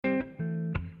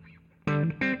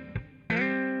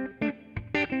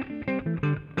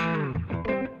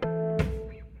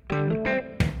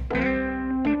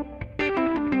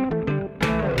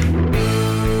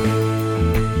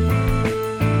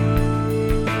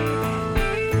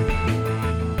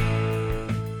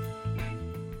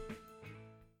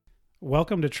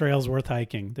Welcome to Trails Worth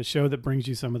Hiking, the show that brings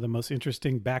you some of the most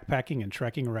interesting backpacking and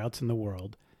trekking routes in the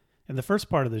world. In the first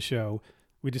part of the show,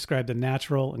 we describe the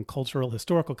natural and cultural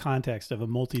historical context of a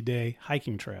multi-day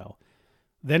hiking trail.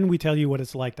 Then we tell you what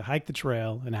it's like to hike the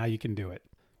trail and how you can do it.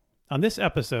 On this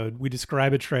episode, we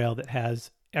describe a trail that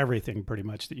has everything pretty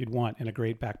much that you'd want in a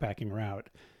great backpacking route.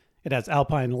 It has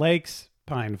alpine lakes,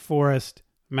 pine forest,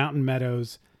 mountain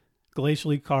meadows,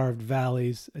 glacially carved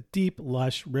valleys, a deep,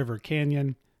 lush river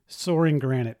canyon, soaring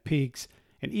granite peaks,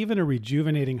 and even a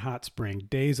rejuvenating hot spring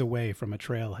days away from a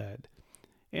trailhead.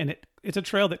 And it's a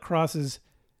trail that crosses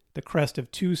the crest of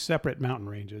two separate mountain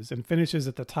ranges and finishes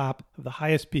at the top of the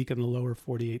highest peak in the lower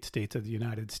 48 states of the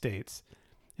United States.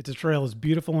 It's a trail as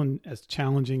beautiful and as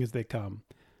challenging as they come.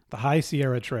 The High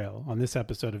Sierra Trail on this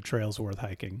episode of Trails Worth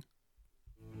Hiking.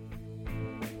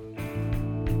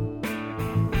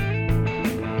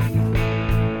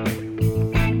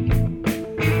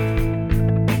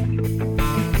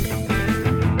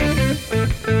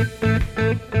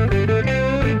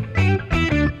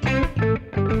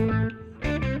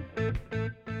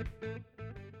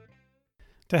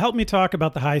 To help me talk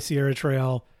about the High Sierra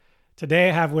Trail, today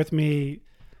I have with me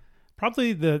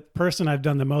probably the person I've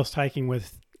done the most hiking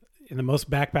with and the most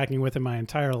backpacking with in my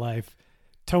entire life,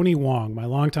 Tony Wong, my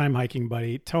longtime hiking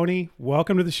buddy. Tony,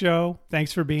 welcome to the show.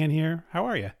 Thanks for being here. How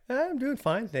are you? I'm doing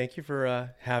fine. Thank you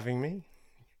for having me.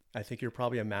 I think you're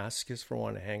probably a masochist for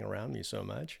wanting to hang around me so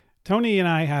much. Tony and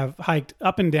I have hiked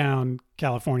up and down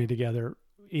California together.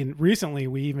 Recently,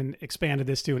 we even expanded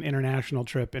this to an international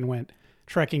trip and went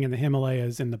trekking in the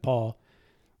Himalayas in Nepal.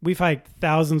 We've hiked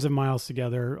thousands of miles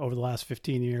together over the last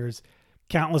 15 years,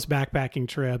 countless backpacking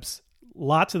trips,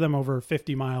 lots of them over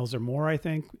 50 miles or more, I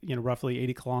think, roughly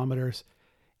 80 kilometers.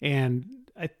 And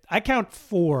I count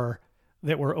 4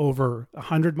 that were over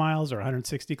 100 miles or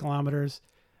 160 kilometers.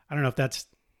 I don't know if that's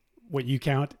what you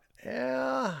count.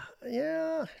 Yeah.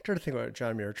 I'm trying to think about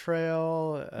John Muir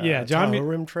Trail, John Tahoe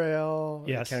Rim Trail,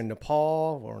 yes. Kind of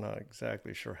Nepal. We're not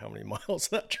exactly sure how many miles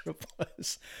that trip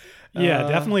was. Yeah,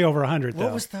 definitely over 100.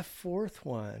 What was the 4th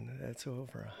one? That's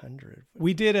over 100.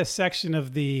 We did a section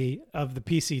of the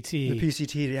PCT. The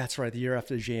PCT, that's right. The year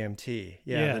after the JMT.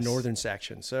 Yeah, yes. The northern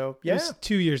section. So It was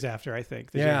 2 years after, I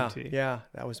think, the JMT. Yeah,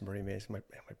 that was pretty amazing.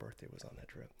 My birthday was on that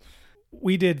trip.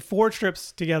 We did 4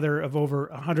 trips together of over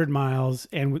 100 miles.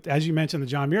 And as you mentioned, the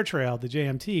John Muir Trail, the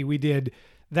JMT, we did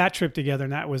that trip together,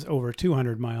 and that was over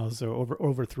 200 miles, so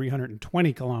over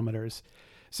 320 kilometers.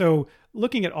 So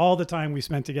looking at all the time we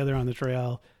spent together on the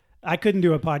trail, I couldn't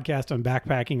do a podcast on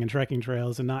backpacking and trekking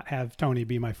trails and not have Tony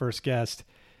be my first guest.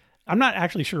 I'm not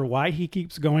actually sure why he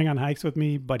keeps going on hikes with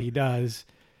me, but he does.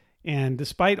 And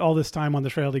despite all this time on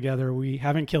the trail together, we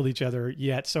haven't killed each other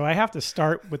yet. So I have to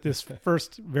start with this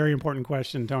first very important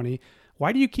question, Tony.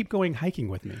 Why do you keep going hiking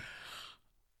with me?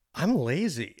 I'm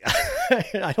lazy.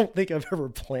 I don't think I've ever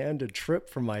planned a trip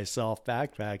for myself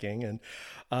backpacking,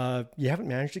 and you haven't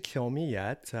managed to kill me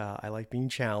yet. I like being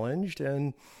challenged,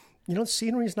 and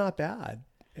scenery's not bad.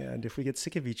 And if we get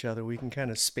sick of each other, we can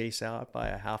kind of space out by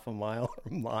a half a mile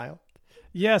or a mile.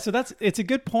 Yeah, so it's a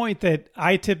good point that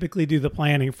I typically do the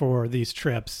planning for these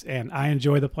trips, and I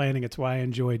enjoy the planning. It's why I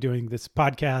enjoy doing this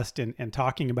podcast and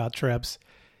talking about trips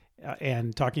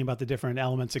and talking about the different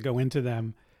elements that go into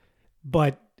them.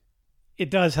 But it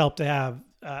does help to have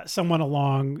someone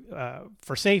along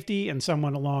for safety, and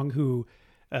someone along who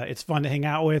it's fun to hang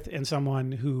out with, and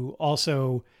someone who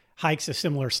also hikes a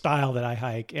similar style that I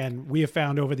hike. And we have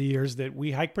found over the years that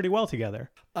we hike pretty well together.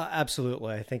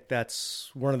 Absolutely. I think that's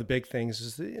one of the big things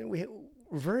is that we're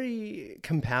very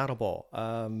compatible.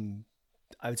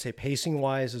 I would say pacing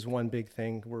wise is one big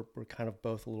thing. We're kind of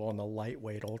both a little on the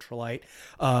lightweight, ultralight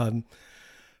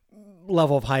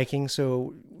level of hiking.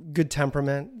 So good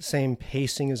temperament, same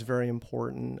pacing is very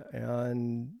important.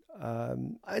 And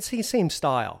I'd say same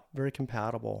style, very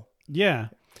compatible. Yeah.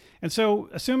 And so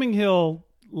assuming he'll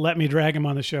let me drag him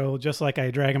on the show, just like I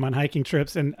drag him on hiking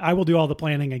trips, and I will do all the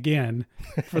planning again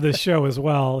for this show as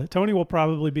well. Tony will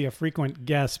probably be a frequent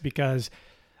guest because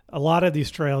a lot of these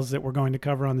trails that we're going to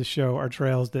cover on the show are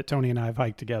trails that Tony and I have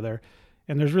hiked together.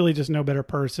 And there's really just no better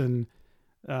person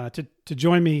to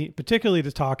join me, particularly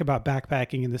to talk about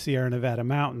backpacking in the Sierra Nevada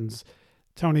mountains.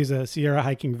 Tony's a Sierra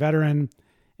hiking veteran,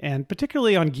 and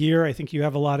particularly on gear, I think you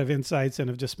have a lot of insights and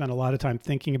have just spent a lot of time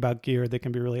thinking about gear that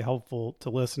can be really helpful to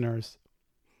listeners.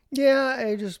 Yeah,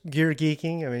 I just gear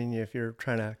geeking. I mean, if you're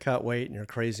trying to cut weight and you're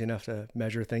crazy enough to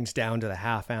measure things down to the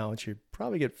half ounce, you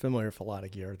probably get familiar with a lot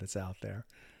of gear that's out there.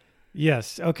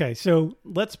 Yes. Okay. So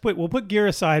we'll put gear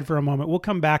aside for a moment. We'll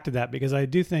come back to that because I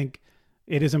do think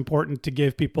it is important to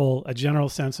give people a general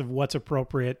sense of what's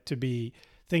appropriate to be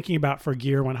thinking about for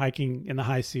gear when hiking in the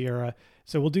High Sierra.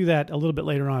 So we'll do that a little bit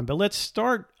later on. But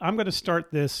I'm going to start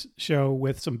this show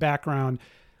with some background,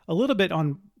 a little bit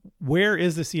on where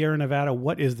is the Sierra Nevada?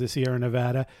 What is the Sierra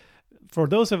Nevada? For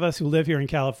those of us who live here in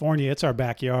California, it's our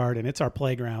backyard and it's our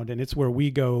playground, and it's where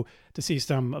we go to see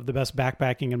some of the best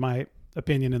backpacking, in my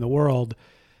opinion, in the world.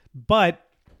 But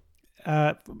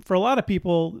for a lot of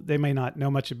people, they may not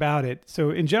know much about it. So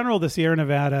in general, the Sierra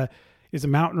Nevada is a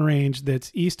mountain range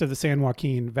that's east of the San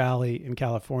Joaquin Valley in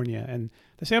California. And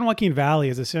the San Joaquin Valley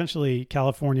is essentially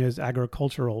California's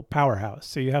agricultural powerhouse.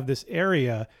 So you have this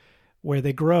area where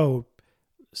they grow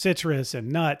citrus and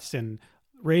nuts and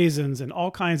raisins and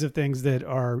all kinds of things that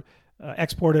are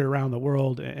exported around the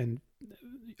world and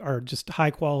are just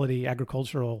high quality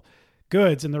agricultural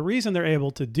goods. And the reason they're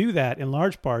able to do that in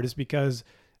large part is because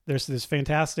there's this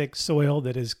fantastic soil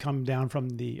that has come down from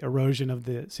the erosion of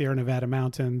the Sierra Nevada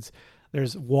mountains.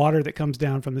 There's water that comes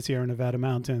down from the Sierra Nevada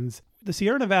mountains. The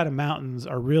Sierra Nevada mountains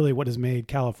are really what has made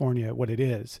California what it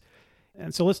is.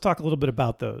 And so let's talk a little bit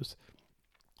about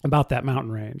that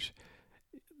mountain range.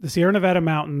 The Sierra Nevada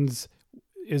mountains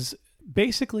is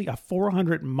basically a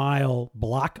 400-mile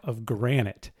block of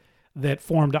granite that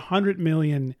formed 100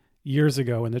 million years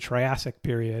ago in the Triassic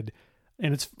period.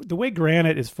 And it's the way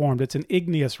granite is formed, it's an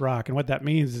igneous rock. And what that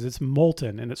means is it's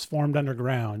molten and it's formed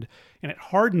underground and it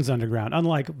hardens underground,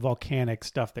 unlike volcanic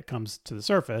stuff that comes to the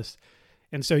surface.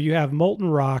 And so you have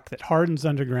molten rock that hardens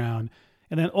underground,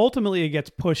 and then ultimately it gets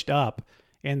pushed up.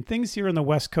 And things here in the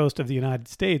west coast of the United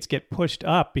States get pushed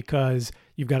up because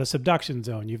you've got a subduction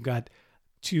zone. You've got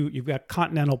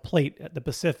continental plate at the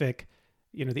Pacific,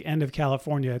 the end of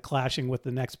California clashing with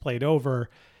the next plate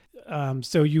over.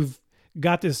 So you've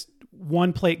got this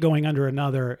one plate going under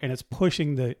another, and it's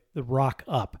pushing the rock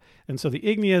up. And so the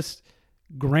igneous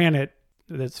granite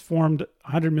that's formed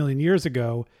 100 million years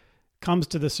ago comes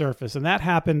to the surface. And that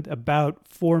happened about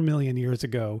 4 million years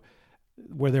ago,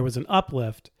 where there was an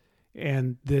uplift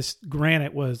and this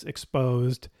granite was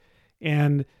exposed.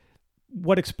 And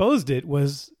what exposed it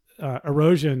was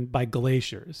erosion by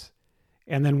glaciers.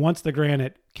 And then once the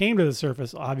granite came to the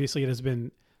surface, obviously it has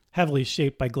been heavily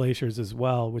shaped by glaciers as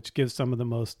well, which gives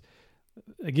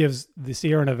it gives the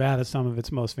Sierra Nevada some of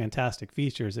its most fantastic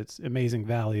features, its amazing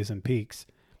valleys and peaks.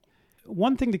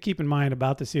 One thing to keep in mind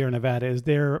about the Sierra Nevada is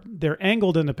they're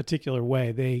angled in a particular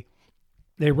way.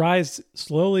 They rise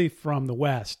slowly from the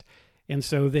west, and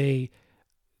so they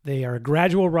are a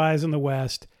gradual rise in the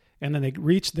west, and then they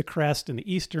reach the crest in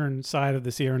the eastern side of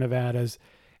the Sierra Nevadas,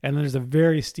 and then there's a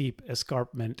very steep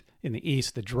escarpment in the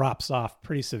east that drops off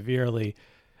pretty severely.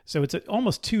 So it's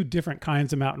almost two different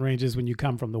kinds of mountain ranges when you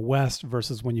come from the west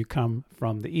versus when you come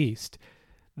from the east.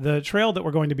 The trail that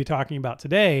we're going to be talking about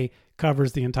today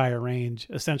covers the entire range,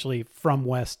 essentially from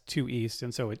west to east,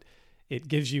 and so it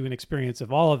gives you an experience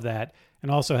of all of that,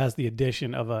 and also has the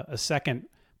addition of a second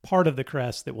part of the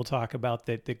crest that we'll talk about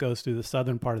that goes through the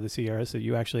southern part of the Sierra, so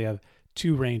you actually have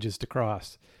two ranges to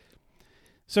cross.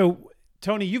 So,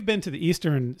 Tony, you've been to the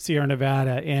eastern Sierra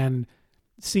Nevada and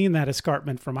seen that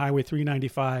escarpment from Highway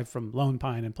 395, from Lone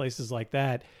Pine and places like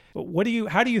that.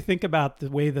 How do you think about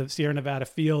the way the Sierra Nevada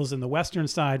feels in the western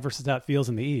side versus how it feels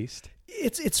in the east?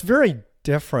 It's very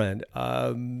different.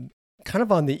 Kind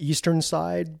of on the eastern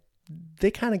side, they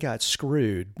kind of got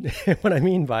screwed. What I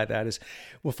mean by that is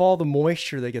with all the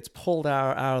moisture that gets pulled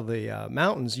out of the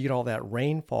mountains, you get all that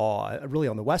rainfall. Really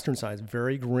on the western side, it's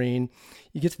very green.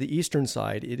 You get to the eastern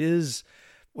side, it is,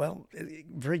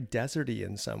 very deserty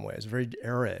in some ways, very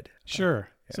arid. Sure.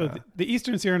 Yeah. So the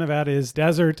eastern Sierra Nevada is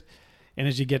desert. And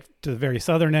as you get to the very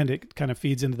southern end, it kind of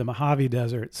feeds into the Mojave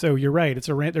Desert. So you're right.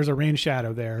 There's a rain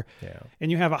shadow there. Yeah.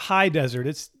 And you have a high desert.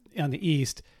 It's on the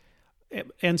east.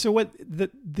 And so what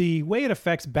the way it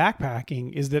affects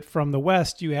backpacking is that from the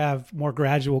west, you have more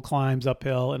gradual climbs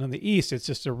uphill. And on the east, it's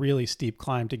just a really steep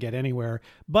climb to get anywhere.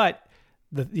 But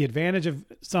the advantage of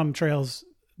some trails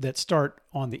that start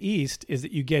on the east is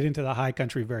that you get into the high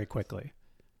country very quickly.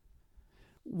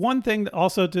 One thing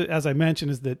also, as I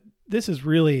mentioned, is that this is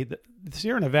really, the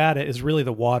Sierra Nevada is really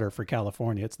the water for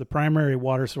California. It's the primary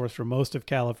water source for most of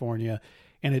California,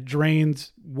 and it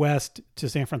drains west to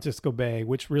San Francisco Bay,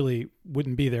 which really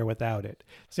wouldn't be there without it.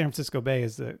 San Francisco Bay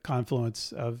is the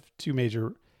confluence of two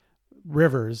major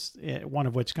rivers, one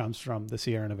of which comes from the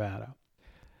Sierra Nevada.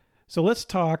 So let's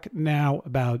talk now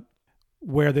about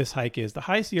where this hike is. The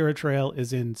High Sierra Trail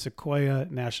is in Sequoia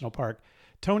National Park.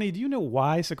 Tony, do you know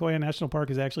why Sequoia National Park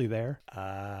is actually there?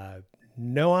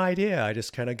 No idea. I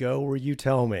just kind of go where you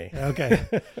tell me. Okay.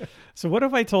 So what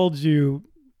if I told you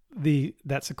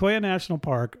that Sequoia National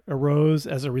Park arose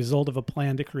as a result of a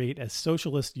plan to create a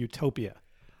socialist utopia?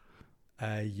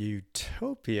 A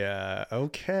utopia.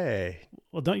 Okay.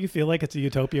 Well, don't you feel like it's a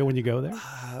utopia when you go there?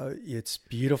 It's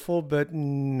beautiful, but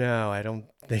no, I don't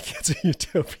think it's a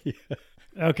utopia.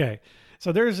 Okay.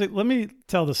 So let me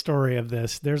tell the story of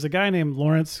this. There's a guy named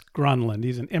Lawrence Gronlund.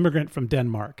 He's an immigrant from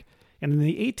Denmark. And in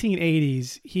the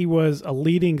 1880s, he was a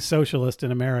leading socialist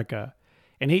in America.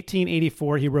 In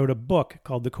 1884, he wrote a book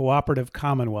called The Cooperative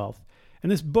Commonwealth.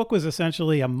 And this book was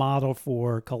essentially a model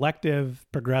for collective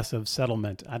progressive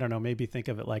settlement. I don't know, maybe think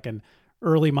of it like an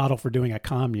early model for doing a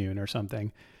commune or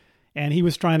something. And he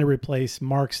was trying to replace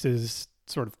Marx's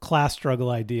sort of class struggle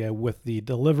idea with the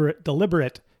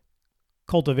deliberate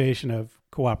cultivation of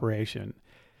cooperation.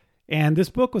 And this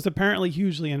book was apparently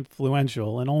hugely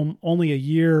influential. And only a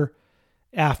year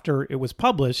after it was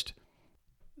published,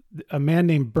 a man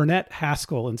named Burnett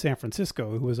Haskell in San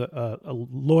Francisco, who was a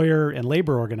lawyer and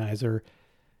labor organizer,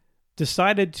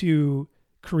 decided to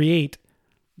create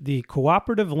the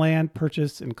Cooperative Land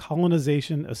Purchase and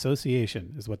Colonization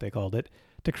Association, is what they called it,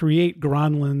 to create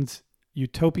Gronlund's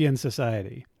utopian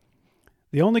society.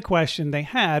 The only question they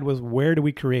had was, where do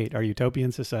we create our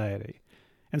utopian society?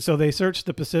 And so they searched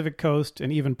the Pacific coast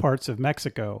and even parts of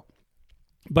Mexico.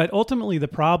 But ultimately, the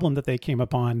problem that they came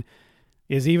upon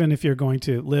is, even if you're going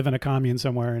to live in a commune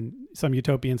somewhere in some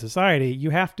utopian society, you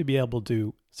have to be able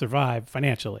to survive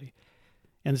financially.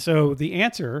 And so the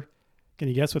answer, can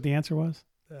you guess what the answer was?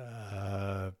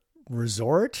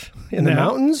 Resort in the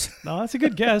mountains? No, that's a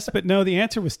good guess, but no, the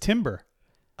answer was timber.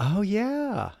 Oh,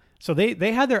 yeah. So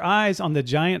they had their eyes on the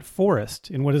giant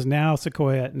forest in what is now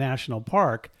Sequoia National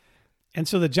Park. And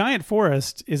so the giant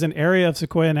forest is an area of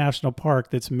Sequoia National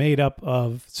Park that's made up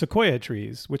of sequoia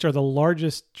trees, which are the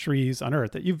largest trees on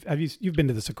Earth. You've been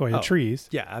to the sequoia trees.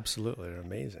 Yeah, absolutely. They're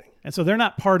amazing. And so they're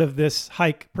not part of this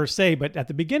hike per se, but at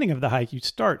the beginning of the hike, you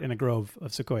start in a grove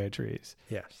of sequoia trees.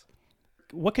 Yes.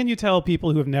 What can you tell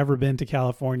people who have never been to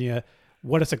California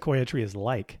what a sequoia tree is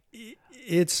like?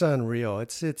 It's unreal.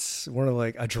 It's one of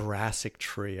like a Jurassic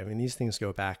tree. I mean, these things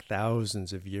go back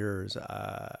thousands of years.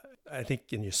 I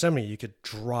think in Yosemite, you could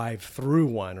drive through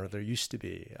one, or there used to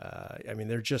be. I mean,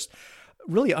 they're just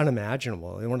really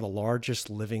unimaginable. They're one of the largest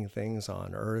living things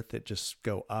on Earth that just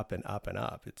go up and up and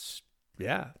up. It's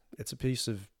a piece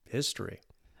of history.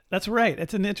 That's right.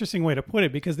 It's an interesting way to put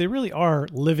it, because they really are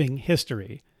living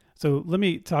history. So let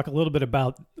me talk a little bit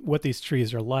about what these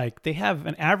trees are like. They have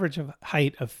an average of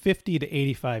height of 50 to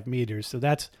 85 meters. So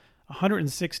that's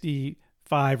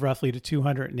 165 roughly to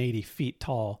 280 feet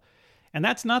tall. And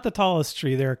that's not the tallest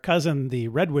tree. Their cousin, the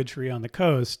redwood tree on the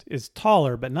coast, is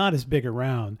taller, but not as big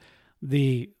around.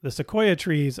 The sequoia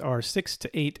trees are 6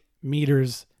 to 8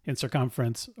 meters in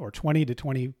circumference, or 20 to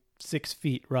 26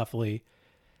 feet roughly.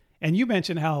 And you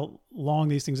mentioned how long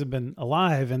these things have been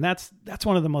alive, and that's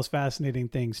one of the most fascinating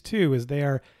things too, is they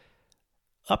are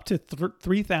up to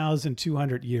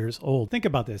 3,200 years old. Think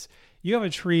about this. You have a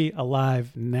tree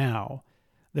alive now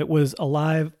that was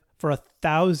alive for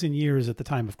 1,000 years at the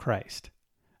time of Christ,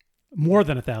 more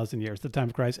than 1,000 years at the time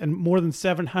of Christ, and more than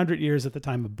 700 years at the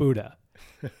time of Buddha.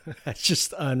 That's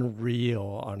just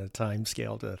unreal on a time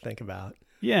scale to think about.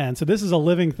 Yeah, and so this is a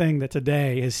living thing that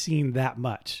today has seen that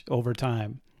much over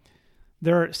time.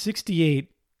 There are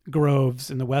 68 groves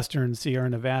in the western Sierra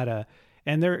Nevada,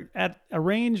 and they're at a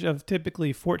range of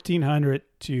typically 1,400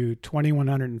 to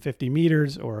 2,150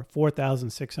 meters, or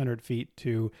 4,600 feet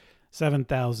to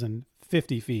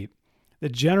 7,050 feet. The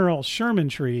General Sherman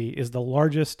tree is the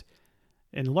largest,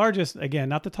 again,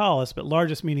 not the tallest, but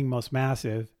largest meaning most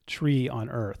massive tree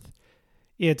on Earth.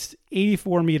 It's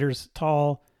 84 meters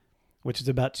tall, which is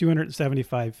about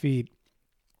 275 feet.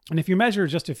 And if you measure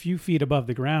just a few feet above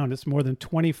the ground, it's more than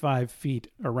 25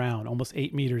 feet around, almost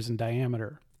 8 meters in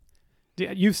diameter.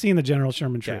 You've seen the General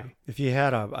Sherman tree. Yeah. If you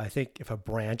had I think if a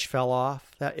branch fell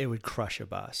off, that it would crush a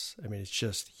bus. I mean, it's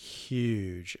just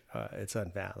huge. It's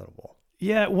unfathomable.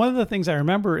 Yeah, one of the things I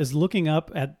remember is looking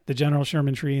up at the General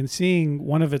Sherman tree and seeing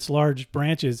one of its large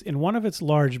branches. In one of its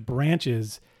large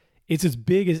branches, it's as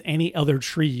big as any other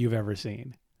tree you've ever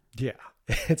seen. Yeah,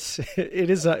 it's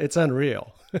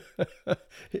unreal.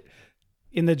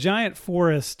 In the giant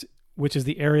forest, which is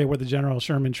the area where the General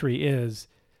Sherman tree is,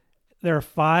 there are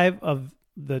 5 of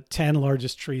the 10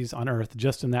 largest trees on Earth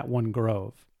just in that one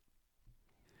grove.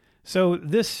 So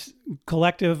this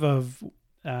collective of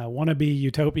wannabe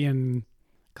utopian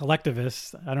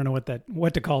collectivists, I don't know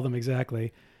what to call them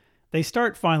exactly, they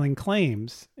start filing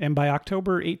claims, and by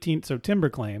October 18th, so timber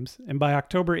claims, and by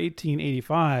October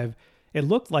 1885, it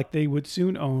looked like they would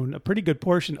soon own a pretty good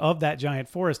portion of that giant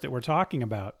forest that we're talking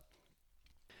about.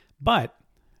 But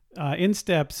in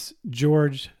steps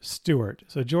George Stewart.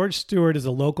 So George Stewart is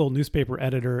a local newspaper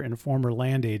editor and former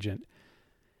land agent.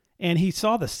 And he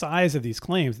saw the size of these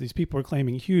claims. These people were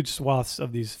claiming huge swaths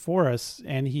of these forests,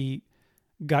 and he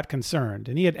got concerned.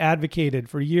 And he had advocated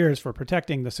for years for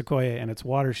protecting the Sequoia and its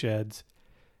watersheds,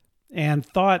 and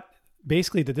thought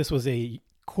basically that this was a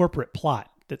corporate plot,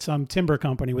 that some timber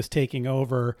company was taking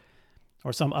over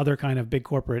or some other kind of big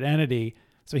corporate entity.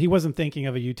 So he wasn't thinking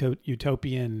of a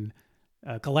utopian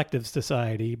collective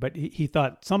society, but he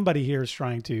thought somebody here is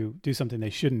trying to do something they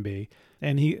shouldn't be.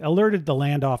 And he alerted the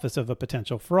land office of a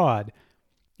potential fraud.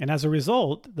 And as a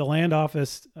result, the land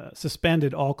office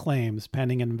suspended all claims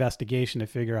pending an investigation to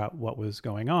figure out what was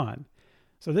going on.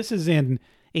 So this is in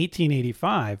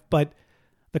 1885, but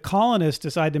the colonists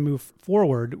decided to move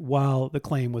forward while the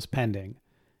claim was pending.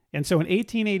 And so in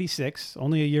 1886,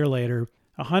 only a year later,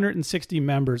 160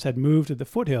 members had moved to the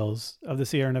foothills of the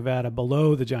Sierra Nevada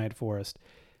below the giant forest,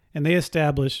 and they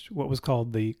established what was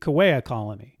called the Kaweah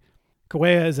Colony.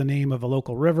 Kaweah is a name of a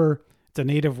local river. It's a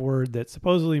native word that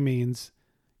supposedly means,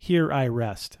 "Here I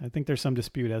rest." I think there's some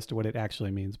dispute as to what it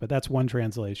actually means, but that's one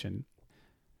translation.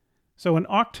 So in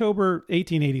October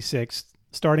 1886,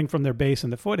 starting from their base in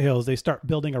the foothills, they start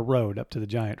building a road up to the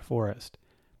giant forest.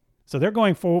 So they're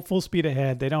going full speed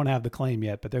ahead. They don't have the claim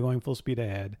yet, but they're going full speed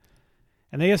ahead.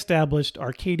 And they established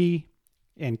Arcady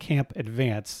and Camp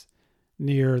Advance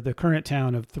near the current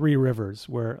town of Three Rivers,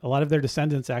 where a lot of their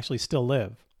descendants actually still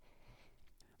live.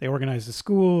 They organized a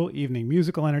school, evening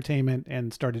musical entertainment,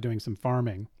 and started doing some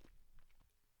farming.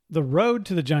 The road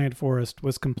to the giant forest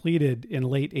was completed in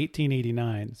late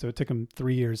 1889, so it took them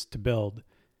 3 years to build.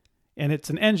 And it's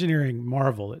an engineering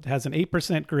marvel. It has an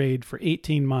 8% grade for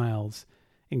 18 miles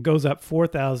and goes up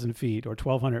 4,000 feet or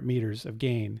 1,200 meters of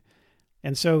gain.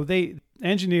 And so they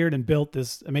engineered and built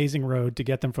this amazing road to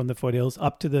get them from the foothills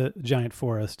up to the giant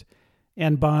forest.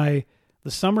 And by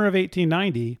the summer of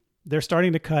 1890, they're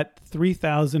starting to cut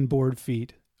 3,000 board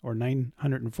feet or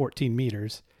 914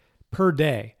 meters per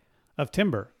day of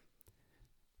timber.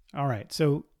 All right,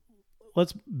 so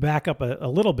let's back up a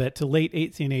little bit to late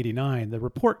 1889. The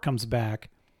report comes back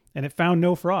and it found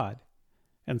no fraud.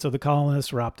 And so the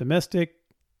colonists were optimistic,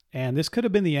 and this could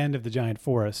have been the end of the giant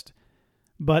forest.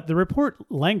 But the report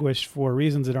languished for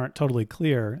reasons that aren't totally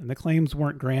clear, and the claims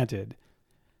weren't granted.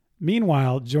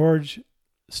 Meanwhile, George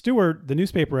Stewart, the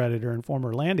newspaper editor and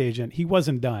former land agent, he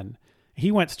wasn't done.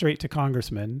 He went straight to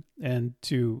congressmen and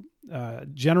to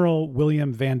General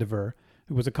William Vandiver,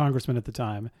 who was a congressman at the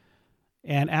time,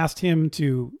 and asked him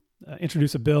to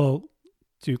introduce a bill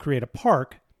to create a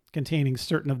park containing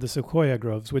certain of the sequoia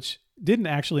groves, which didn't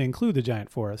actually include the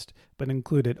giant forest, but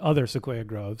included other sequoia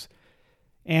groves.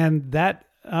 And that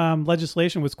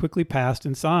legislation was quickly passed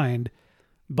and signed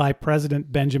by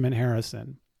President Benjamin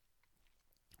Harrison.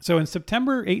 So in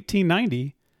September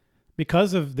 1890,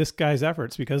 because of this guy's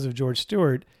efforts, because of George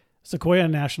Stewart, Sequoia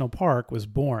National Park was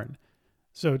born.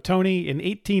 So Tony, in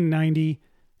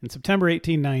September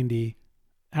 1890,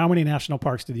 how many national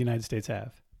parks did the United States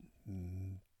have?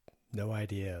 No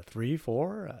idea. 3,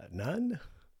 4, none?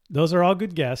 Those are all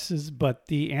good guesses, but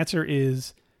the answer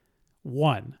is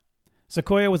 1.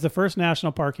 Sequoia was the first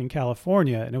national park in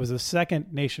California, and it was the second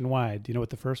nationwide. Do you know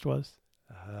what the first was?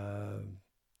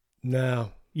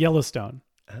 No. Yellowstone.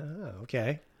 Oh,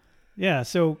 okay. Yeah,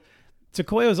 so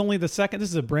Sequoia was only the second. This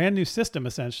is a brand new system,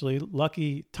 essentially.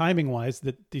 Lucky timing-wise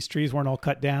that these trees weren't all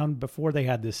cut down before they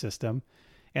had this system.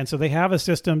 And so they have a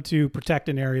system to protect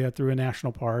an area through a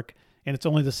national park, and it's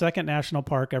only the second national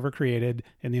park ever created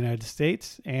in the United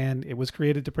States, and it was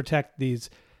created to protect these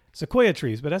sequoia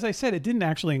trees. But as I said, it didn't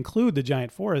actually include the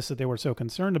giant forests that they were so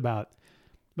concerned about.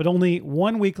 But only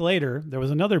 1 week later, there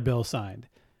was another bill signed,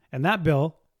 and that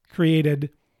bill created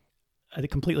a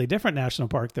completely different national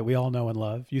park that we all know and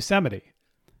love, Yosemite,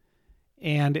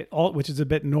 which is a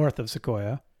bit north of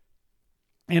Sequoia.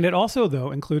 And it also,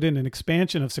 though, included an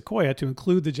expansion of Sequoia to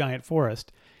include the giant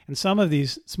forest and some of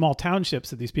these small townships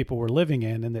that these people were living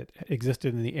in and that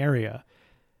existed in the area.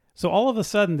 So all of a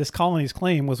sudden, this colony's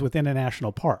claim was within a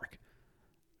national park.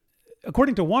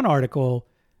 According to one article,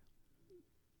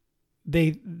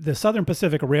 the Southern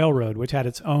Pacific Railroad, which had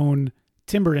its own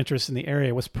timber interests in the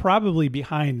area, was probably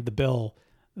behind the bill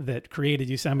that created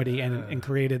Yosemite and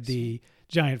created the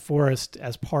giant forest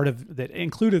as part of that,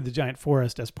 included the giant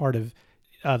forest as part of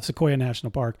Sequoia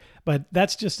National Park. But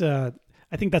that's just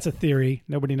I think that's a theory.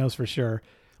 Nobody knows for sure.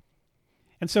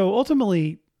 And so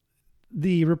ultimately,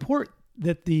 the report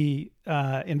that the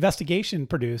investigation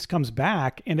produced comes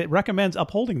back and it recommends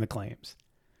upholding the claims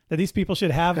that these people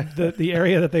should have the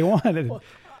area that they wanted.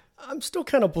 I'm still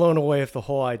kind of blown away with the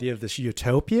whole idea of this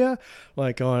utopia,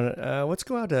 like going, let's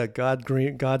go out to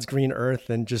God's green earth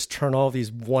and just turn all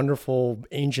these wonderful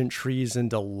ancient trees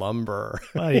into lumber.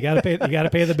 Well, you got to pay the bills. You got to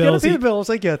pay the bills.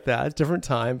 I get that. It's a different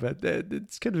time, but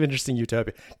it's kind of interesting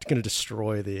utopia. It's going to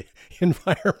destroy the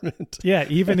environment. Yeah,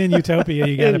 even in utopia,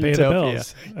 you got to pay the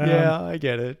bills. Yeah, I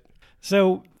get it.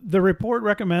 So the report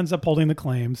recommends upholding the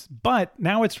claims, but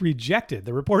now it's rejected.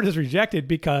 The report is rejected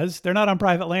because they're not on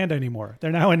private land anymore.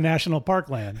 They're now in national park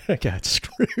land. I got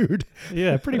screwed.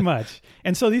 Yeah, pretty much.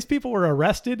 And so these people were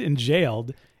arrested and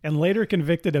jailed and later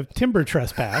convicted of timber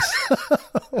trespass.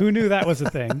 Who knew that was a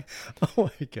thing?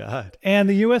 Oh, my God. And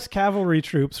the U.S. cavalry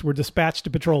troops were dispatched to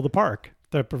patrol the park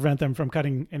to prevent them from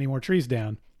cutting any more trees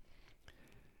down.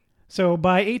 So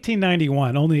by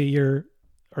 1891, only a year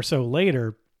or so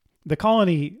later, the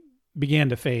colony began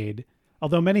to fade,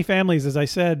 although many families, as I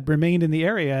said, remained in the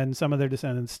area and some of their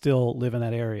descendants still live in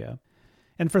that area.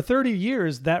 And for 30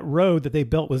 years, that road that they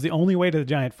built was the only way to the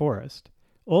giant forest.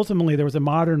 Ultimately, there was a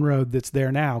modern road that's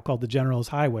there now called the General's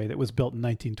Highway that was built in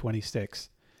 1926.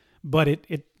 But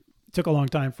it took a long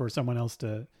time for someone else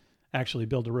to actually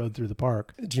build a road through the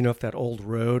park. Do you know if that old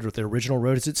road or the original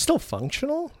road, is it still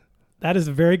functional? That is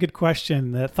a very good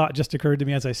question. That thought just occurred to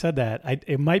me as I said that.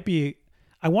 It might be...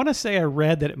 I want to say I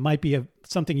read that it might be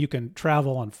something you can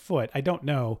travel on foot. I don't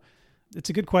know. It's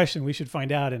a good question. We should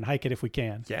find out and hike it if we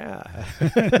can. Yeah.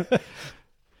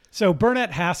 So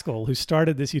Burnett Haskell, who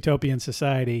started this utopian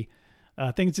society,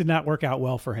 things did not work out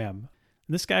well for him.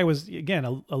 And this guy was, again,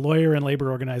 a lawyer and labor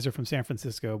organizer from San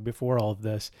Francisco before all of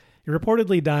this. He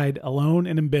reportedly died alone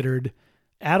and embittered,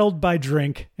 addled by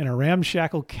drink, in a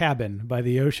ramshackle cabin by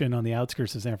the ocean on the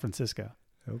outskirts of San Francisco.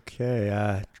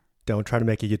 Okay. Don't try to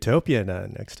make a utopia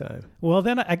next time. Well,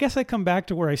 then I guess I come back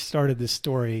to where I started this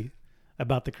story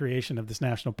about the creation of this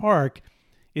national park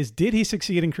is, did he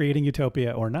succeed in creating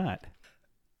utopia or not?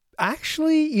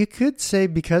 Actually, you could say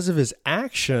because of his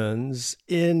actions,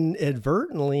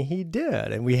 inadvertently he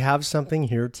did. And we have something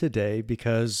here today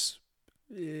because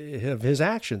of his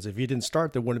actions. If he didn't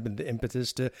start, there wouldn't have been the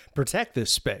impetus to protect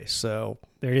this space. So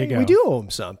there you go. We do owe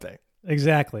him something.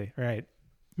 Exactly. Right.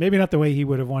 Maybe not the way he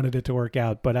would have wanted it to work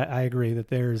out, but I agree that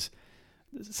there's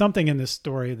something in this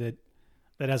story that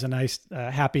has a nice,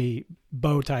 happy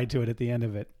bow tied to it at the end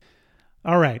of it.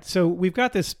 All right, so we've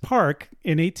got this park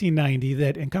in 1890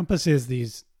 that encompasses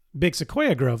these big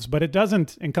sequoia groves, but it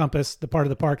doesn't encompass the part of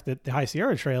the park that the High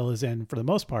Sierra Trail is in for the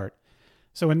most part.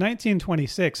 So in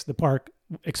 1926, the park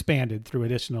expanded through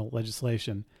additional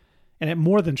legislation, and it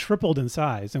more than tripled in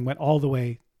size and went all the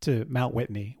way to Mount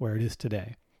Whitney, where it is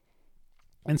today.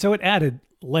 And so it added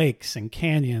lakes and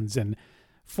canyons and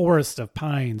forests of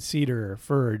pine, cedar,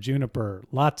 fir, juniper,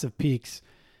 lots of peaks,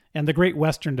 and the Great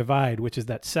Western Divide, which is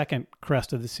that second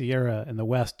crest of the Sierra in the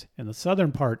west and the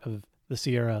southern part of the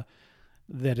Sierra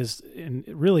that is in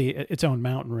really its own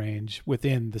mountain range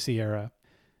within the Sierra.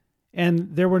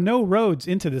 And there were no roads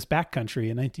into this backcountry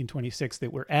in 1926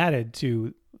 that were added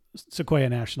to Sequoia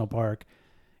National Park,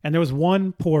 and there was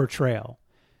one poor trail.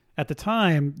 At the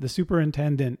time, the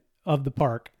superintendent of the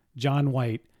park, John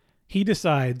White, he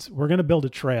decides we're going to build a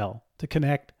trail to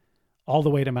connect all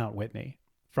the way to Mount Whitney,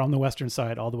 from the western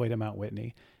side all the way to Mount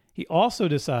Whitney. He also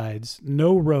decides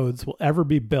no roads will ever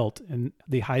be built in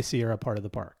the High Sierra part of the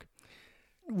park.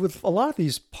 With a lot of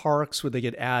these parks, when they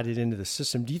get added into the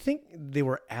system, do you think they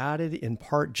were added in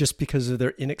part just because of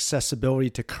their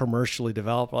inaccessibility to commercially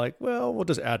develop? Like, well, we'll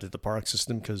just add to the park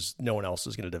system because no one else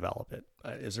is going to develop it.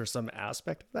 Is there some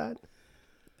aspect of that?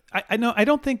 I know. I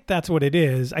don't think that's what it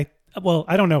is. I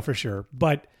don't know for sure,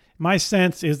 but my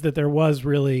sense is that there was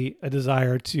really a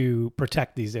desire to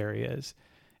protect these areas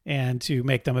and to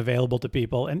make them available to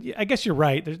people. And I guess you're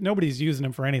right. Nobody's using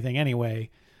them for anything anyway,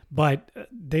 but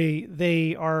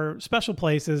they are special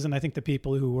places. And I think the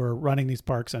people who were running these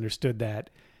parks understood that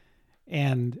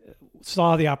and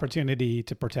saw the opportunity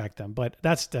to protect them. But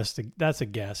that's a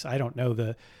guess. I don't know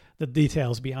the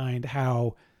details behind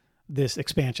how this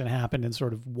expansion happened and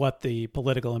sort of what the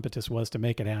political impetus was to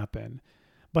make it happen.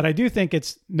 But I do think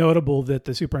it's notable that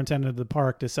the superintendent of the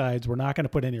park decides we're not going to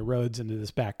put any roads into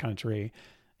this backcountry,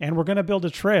 and we're going to build a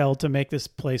trail to make this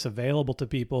place available to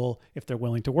people if they're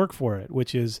willing to work for it,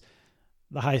 which is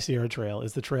the High Sierra Trail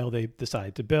is the trail they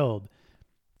decide to build.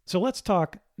 So let's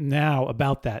talk now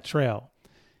about that trail.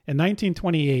 In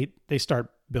 1928, they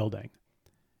start building.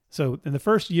 So in the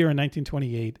first year in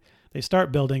 1928, they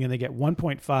start building and they get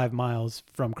 1.5 miles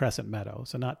from Crescent Meadow.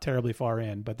 So not terribly far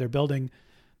in, but they're building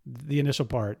the initial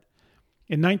part.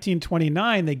 In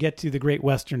 1929, they get to the Great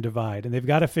Western Divide and they've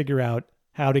got to figure out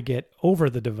how to get over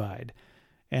the divide.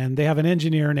 And they have an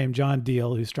engineer named John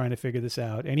Deal who's trying to figure this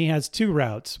out. And he has two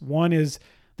routes. One is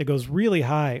that goes really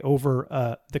high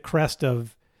over the crest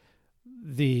of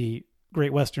the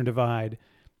Great Western Divide.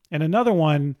 And another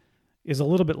one is a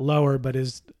little bit lower, but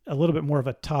is a little bit more of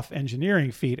a tough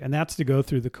engineering feat. And that's to go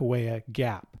through the Kaweah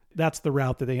Gap. That's the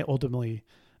route that they ultimately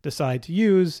decide to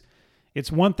use.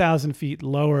 It's 1,000 feet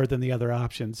lower than the other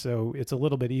options, so it's a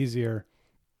little bit easier.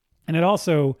 And it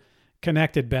also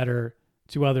connected better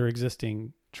to other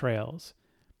existing trails.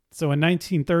 So in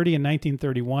 1930 and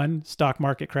 1931, stock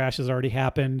market crashes already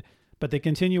happened, but they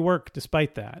continue work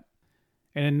despite that.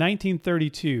 And in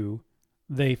 1932,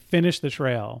 they finished the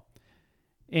trail.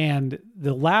 And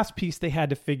the last piece they had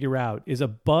to figure out is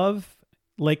above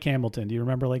Lake Hamilton. Do you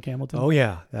remember Lake Hamilton? Oh,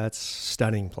 yeah. That's a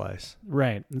stunning place.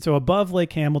 Right. And so above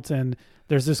Lake Hamilton,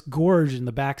 there's this gorge in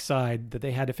the backside that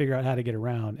they had to figure out how to get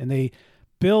around. And they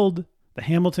build the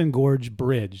Hamilton Gorge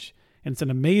Bridge. And it's an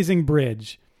amazing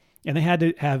bridge. And they had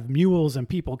to have mules and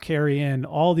people carry in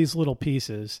all these little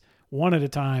pieces one at a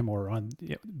time, or on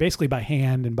basically by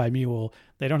hand and by mule.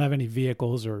 They don't have any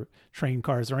vehicles or train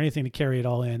cars or anything to carry it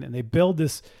all in. And they build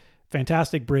this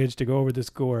fantastic bridge to go over this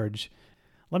gorge.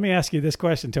 Let me ask you this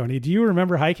question, Tony. Do you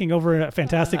remember hiking over a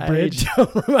fantastic bridge? I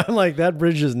don't remember. I'm like, that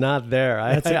bridge is not there.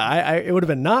 It would have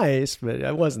been nice, but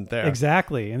I wasn't there.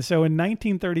 Exactly. And so in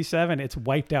 1937, it's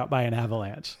wiped out by an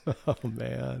avalanche. Oh,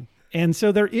 man. And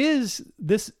so there is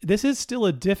this is still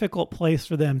a difficult place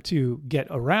for them to get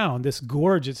around, this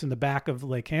gorge that's in the back of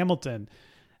Lake Hamilton.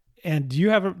 And do you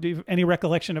have any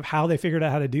recollection of how they figured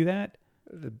out how to do that?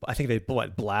 I think they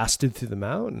blasted through the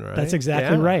mountain, right? That's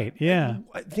exactly right. Yeah.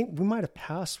 I think we might have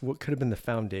passed what could have been the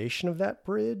foundation of that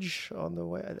bridge on the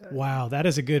way. Wow, that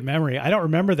is a good memory. I don't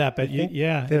remember that, but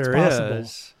yeah, it's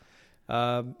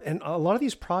possible. And a lot of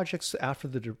these projects after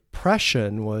the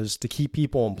Depression was to keep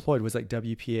people employed, was like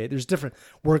WPA. There's different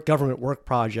government work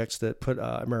projects that put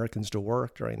Americans to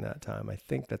work during that time. I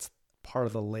think that's part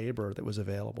of the labor that was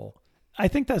available. I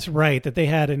think that's right, that they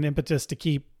had an impetus to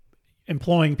keep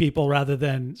employing people rather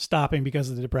than stopping because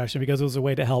of the Depression, because it was a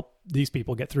way to help these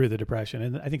people get through the Depression.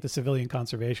 And I think the Civilian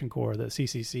Conservation Corps, the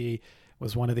CCC,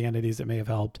 was one of the entities that may have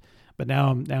helped. But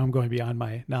now I'm going beyond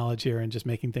my knowledge here and just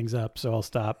making things up, so I'll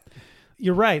stop.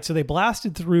 You're right. So they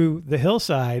blasted through the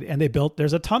hillside and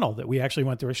there's a tunnel that we actually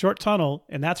went through, a short tunnel,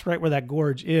 and that's right where that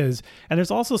gorge is. And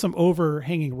there's also some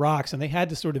overhanging rocks, and they had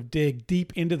to sort of dig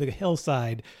deep into the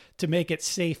hillside to make it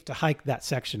safe to hike that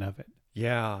section of it.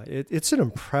 Yeah, it's an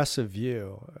impressive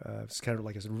view. It's kind of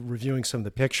like reviewing some of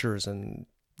the pictures, and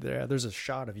there's a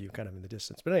shot of you kind of in the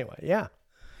distance. But anyway, yeah.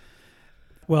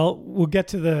 Well, we'll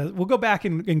go back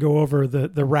and go over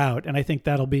the route, and I think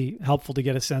that'll be helpful to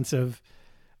get a sense of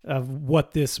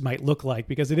what this might look like,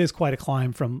 because it is quite a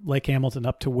climb from Lake Hamilton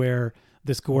up to where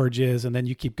this gorge is, and then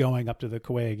you keep going up to the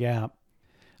Kaweah Gap.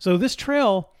 So this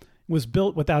trail was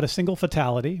built without a single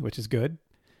fatality, which is good.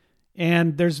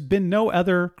 And there's been no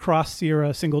other Cross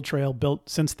Sierra single trail built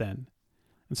since then.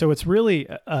 And so it's really,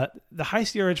 the High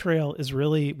Sierra Trail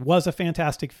was a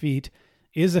fantastic feat,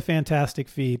 is a fantastic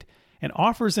feat, and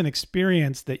offers an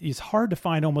experience that is hard to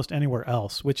find almost anywhere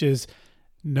else, which is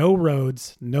no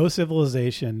roads, no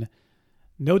civilization,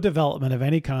 no development of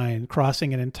any kind,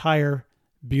 crossing an entire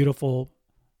beautiful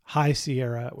High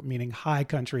Sierra, meaning high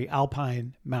country,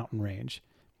 alpine mountain range.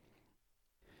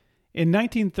 In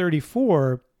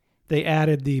 1934, they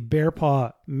added the Bear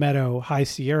Paw Meadow High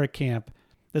Sierra Camp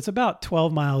that's about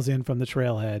 12 miles in from the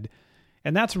trailhead.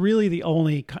 And that's really the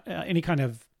only any kind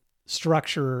of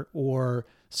structure or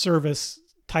service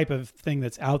type of thing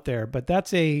that's out there. But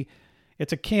it's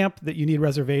a camp that you need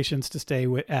reservations to stay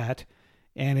at,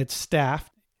 and it's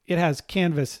staffed. It has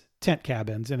canvas tent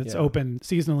cabins, and it's open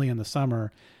seasonally in the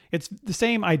summer. It's the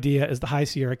same idea as the High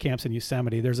Sierra camps in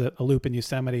Yosemite. There's a loop in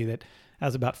Yosemite that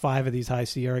has about 5 of these High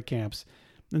Sierra camps.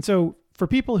 And so for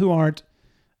people who aren't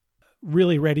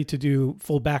really ready to do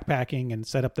full backpacking and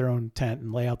set up their own tent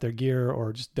and lay out their gear,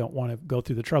 or just don't want to go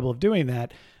through the trouble of doing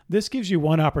that, this gives you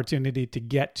one opportunity to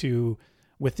get to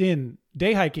within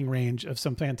day hiking range of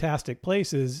some fantastic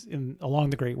places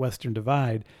along the Great Western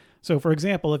Divide. So for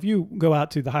example, if you go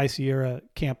out to the High Sierra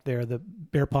camp there, the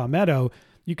Bear Paw Meadow,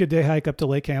 you could day hike up to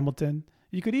Lake Hamilton.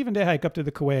 You could even day hike up to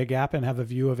the Kaweah Gap and have a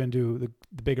view into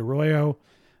the big arroyo,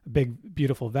 a big,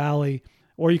 beautiful valley.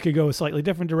 Or you could go a slightly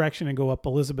different direction and go up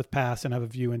Elizabeth Pass and have a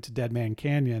view into Dead Man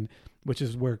Canyon, which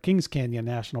is where Kings Canyon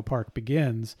National Park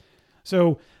begins.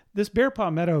 So this Bear Paw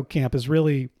Meadow camp is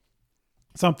really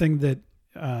something that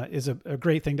is a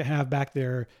great thing to have back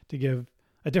there to give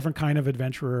a different kind of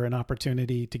adventurer an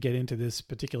opportunity to get into this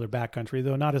particular backcountry,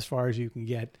 though not as far as you can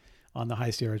get on the High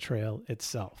Sierra Trail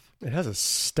itself. It has a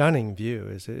stunning view,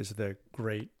 is the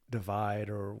great Divide,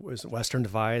 or was it Western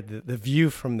Divide? The view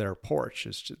from their porch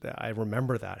is just, I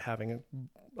remember that, having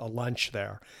a lunch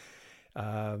there.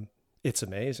 It's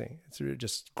amazing. It's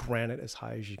just granite as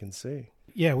high as you can see.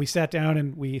 Yeah, we sat down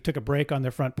and we took a break on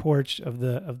their front porch of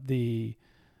the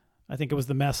I think it was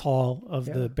the mess hall of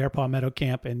the Bear Paw Meadow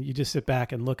Camp, and you just sit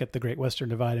back and look at the Great Western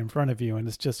Divide in front of you, and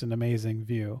it's just an amazing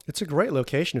view. It's a great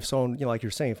location if someone, like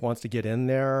you're saying, if wants to get in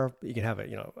there, you can have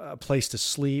a place to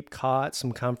sleep, cot,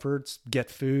 some comforts, get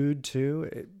food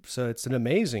too. So it's an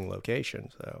amazing location.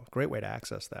 So great way to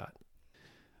access that.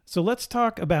 So let's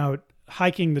talk about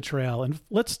hiking the trail, and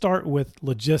let's start with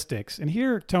logistics. And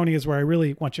here, Tony, is where I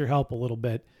really want your help a little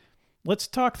bit. Let's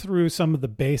talk through some of the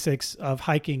basics of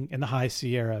hiking in the High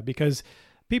Sierra, because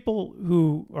people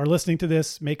who are listening to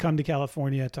this may come to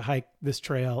California to hike this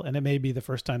trail, and it may be the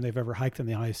first time they've ever hiked in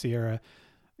the High Sierra.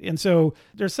 And so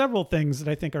there's several things that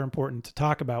I think are important to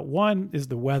talk about. One is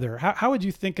the weather. How would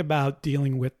you think about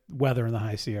dealing with weather in the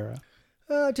High Sierra?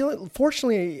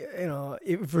 Fortunately,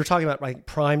 if we're talking about like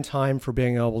prime time for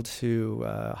being able to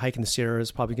hike in the Sierra,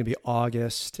 is probably going to be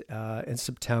August and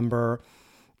September.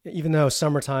 Even though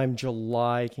summertime,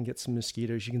 July can get some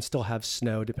mosquitoes, you can still have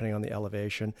snow depending on the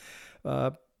elevation.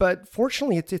 But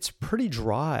fortunately, it's pretty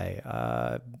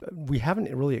dry. We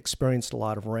haven't really experienced a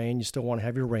lot of rain. You still want to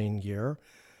have your rain gear.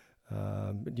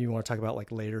 Do you want to talk about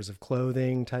like layers of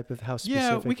clothing, type of how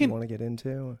specific you want to get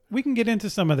into? We can get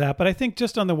into some of that, but I think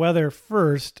just on the weather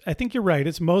first, I think you're right.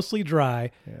 It's mostly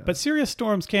dry, but serious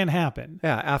storms can happen.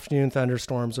 Yeah, afternoon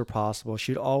thunderstorms are possible.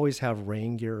 You'd always have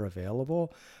rain gear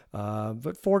available.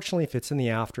 But fortunately, if it's in the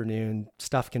afternoon,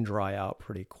 stuff can dry out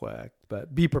pretty quick,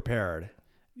 but be prepared.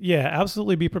 Yeah,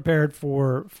 absolutely be prepared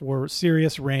for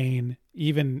serious rain,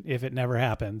 even if it never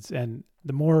happens. And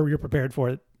the more you're prepared for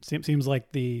it, seems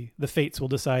like the fates will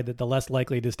decide that the less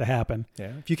likely it is to happen.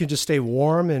 Yeah, if you can just stay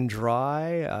warm and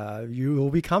dry, you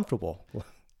will be comfortable.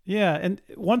 Yeah, and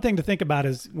one thing to think about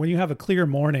is when you have a clear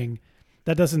morning,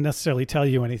 that doesn't necessarily tell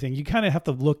you anything. You kind of have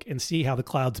to look and see how the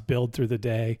clouds build through the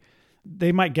day.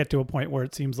 They might get to a point where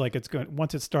it seems like it's going,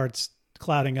 once it starts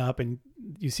clouding up and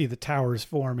you see the towers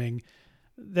forming,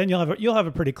 then you'll have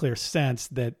a pretty clear sense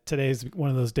that today's one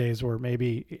of those days where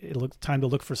maybe it's time to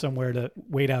look for somewhere to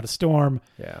wait out a storm.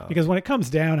 Yeah. Because when it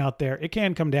comes down out there, it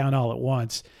can come down all at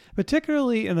once,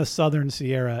 particularly in the Southern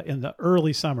Sierra in the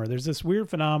early summer. There's this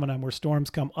weird phenomenon where storms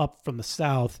come up from the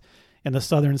south in the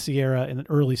Southern Sierra in the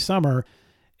early summer.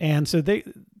 And so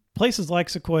places like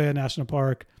Sequoia National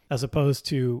Park, as opposed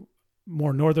to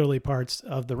more northerly parts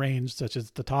of the range, such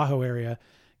as the Tahoe area,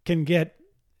 can get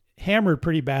hammered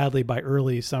pretty badly by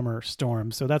early summer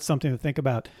storms. So that's something to think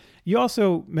about. You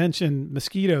also mentioned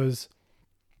mosquitoes.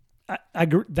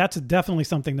 That's definitely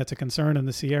something that's a concern in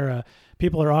the Sierra.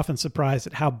 People are often surprised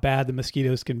at how bad the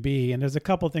mosquitoes can be. And there's a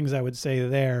couple of things I would say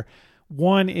there.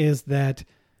 One is that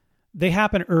they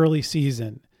happen early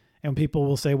season, and people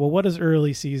will say, well, what does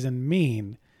early season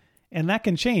mean? And that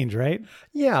can change, right?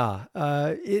 Yeah.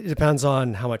 It depends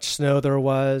on how much snow there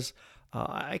was.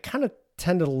 I kind of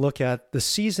tend to look at the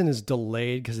season is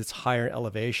delayed because it's higher in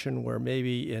elevation, where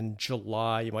maybe in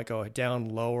July you might go down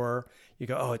lower. You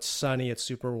go, oh, it's sunny, it's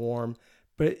super warm,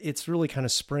 but it's really kind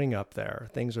of spring up there.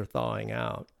 Things are thawing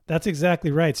out. That's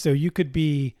exactly right. So you could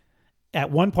be at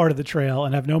one part of the trail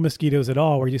and have no mosquitoes at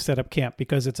all where you set up camp,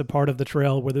 because it's a part of the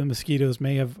trail where the mosquitoes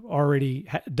may have already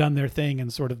done their thing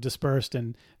and sort of dispersed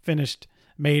and finished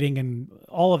mating and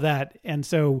all of that. And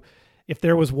so if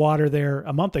there was water there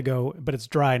a month ago, but it's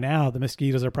dry now, the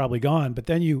mosquitoes are probably gone. But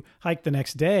then you hike the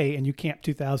next day and you camp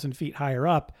 2,000 feet higher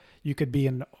up, you could be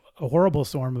in a horrible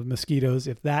swarm of mosquitoes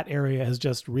if that area has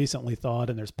just recently thawed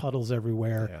and there's puddles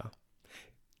everywhere. Yeah.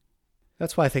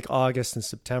 That's why I think August and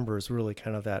September is really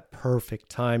kind of that perfect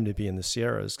time to be in the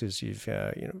Sierras, because you've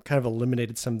kind of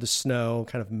eliminated some of the snow,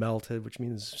 kind of melted, which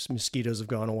means mosquitoes have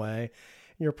gone away.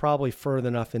 And you're probably further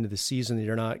enough into the season that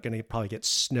you're not going to probably get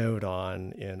snowed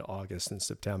on in August and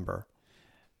September.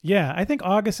 Yeah, I think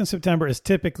August and September is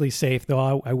typically safe,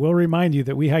 though I will remind you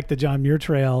that we hiked the John Muir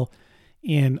Trail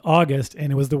in August,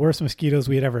 and it was the worst mosquitoes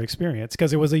we had ever experienced,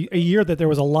 because it was a year that there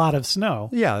was a lot of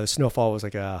snow. Yeah, the snowfall was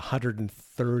like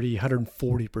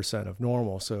 140% of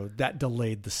normal, so that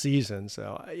delayed the season.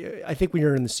 So I think when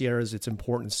you're in the Sierras, it's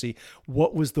important to see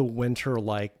what was the winter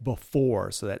like before,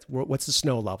 so that what's the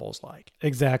snow levels like.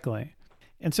 Exactly.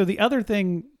 And so the other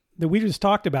thing that we just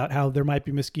talked about, how there might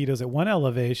be mosquitoes at one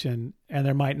elevation and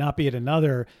there might not be at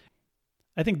another,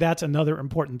 I think that's another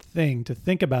important thing to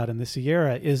think about in the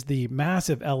Sierra, is the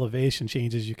massive elevation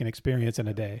changes you can experience in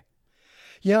a day.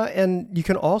 Yeah, and you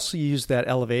can also use that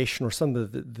elevation or some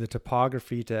of the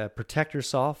topography to protect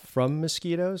yourself from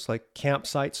mosquitoes, like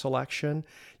campsite selection.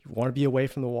 You want to be away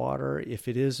from the water. If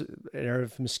it is an area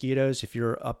of mosquitoes, if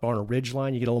you're up on a ridge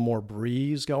line, you get a little more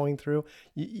breeze going through.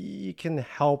 You can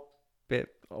help it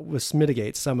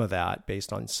mitigate some of that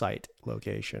based on site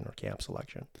location or camp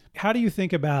selection. How do you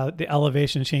think about the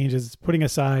elevation changes, putting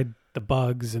aside the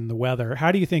bugs and the weather?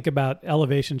 How do you think about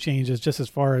elevation changes just as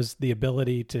far as the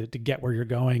ability to get where you're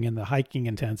going and the hiking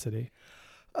intensity?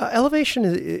 Elevation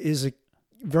is a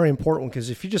very important, because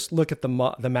if you just look at the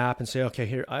map and say, okay,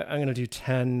 here, I'm going to do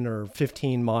 10 or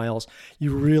 15 miles,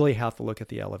 you really have to look at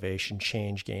the elevation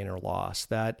change, gain or loss.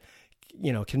 That,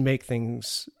 can make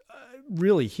things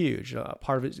really huge.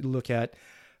 Part of it, you look at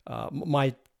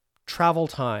my travel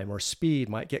time or speed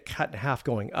might get cut in half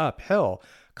going uphill.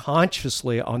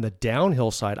 Consciously on the downhill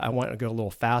side, I want to go a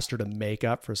little faster to make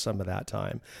up for some of that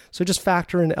time. So just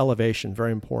factor in elevation,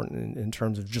 very important in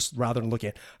terms of just rather than looking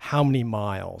at how many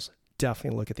miles,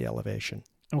 definitely look at the elevation.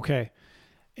 Okay.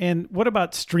 And what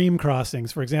about stream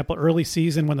crossings? For example, early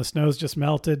season when the snow's just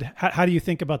melted, how do you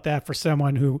think about that for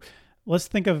someone who, let's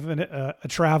think of a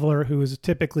traveler who has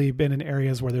typically been in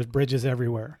areas where there's bridges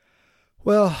everywhere?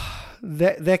 Well,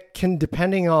 that can,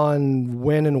 depending on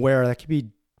when and where, that could be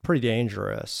pretty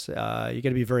dangerous. You got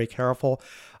to be very careful.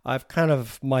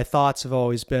 My thoughts have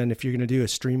always been, if you're going to do a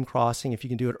stream crossing, if you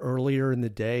can do it earlier in the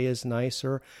day is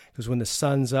nicer, because when the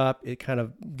sun's up, it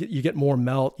you get more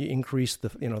melt, you increase the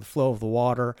flow of the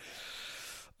water.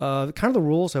 The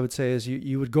rules I would say is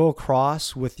you would go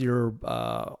across with your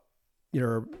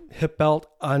hip belt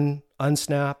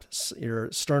unsnapped,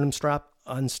 your sternum strap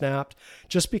unsnapped,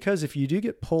 just because if you do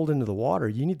get pulled into the water,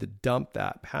 you need to dump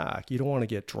that pack. You don't want to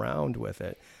get drowned with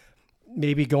it.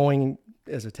 Maybe going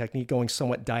as a technique, going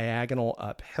somewhat diagonal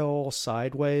uphill,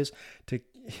 sideways to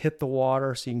hit the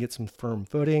water so you can get some firm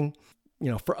footing.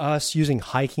 For us, using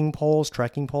hiking poles,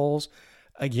 trekking poles,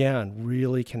 again,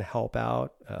 really can help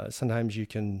out. Sometimes you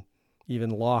can even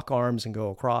lock arms and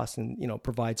go across and,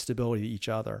 provide stability to each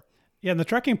other. Yeah, and the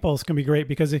trekking poles can be great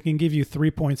because it can give you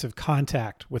 3 points of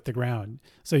contact with the ground.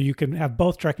 So you can have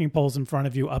both trekking poles in front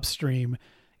of you upstream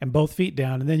and both feet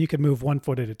down, and then you can move 1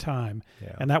 foot at a time.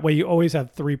 Yeah. And that way you always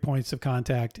have 3 points of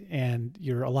contact and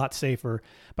you're a lot safer.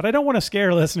 But I don't want to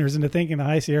scare listeners into thinking the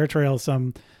High Sierra Trail is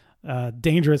some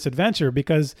dangerous adventure,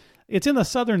 because it's in the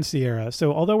Southern Sierra.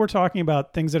 So although we're talking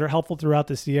about things that are helpful throughout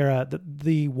the Sierra,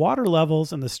 the water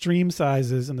levels and the stream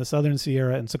sizes in the Southern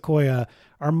Sierra and Sequoia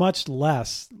are much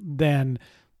less than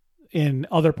in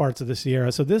other parts of the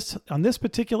Sierra. So on this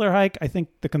particular hike, I think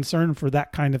the concern for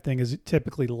that kind of thing is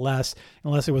typically less,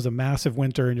 unless it was a massive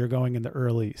winter and you're going in the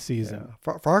early season. Yeah.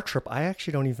 For our trip, I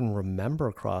actually don't even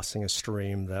remember crossing a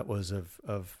stream that was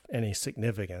of any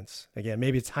significance. Again,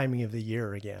 maybe it's timing of the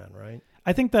year again, right?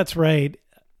 I think that's right.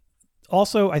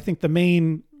 Also, I think the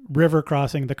main river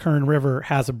crossing, the Kern River,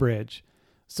 has a bridge.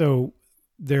 So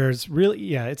there's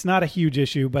really, it's not a huge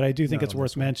issue, but I do think it's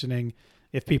worth mentioning.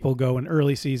 If people go in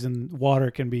early season,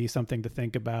 water can be something to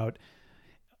think about.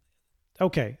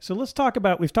 Okay, so we've talked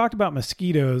about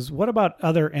mosquitoes. What about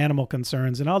other animal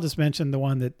concerns? And I'll just mention the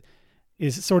one that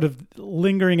is sort of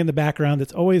lingering in the background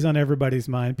that's always on everybody's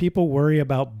mind. People worry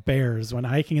about bears when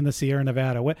hiking in the Sierra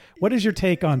Nevada. What is your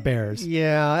take on bears?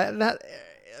 Yeah,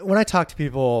 when I talk to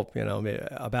people,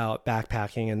 about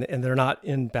backpacking and they're not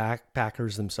in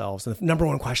backpackers themselves, and the number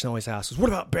one question I always ask is, what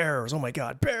about bears? Oh my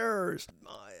God, bears.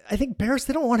 I think bears,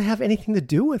 they don't want to have anything to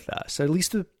do with us. At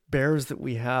least the bears that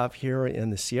we have here in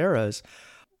the Sierras,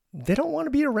 they don't want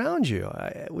to be around you.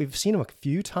 We've seen them a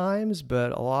few times,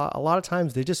 but a lot of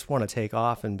times they just want to take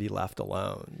off and be left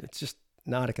alone. It's just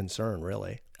not a concern,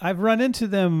 really. I've run into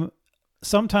them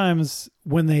sometimes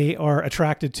when they are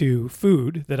attracted to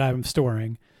food that I'm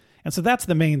storing. And so that's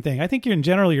the main thing. I think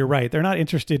you're right. They're not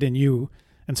interested in you.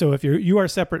 And so if you are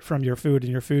separate from your food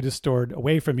and your food is stored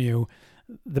away from you,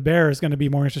 the bear is going to be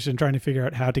more interested in trying to figure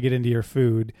out how to get into your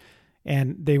food.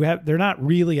 And they're not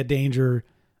really a danger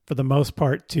for the most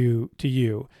part to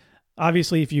you.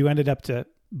 Obviously, if you ended up to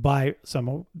by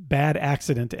some bad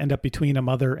accident to end up between a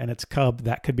mother and its cub,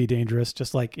 that could be dangerous.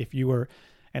 Just like if you were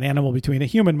an animal between a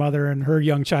human mother and her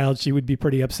young child, she would be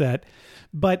pretty upset.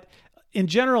 But in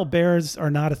general, bears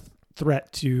are not a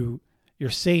threat to your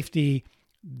safety.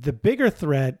 The bigger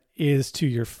threat is to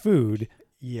your food.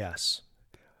 Yes.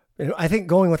 I think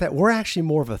going with that, we're actually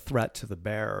more of a threat to the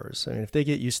bears. I mean, if they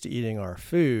get used to eating our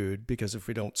food, because if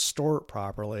we don't store it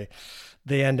properly,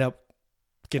 they end up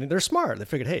they're smart. They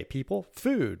figured, hey, people,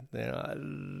 food.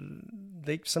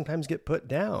 They sometimes get put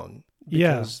down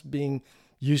because being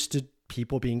used to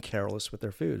people being careless with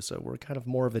their food. So we're kind of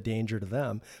more of a danger to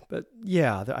them. But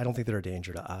yeah, I don't think they're a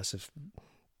danger to us. If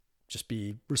just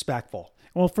be respectful.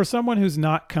 Well, for someone who's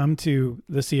not come to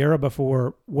the Sierra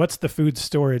before, what's the food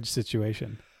storage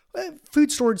situation?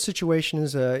 Food storage situation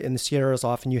is in the Sierras.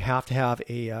 Often you have to have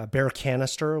a bare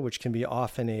canister, which can be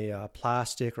often a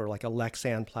plastic or like a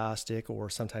Lexan plastic or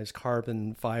sometimes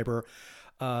carbon fiber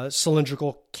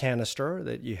cylindrical canister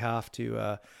that you have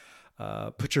to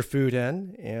put your food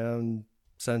in. And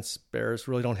since bears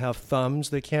really don't have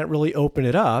thumbs, they can't really open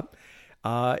it up.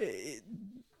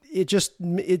 It just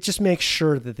makes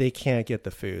sure that they can't get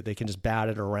the food. They can just bat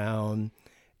it around.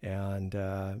 And,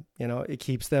 it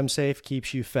keeps them safe,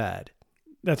 keeps you fed.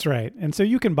 That's right. And so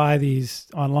you can buy these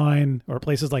online or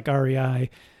places like REI.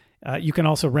 You can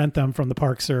also rent them from the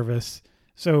Park Service.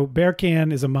 So bear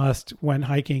can is a must when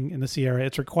hiking in the Sierra.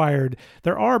 It's required.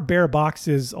 There are bear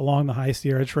boxes along the High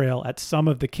Sierra Trail at some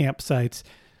of the campsites.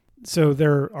 So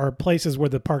there are places where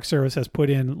the Park Service has put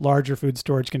in larger food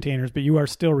storage containers, but you are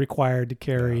still required to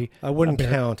carry. I wouldn't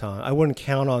count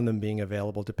on them being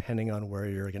available depending on where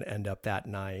you're going to end up that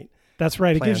night. That's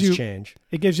right. Plans change.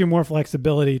 It gives you more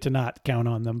flexibility to not count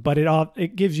on them, but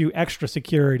it gives you extra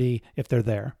security if they're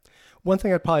there. One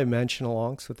thing I'd probably mention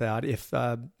along with that, if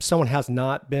someone has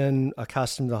not been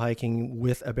accustomed to hiking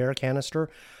with a bear canister,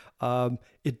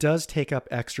 it does take up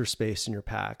extra space in your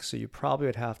pack. So you probably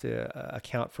would have to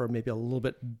account for maybe a little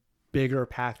bit bigger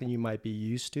pack than you might be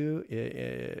used to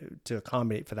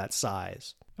accommodate for that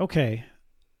size. Okay.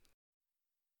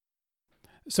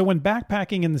 So when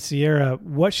backpacking in the Sierra,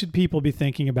 what should people be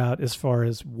thinking about as far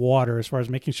as water, as far as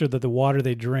making sure that the water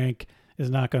they drink is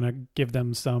not going to give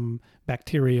them some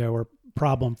bacteria or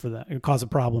problem for them, cause a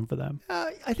problem for them?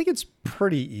 I think it's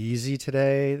pretty easy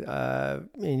today.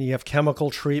 You have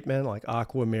chemical treatment like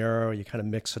Aquamira, you kind of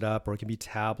mix it up, or it can be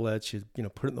tablets. You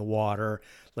put it in the water,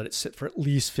 let it sit for at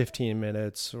least 15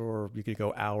 minutes, or you could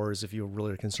go hours if you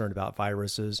really are concerned about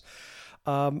viruses.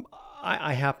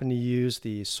 I happen to use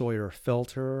the Sawyer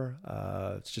filter.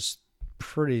 It's just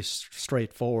pretty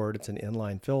straightforward. It's an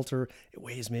inline filter. It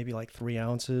weighs maybe like 3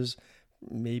 ounces,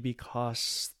 maybe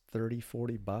costs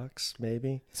 $30-$40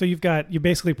 maybe. So you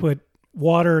basically put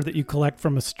water that you collect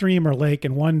from a stream or lake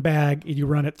in one bag, and you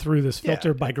run it through this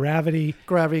filter by gravity.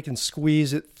 Gravity can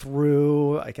squeeze it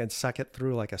through. I can suck it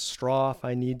through like a straw if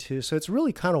I need to. So it's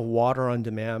really kind of water on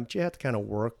demand, but you have to kind of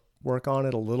work on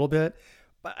it a little bit.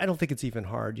 But I don't think it's even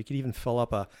hard. You could even fill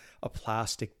up a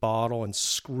plastic bottle and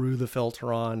screw the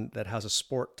filter on that has a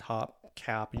sport top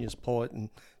cap, and you just pull it and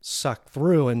suck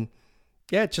through. And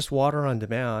yeah, it's just water on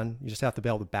demand. You just have to be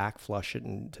able to back flush it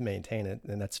and to maintain it.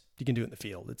 And you can do it in the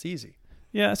field. It's easy.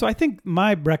 Yeah. So I think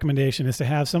my recommendation is to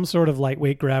have some sort of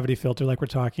lightweight gravity filter like we're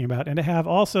talking about, and to have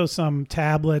also some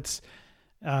tablets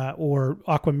or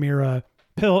Aquamira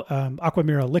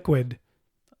liquid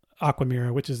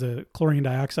Aquamira, which is a chlorine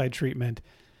dioxide treatment,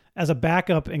 as a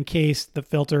backup in case the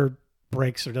filter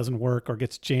breaks or doesn't work or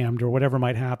gets jammed or whatever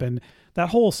might happen. That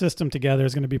whole system together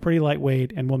is going to be pretty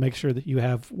lightweight, and we'll make sure that you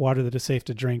have water that is safe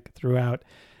to drink throughout.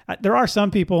 There are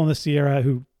some people in the Sierra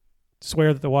who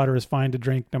swear that the water is fine to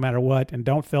drink no matter what and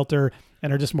don't filter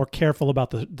and are just more careful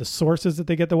about the sources that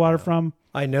they get the water from.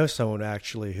 I know someone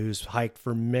actually who's hiked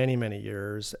for many, many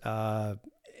years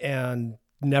and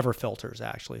never filters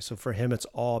actually. So for him, it's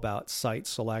all about site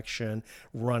selection,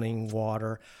 running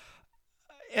water.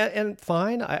 And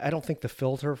fine, I don't think the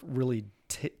filter really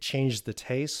changed the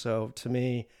taste. So to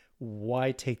me,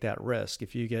 why take that risk?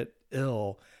 If you get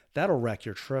ill, that'll wreck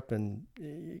your trip, and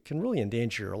it can really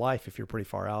endanger your life if you're pretty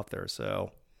far out there.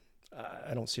 So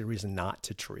I don't see a reason not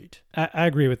to treat. I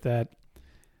agree with that.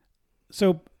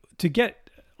 So to get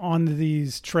on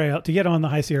the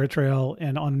High Sierra Trail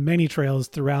and on many trails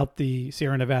throughout the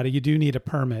Sierra Nevada, you do need a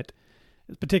permit,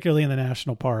 particularly in the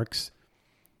national parks.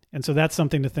 And so that's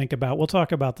something to think about. We'll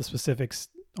talk about the specifics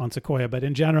on Sequoia, but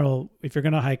in general, if you're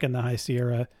going to hike in the High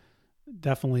Sierra,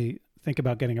 definitely think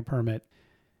about getting a permit.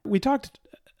 We talked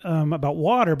about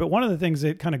water, but one of the things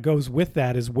that kind of goes with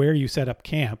that is where you set up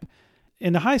camp.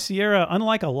 In the High Sierra,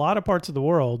 unlike a lot of parts of the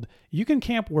world, you can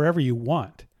camp wherever you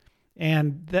want.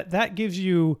 And that gives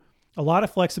you a lot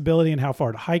of flexibility in how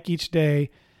far to hike each day.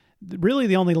 Really,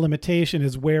 the only limitation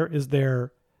is where is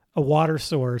there a water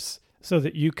source so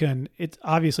that it's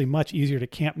obviously much easier to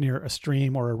camp near a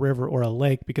stream or a river or a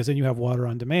lake because then you have water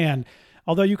on demand.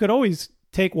 Although you could always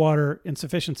take water in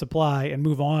sufficient supply and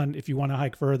move on if you want to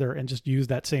hike further and just use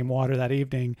that same water that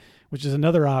evening, which is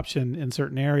another option in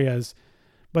certain areas.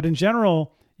 But in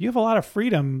general, you have a lot of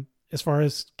freedom as far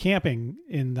as camping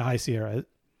in the High Sierra.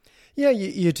 Yeah,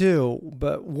 you do.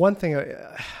 But one thing,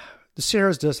 The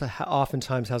Sierras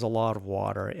oftentimes has a lot of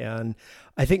water, and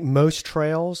I think most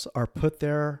trails are put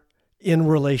there in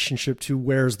relationship to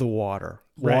where's the water.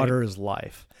 Right. Water is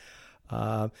life.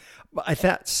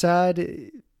 That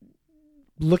said,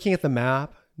 looking at the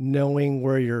map, knowing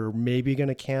where you're maybe going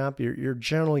to camp, you're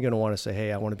generally going to want to say,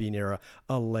 hey, I want to be near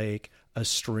a lake, a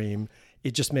stream.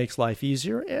 It just makes life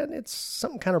easier, and it's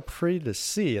something kind of pretty to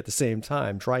see at the same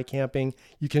time. Dry camping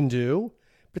you can do,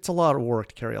 but it's a lot of work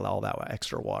to carry all that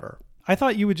extra water. I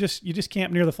thought you just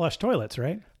camp near the flush toilets,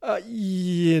 right?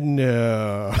 You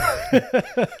know.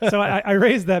 So I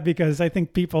raised that because I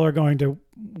think people are going to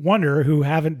wonder, who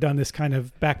haven't done this kind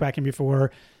of backpacking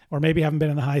before, or maybe haven't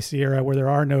been in the High Sierra where there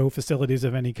are no facilities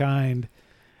of any kind.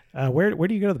 Where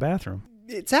do you go to the bathroom?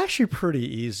 It's actually pretty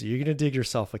easy. You're going to dig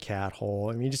yourself a cat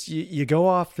hole. I mean, you go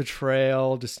off the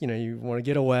trail, you want to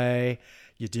get away.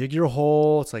 You dig your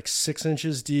hole. It's like 6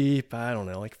 inches deep. I don't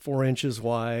know, like 4 inches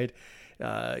wide.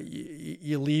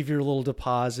 You leave your little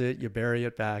deposit, you bury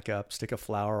it back up, stick a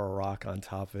flower or a rock on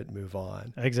top of it, move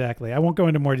on. Exactly. I won't go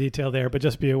into more detail there, but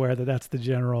just be aware that that's the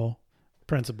general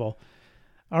principle.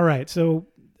 All right. So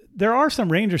there are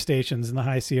some ranger stations in the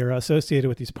High Sierra associated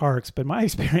with these parks, but my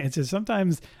experience is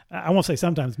sometimes, I won't say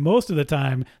sometimes, most of the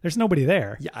time, there's nobody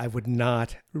there. Yeah, I would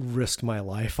not risk my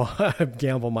life,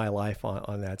 gamble my life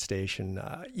on that station.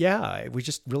 We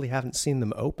just really haven't seen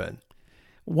them open.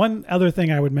 One other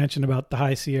thing I would mention about the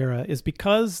High Sierra is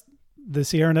because the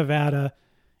Sierra Nevada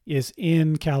is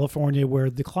in California, where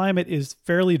the climate is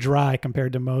fairly dry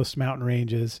compared to most mountain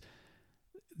ranges,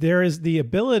 there is the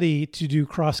ability to do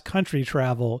cross-country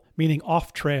travel, meaning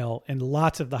off-trail, in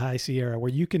lots of the High Sierra,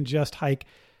 where you can just hike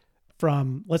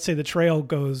from, let's say the trail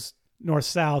goes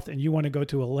north-south and you want to go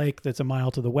to a lake that's a mile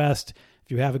to the west.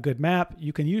 If you have a good map,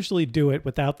 you can usually do it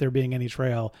without there being any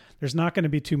trail. There's not going to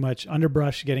be too much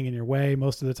underbrush getting in your way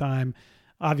most of the time.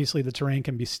 Obviously, the terrain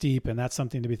can be steep, and that's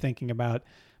something to be thinking about.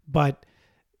 But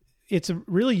it's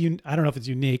really, I don't know if it's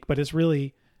unique, but it's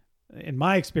really, in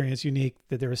my experience, unique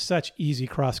that there is such easy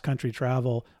cross-country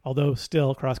travel, although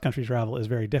still cross-country travel is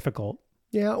very difficult.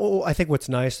 Yeah, well, I think what's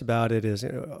nice about it is,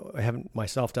 I haven't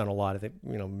myself done a lot. I think,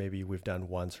 maybe we've done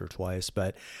once or twice,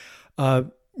 but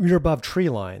you're above tree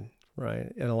line,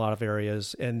 right, in a lot of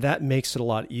areas, and that makes it a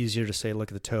lot easier to say, look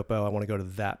at the topo, I want to go to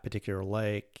that particular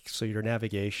lake, so your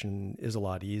navigation is a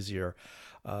lot easier.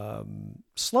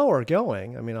 Slower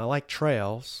going, I mean, I like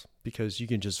trails, because you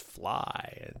can just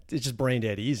fly. It's just brain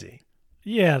dead easy.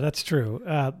 Yeah, that's true.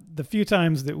 The few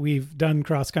times that we've done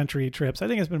cross-country trips, I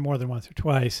think it's been more than once or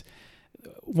twice.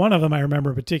 One of them I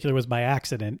remember in particular was by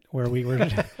accident, where we were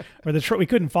we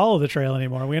couldn't follow the trail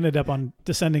anymore. We ended up on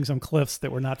descending some cliffs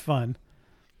that were not fun.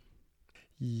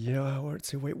 Yeah,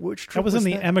 wait, which trip that was in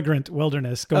the Emigrant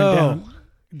Wilderness, going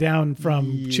down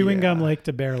from Chewing Gum Lake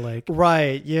to Bear Lake.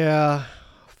 Right, yeah.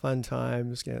 Fun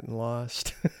times, getting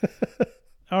lost.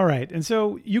 All right. And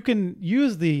so you can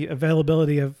use the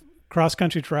availability of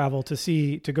cross-country travel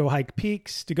to go hike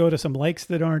peaks, to go to some lakes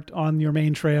that aren't on your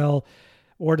main trail,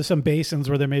 or to some basins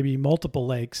where there may be multiple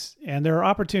lakes. And there are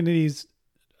opportunities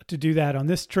to do that on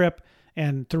this trip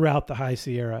and throughout the High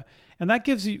Sierra. And that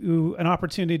gives you an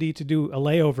opportunity to do a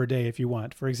layover day if you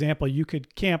want. For example, you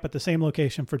could camp at the same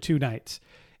location for 2 nights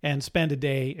and spend a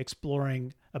day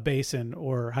exploring a basin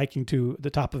or hiking to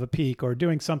the top of a peak or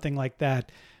doing something like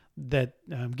that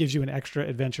gives you an extra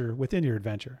adventure within your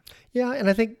adventure. Yeah, and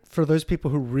I think for those people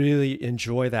who really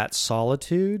enjoy that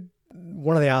solitude,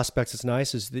 one of the aspects that's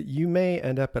nice is that you may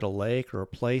end up at a lake or a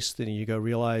place that you go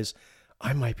realize,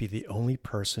 I might be the only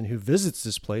person who visits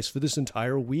this place for this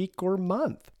entire week or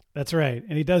month. That's right.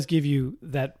 And he does give you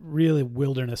that really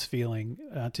wilderness feeling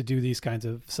to do these kinds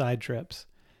of side trips.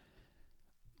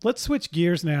 Let's switch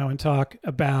gears now and talk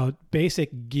about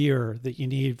basic gear that you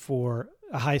need for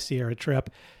a High Sierra trip.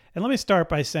 And let me start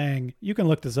by saying you can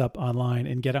look this up online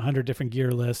and get 100 different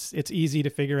gear lists. It's easy to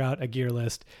figure out a gear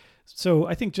list. So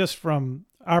I think just from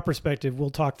our perspective,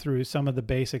 we'll talk through some of the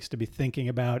basics to be thinking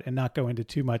about and not go into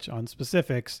too much on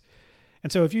specifics.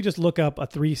 And so if you just look up a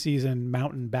 3-season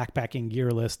mountain backpacking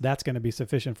gear list, that's going to be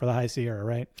sufficient for the High Sierra,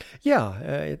 right? Yeah,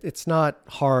 it's not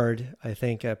hard, I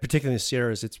think, particularly in the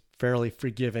Sierras. It's fairly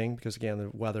forgiving because, again,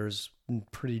 the weather's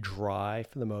pretty dry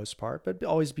for the most part, but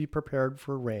always be prepared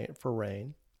for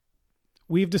rain.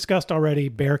 We've discussed already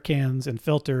bear cans and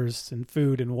filters and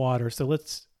food and water. So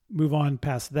let's move on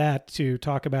past that to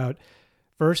talk about,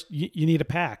 first, you need a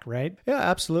pack, right? Yeah,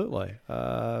 absolutely.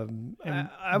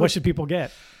 What should people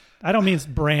get? I don't mean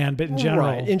brand, but in general.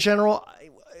 Right. In general,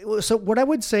 so what I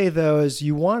would say, though, is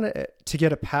you want to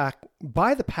get a pack,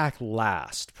 buy the pack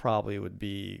last, probably would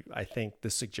be, I think, the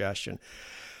suggestion.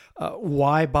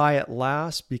 Why buy it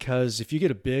last? Because if you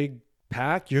get a big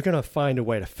pack, you're going to find a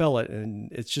way to fill it,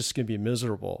 and it's just going to be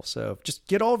miserable. So just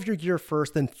get all of your gear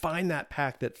first, then find that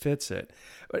pack that fits it.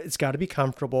 But it's got to be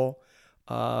comfortable.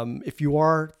 If you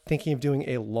are thinking of doing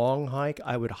a long hike,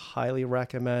 I would highly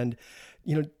recommend,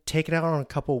 take it out on a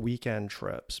couple weekend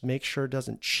trips. Make sure it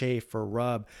doesn't chafe or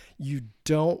rub. You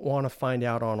don't want to find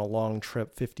out on a long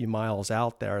trip 50 miles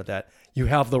out there that you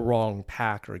have the wrong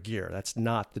pack or gear. That's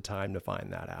not the time to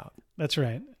find that out. That's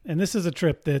right. And this is a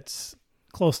trip that's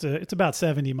it's about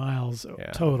 70 miles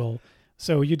total.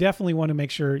 So you definitely want to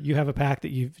make sure you have a pack that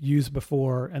you've used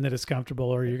before and that it's comfortable,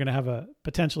 or you're going to have a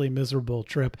potentially miserable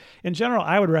trip. In general,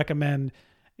 I would recommend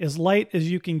as light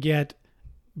as you can get,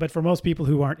 but for most people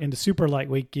who aren't into super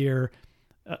lightweight gear,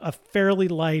 a fairly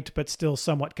light but still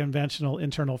somewhat conventional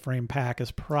internal frame pack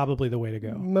is probably the way to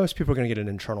go. Most people are going to get an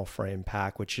internal frame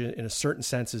pack, which in a certain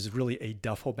sense is really a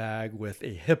duffel bag with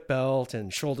a hip belt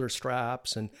and shoulder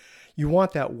straps, and you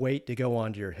want that weight to go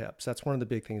onto your hips. That's one of the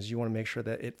big things. You want to make sure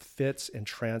that it fits and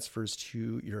transfers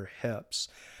to your hips.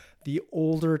 The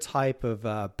older type of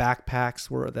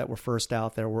backpacks that were first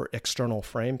out there were external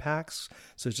frame packs.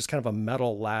 So it's just kind of a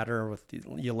metal ladder with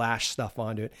you lash stuff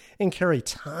onto it and carry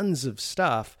tons of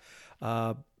stuff.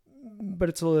 But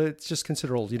it's just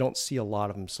considered old. You don't see a lot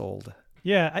of them sold.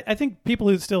 Yeah, I think people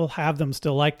who still have them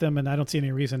still like them, and I don't see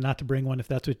any reason not to bring one if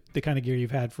that's the kind of gear you've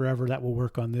had forever. That will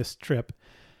work on this trip.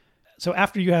 So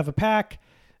after you have a pack,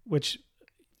 which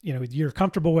you're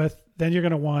comfortable with, then you're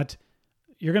going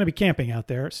to be camping out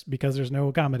there because there's no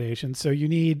accommodation. So you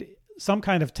need some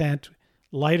kind of tent.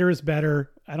 Lighter is better.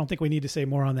 I don't think we need to say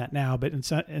more on that now, but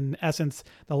in essence,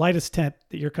 the lightest tent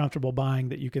that you're comfortable buying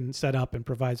that you can set up and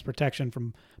provides protection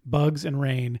from bugs and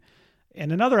rain.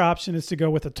 And another option is to go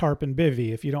with a tarp and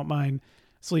bivvy. If you don't mind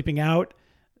sleeping out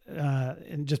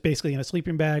and just basically in a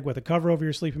sleeping bag with a cover over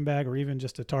your sleeping bag, or even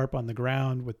just a tarp on the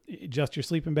ground with just your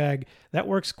sleeping bag, that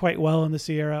works quite well in the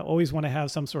Sierra. Always want to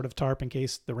have some sort of tarp in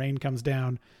case the rain comes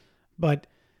down. But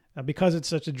because it's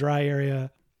such a dry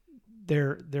area,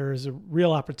 there is a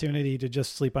real opportunity to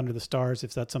just sleep under the stars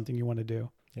if that's something you want to do.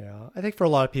 Yeah, I think for a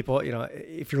lot of people,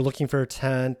 if you're looking for a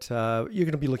tent, you're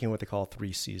going to be looking at what they call a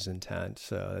 3-season tent.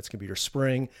 So that's going to be your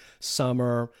spring,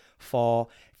 summer,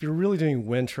 fall. If you're really doing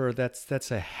winter,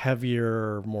 that's a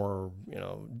heavier, more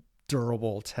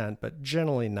durable tent, but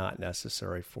generally not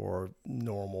necessary for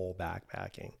normal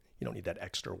backpacking. You don't need that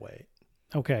extra weight.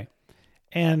 Okay,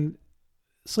 and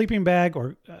sleeping bag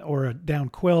or a down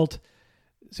quilt.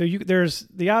 So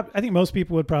I think most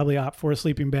people would probably opt for a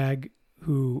sleeping bag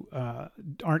who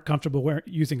aren't comfortable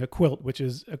using a quilt, which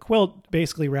is a quilt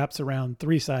basically wraps around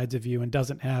 3 sides of you and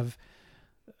doesn't have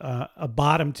a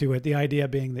bottom to it. The idea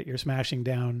being that you're smashing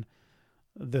down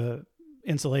the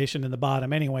insulation in the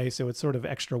bottom anyway, so it's sort of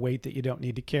extra weight that you don't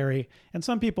need to carry. And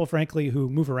some people, frankly, who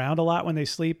move around a lot when they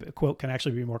sleep, a quilt can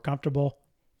actually be more comfortable.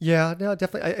 Yeah, no,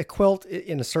 definitely. A quilt,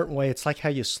 in a certain way, it's like how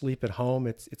you sleep at home.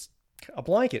 It's a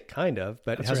blanket, kind of,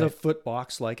 but it has a foot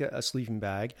box like a sleeping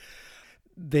bag.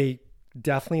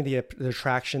 Definitely the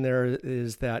attraction there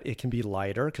is that it can be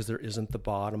lighter because there isn't the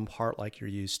bottom part like you're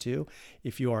used to.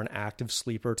 If you are an active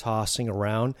sleeper tossing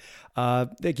around,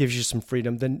 that gives you some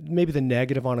freedom. Then maybe the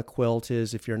negative on a quilt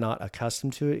is if you're not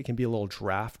accustomed to it, it can be a little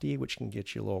drafty, which can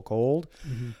get you a little cold.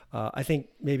 Mm-hmm. I think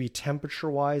maybe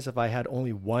temperature-wise, if I had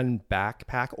only one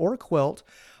backpack or a quilt,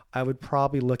 I would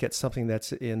probably look at something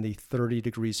that's in the 30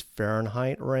 degrees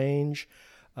Fahrenheit range.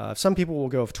 Some people will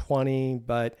go with 20,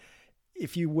 but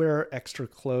if you wear extra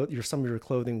some of your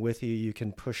clothing with you, you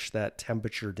can push that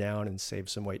temperature down and save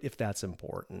some weight if that's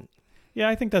important. Yeah,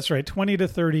 I think that's right. 20 to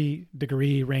 30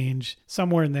 degree range,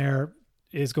 somewhere in there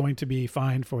is going to be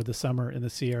fine for the summer in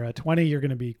the Sierra. 20, you're going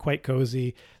to be quite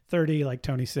cozy. 30, like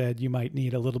Tony said, you might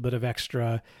need a little bit of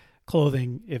extra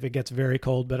clothing if it gets very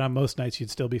cold, but on most nights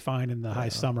you'd still be fine in the high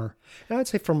summer. And I'd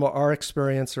say from our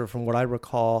experience or from what I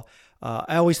recall,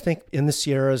 I always think in the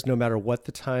Sierras, no matter what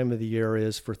the time of the year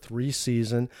is for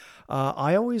 3-season,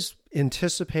 I always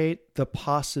anticipate the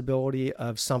possibility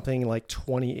of something like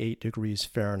 28 degrees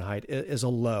Fahrenheit as a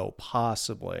low,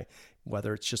 possibly,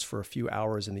 whether it's just for a few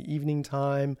hours in the evening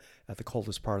time at the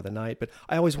coldest part of the night. But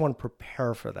I always want to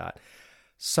prepare for that.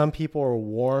 Some people are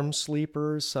warm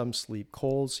sleepers, some sleep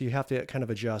cold, so you have to kind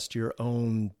of adjust your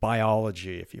own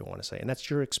biology, if you want to say, and that's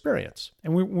your experience.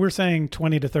 And we're saying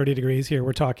 20 to 30 degrees here.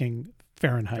 We're talking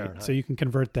Fahrenheit, so you can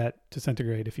convert that to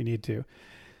centigrade if you need to.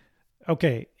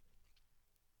 Okay.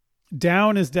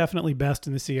 Down is definitely best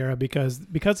in the Sierra because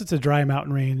it's a dry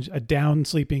mountain range. A down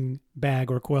sleeping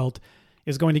bag or quilt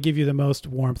is going to give you the most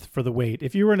warmth for the weight.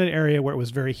 If you were in an area where it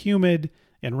was very humid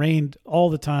and rained all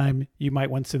the time, you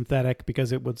might want synthetic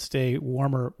because it would stay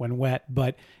warmer when wet.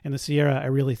 But in the Sierra, I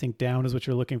really think down is what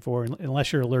you're looking for.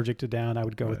 Unless you're allergic to down, I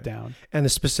would go with down. And the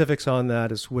specifics on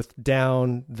that is with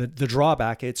down, the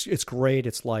drawback, it's great,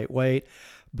 it's lightweight,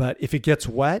 but if it gets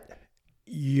wet,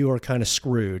 you are kind of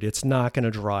screwed. It's not going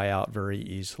to dry out very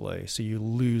easily. So you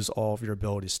lose all of your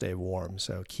ability to stay warm.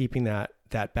 So keeping that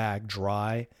bag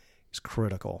dry is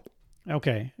critical.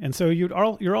 Okay. And so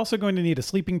you're also going to need a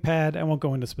sleeping pad. I won't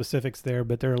go into specifics there,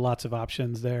 but there are lots of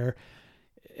options there.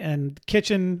 And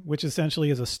kitchen, which essentially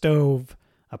is a stove,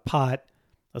 a pot,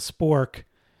 a spork,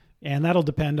 and that'll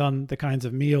depend on the kinds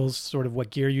of meals, sort of what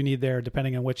gear you need there,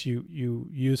 depending on what you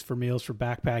use for meals for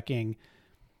backpacking.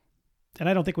 And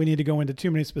I don't think we need to go into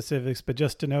too many specifics, but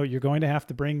just to note, you're going to have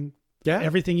to bring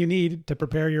everything you need to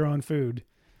prepare your own food.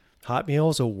 Hot meal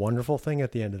is a wonderful thing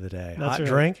at the end of the day. That's hot right.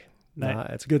 drink,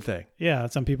 it's a good thing. Yeah,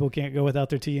 some people can't go without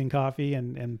their tea and coffee,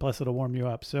 and plus it'll warm you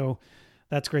up. So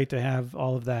that's great to have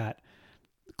all of that.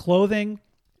 Clothing,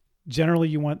 generally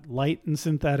you want light and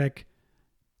synthetic.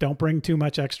 Don't bring too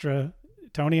much extra.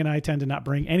 Tony and I tend to not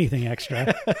bring anything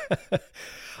extra.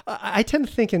 I tend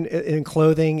to think in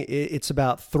clothing, it's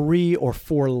about 3 or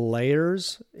 4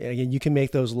 layers. Again, you can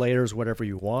make those layers whatever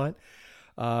you want.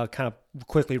 Kind of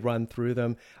quickly run through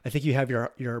them. I think you have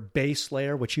your base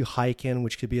layer, which you hike in,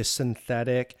 which could be a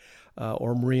synthetic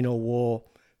or merino wool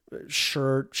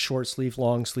shirt, short sleeve,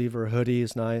 long sleeve, or hoodie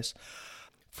is nice.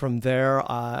 From there,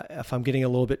 if I'm getting a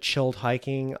little bit chilled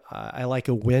hiking, I like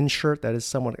a wind shirt. That is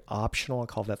somewhat optional. I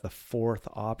call that the 4th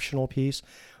optional piece,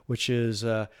 which is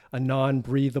a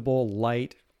non-breathable,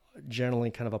 light,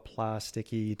 generally kind of a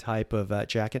plasticky type of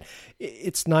jacket.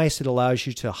 It's nice. It allows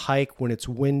you to hike when it's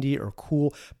windy or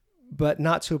cool, but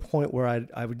not to a point where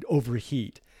I would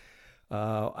overheat.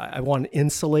 I want an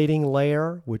insulating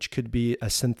layer, which could be a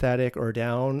synthetic or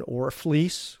down or a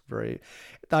fleece.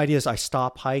 The idea is I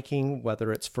stop hiking, whether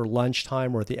it's for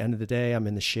lunchtime or at the end of the day, I'm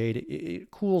in the shade.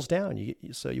 It cools down,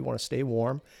 so you want to stay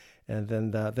warm. And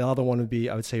then the other one would be,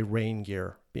 I would say, rain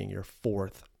gear being your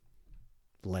 4th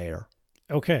layer.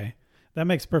 Okay, that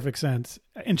makes perfect sense.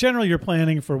 In general, you're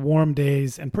planning for warm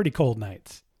days and pretty cold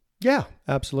nights. Yeah,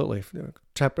 absolutely.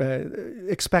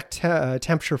 Expect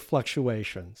temperature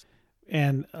fluctuations.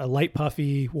 And a light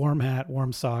puffy, warm hat,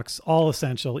 warm socks, all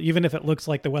essential, even if it looks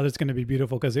like the weather's going to be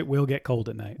beautiful, because it will get cold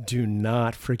at night. Do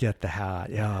not forget the hat.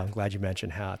 Yeah, I'm glad you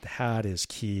mentioned hat. The hat is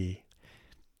key.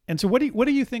 And so what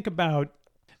do you think about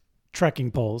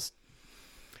trekking poles?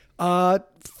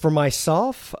 For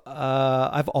myself,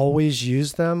 I've always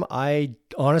used them. I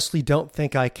honestly don't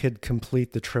think I could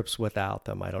complete the trips without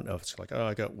them. I don't know if it's like,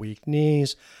 I got weak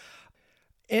knees.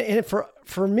 And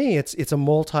for me, it's a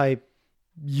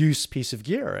multi-use piece of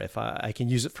gear. If I can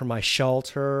use it for my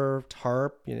shelter,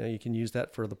 tarp, you can use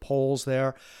that for the poles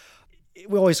there.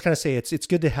 We always kind of say it's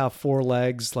good to have 4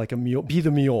 legs, like a mule, be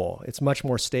the mule. It's much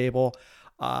more stable.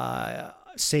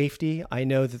 Safety. I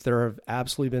know that there have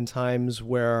absolutely been times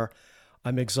where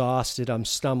I'm exhausted, I'm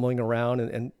stumbling around,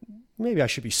 and maybe I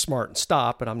should be smart and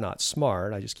stop, but I'm not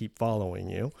smart. I just keep following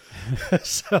you.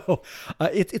 So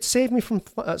it saved me from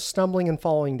stumbling and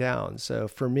falling down. So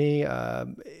for me,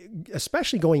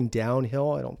 especially going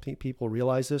downhill, I don't think people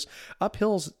realize this.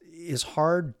 Uphills is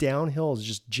hard. Downhill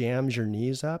just jams your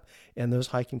knees up, and those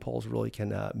hiking poles really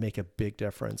can make a big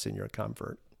difference in your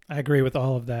comfort. I agree with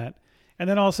all of that. And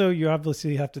then also you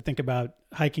obviously have to think about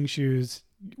hiking shoes.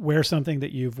 Wear something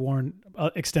that you've worn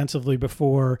extensively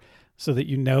before so that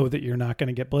you know that you're not going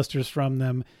to get blisters from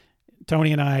them.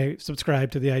 Tony and I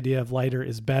subscribe to the idea of lighter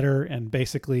is better and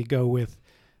basically go with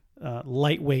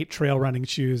lightweight trail running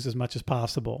shoes as much as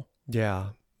possible. Yeah.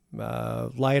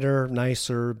 Lighter,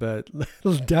 nicer, but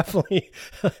definitely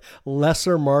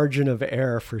lesser margin of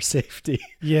error for safety.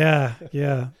 Yeah.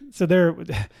 So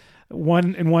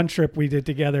in one trip we did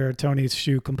together, Tony's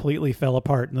shoe completely fell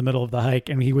apart in the middle of the hike,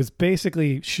 and he was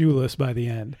basically shoeless by the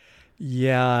end.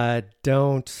 Yeah,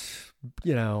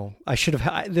 I should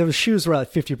have, those shoes were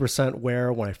at 50%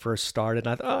 wear when I first started.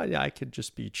 And I thought, I could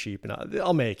just be cheap and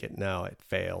I'll make it. No, it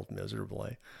failed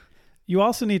miserably. You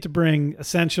also need to bring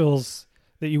essentials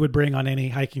that you would bring on any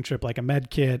hiking trip, like a med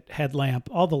kit, headlamp,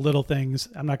 all the little things.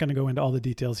 I'm not going to go into all the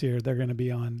details here. They're going to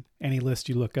be on any list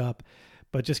you look up.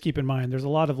 But just keep in mind, there's a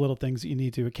lot of little things that you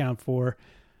need to account for.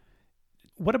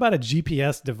 What about a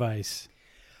GPS device?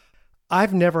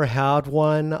 I've never had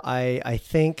one. I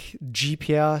think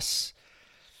GPS,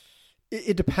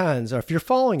 it depends. If you're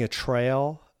following a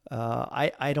trail,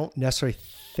 I don't necessarily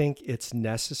think it's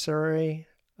necessary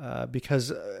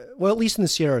because, at least in the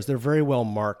Sierras, they're very well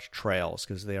marked trails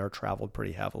because they are traveled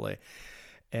pretty heavily.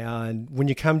 And when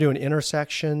you come to an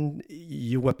intersection,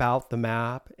 you whip out the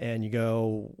map and you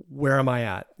go, where am I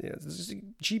at?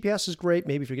 GPS is great.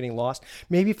 Maybe if you're getting lost,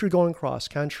 maybe if you're going cross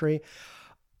country.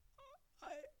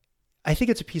 I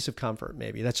think it's a piece of comfort,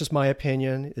 maybe. That's just my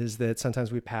opinion, is that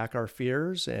sometimes we pack our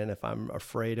fears. And if I'm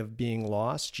afraid of being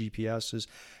lost, GPS is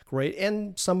great.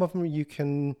 And some of them you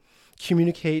can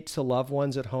communicate to loved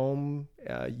ones at home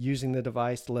using the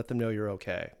device to let them know you're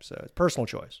okay. So it's personal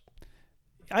choice.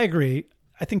 I agree.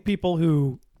 I think people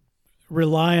who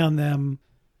rely on them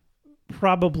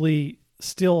probably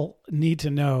still need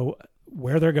to know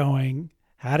where they're going,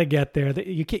 how to get there.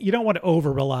 You don't want to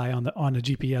over rely on the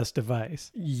GPS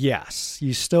device. Yes,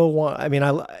 you still want. I mean,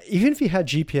 even if you had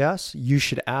GPS, you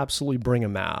should absolutely bring a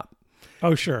map.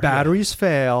 Oh, sure. Batteries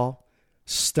fail,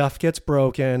 stuff gets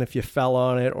broken if you fell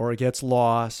on it or it gets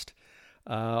lost.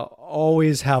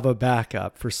 Always have a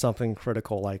backup for something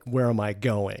critical, like where am I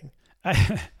going?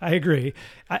 I agree.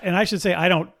 And I should say, I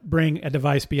don't bring a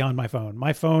device beyond my phone.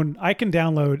 My phone, I can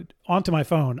download onto my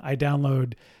phone. I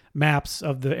download maps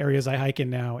of the areas I hike in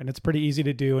now, and it's pretty easy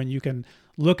to do. And you can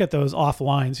look at those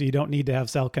offline, so you don't need to have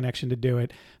cell connection to do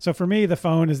it. So for me, the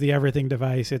phone is the everything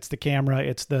device. It's the camera.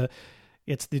 It's the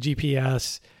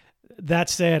GPS.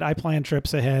 That said, I plan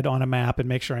trips ahead on a map and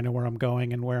make sure I know where I'm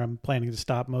going and where I'm planning to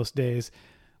stop most days,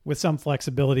 with some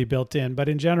flexibility built in. But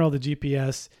in general, the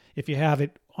GPS, if you have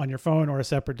it on your phone or a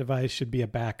separate device, should be a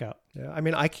backup. Yeah, I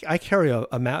mean, I carry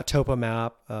a map, topo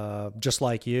map, just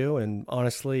like you. And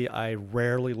honestly, I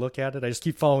rarely look at it. I just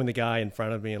keep following the guy in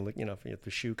front of me, and if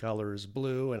the shoe color is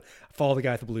blue, and I follow the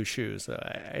guy with the blue shoes.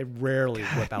 I rarely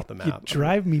whip out the map. You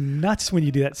drive me nuts when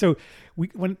you do that. So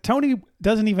when Tony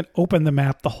doesn't even open the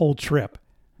map the whole trip.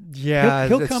 Yeah,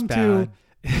 he'll come bad.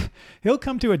 He'll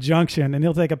come to a junction and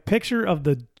he'll take a picture of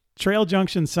the trail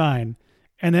junction sign,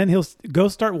 and then he'll go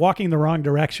start walking the wrong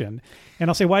direction. And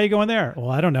I'll say, why are you going there?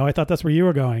 Well, I don't know. I thought that's where you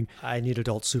were going. I need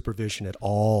adult supervision at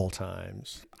all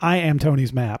times. I am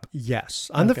Tony's map.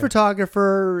 Yes. I'm the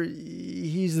photographer.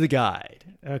 He's the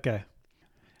guide. Okay.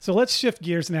 So let's shift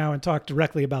gears now and talk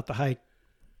directly about the hike,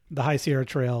 the High Sierra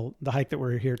Trail, the hike that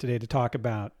we're here today to talk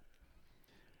about.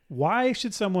 Why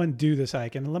should someone do this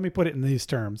hike? And let me put it in these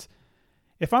terms.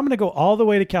 If I'm going to go all the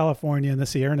way to California in the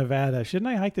Sierra Nevada,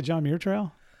 shouldn't I hike the John Muir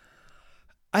Trail?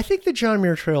 I think the John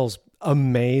Muir Trail is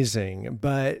amazing,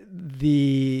 but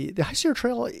the High Sierra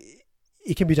Trail,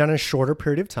 it can be done in a shorter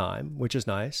period of time, which is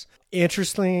nice.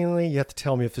 Interestingly, you have to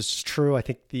tell me if this is true. I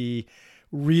think the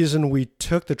reason we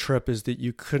took the trip is that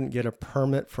you couldn't get a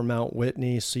permit for Mount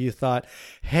Whitney. So you thought,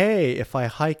 hey, if I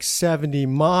hike 70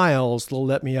 miles, they'll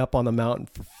let me up on the mountain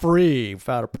for free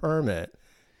without a permit.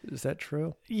 Is that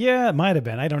true? Yeah, it might have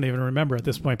been. I don't even remember at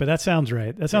this point, but that sounds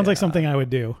right. That sounds like something I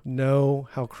would do. Know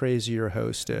how crazy your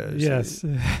host is. Yes.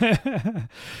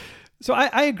 So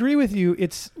I agree with you.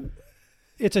 It's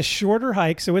a shorter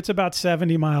hike, so it's about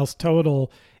 70 miles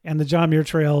total, and the John Muir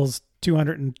Trail's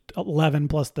 211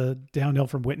 plus the downhill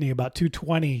from Whitney, about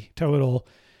 220 total.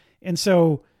 And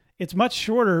so it's much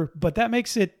shorter, but that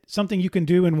makes it something you can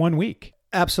do in 1 week.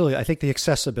 Absolutely. I think the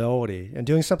accessibility and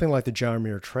doing something like the John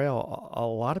Muir Trail, a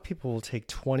lot of people will take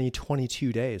 20,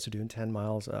 22 days of doing 10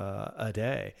 miles a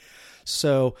day.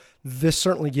 So this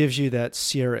certainly gives you that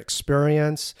Sierra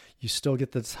experience. You still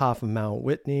get the top of Mount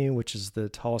Whitney, which is the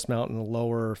tallest mountain in the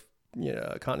lower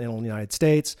continental United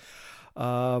States.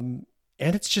 And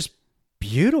it's just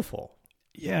beautiful.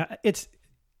 Yeah. It's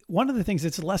one of the things,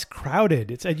 it's less crowded.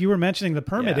 It's, you were mentioning the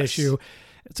permit issue.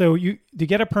 So to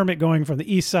get a permit going from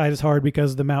the east side is hard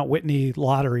because of the Mount Whitney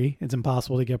lottery. It's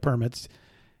impossible to get permits.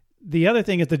 The other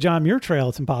thing is the John Muir Trail,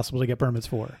 it's impossible to get permits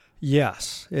for.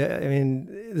 Yes. I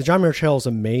mean, the John Muir Trail is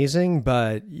amazing,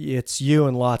 but it's you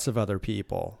and lots of other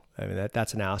people. I mean,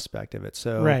 that's an aspect of it.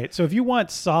 So right. So if you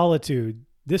want solitude,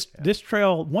 this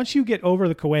trail, once you get over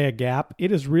the Kaweah Gap,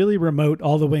 it is really remote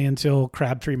all the way until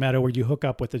Crabtree Meadow, where you hook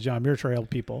up with the John Muir Trail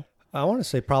people. I want to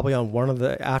say probably on one of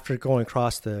after going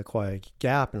across the Kaweah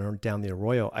Gap and down the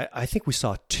Arroyo, I think we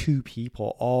saw 2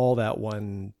 people all that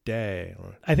one day.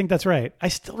 I think that's right. I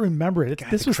still remember it.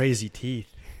 This was crazy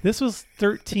teeth. This was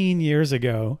 13 years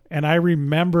ago, and I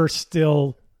remember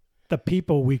still the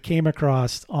people we came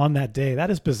across on that day.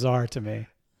 That is bizarre to me.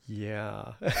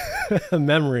 Yeah.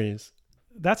 Memories.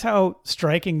 That's how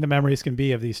striking the memories can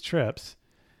be of these trips.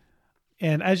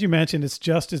 And as you mentioned, it's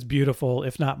just as beautiful,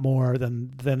 if not more,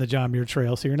 than the John Muir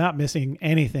Trail. So you're not missing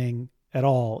anything at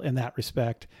all in that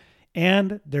respect.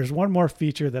 And there's one more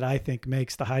feature that I think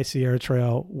makes the High Sierra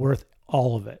Trail worth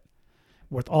all of it,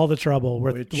 worth all the trouble.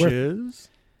 Which is?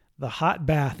 The hot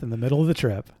bath in the middle of the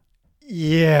trip.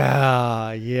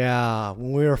 Yeah.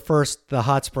 When we were first, the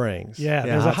hot springs. Yeah,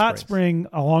 there's a hot spring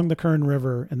along the Kern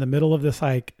River in the middle of this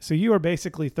hike. So you are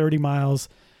basically 30 miles,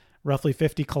 roughly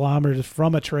 50 kilometers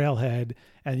from a trailhead,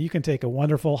 and you can take a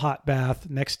wonderful hot bath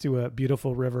next to a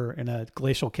beautiful river in a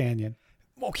glacial canyon.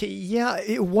 Okay, yeah,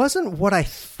 it wasn't what I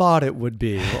thought it would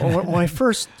be. When I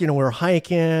first, we were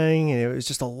hiking, and it was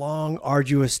just a long,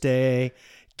 arduous day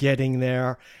getting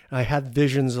there. I had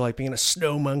visions of like being a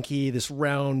snow monkey, this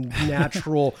round,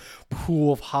 natural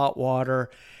pool of hot water,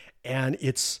 and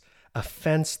it's a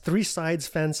fence, 3 sides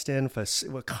fenced in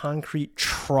with a concrete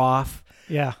trough.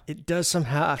 Yeah. It does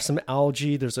have some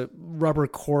algae. There's a rubber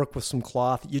cork with some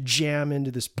cloth. You jam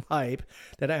into this pipe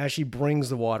that actually brings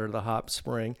the water to the hot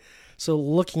spring. So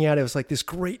looking at it, it was like this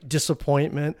great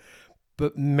disappointment.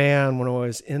 But man, when I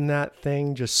was in that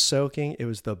thing just soaking, it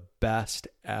was the best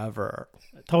ever.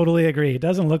 Totally agree. It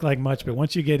doesn't look like much, but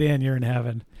once you get in, you're in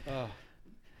heaven. Oh.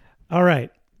 All right.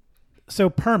 So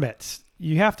permits.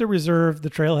 You have to reserve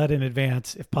the trailhead in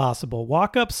advance if possible.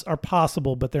 Walk-ups are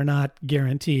possible, but they're not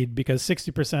guaranteed because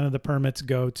 60% of the permits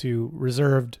go to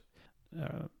reserved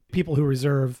people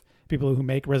who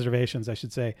make reservations, I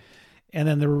should say. And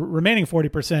then the remaining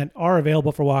 40% are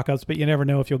available for walk-ups, but you never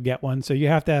know if you'll get one. So you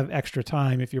have to have extra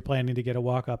time if you're planning to get a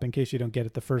walk-up in case you don't get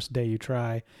it the first day you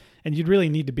try. And you'd really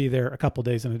need to be there a couple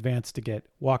days in advance to get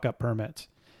walk-up permits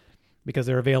because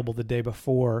they're available the day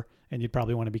before, and you'd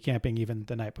probably want to be camping even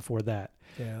the night before that.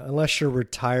 Yeah, unless you're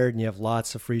retired and you have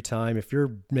lots of free time. If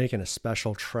you're making a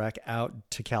special trek out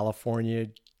to California,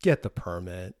 get the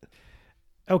permit.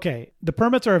 Okay, the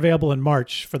permits are available in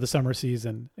March for the summer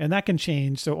season, and that can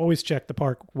change, so always check the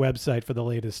park website for the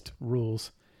latest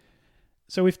rules.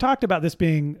 So we've talked about this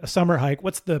being a summer hike.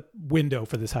 What's the window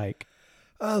for this hike?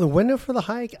 The window for the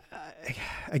hike,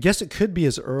 I guess it could be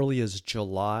as early as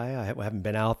July. I haven't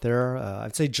been out there.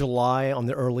 I'd say July on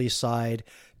the early side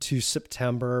to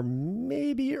September,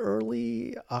 maybe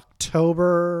early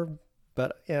October.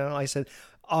 But, like I said,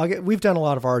 August, we've done a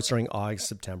lot of ours during August,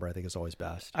 September, I think is always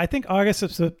best. I think August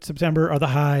and September are the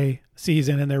high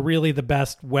season, and they're really the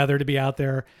best weather to be out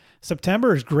there.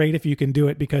 September is great if you can do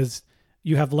it because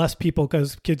you have less people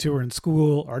because kids who are in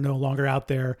school are no longer out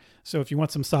there. So if you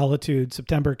want some solitude,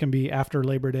 September can be after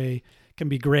Labor Day, can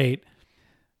be great.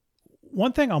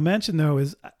 One thing I'll mention, though,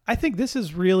 is I think this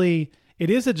is really, it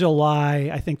is a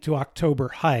July, I think, to October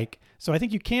hike. So I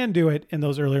think you can do it in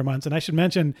those earlier months. And I should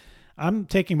mention, I'm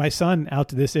taking my son out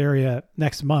to this area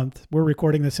next month. We're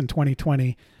recording this in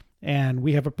 2020, and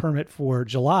we have a permit for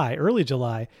July, early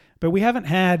July, but we haven't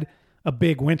had a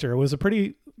big winter. It was a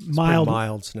pretty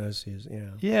mild snow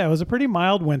season. Yeah, it was a pretty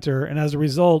mild winter, and as a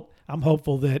result, I'm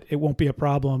hopeful that it won't be a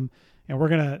problem, and we're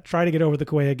going to try to get over the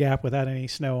Kauai Gap without any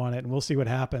snow on it, and we'll see what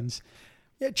happens.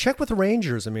 Yeah, check with the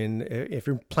rangers. I mean, if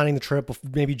you're planning the trip,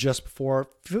 maybe just before,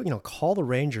 call the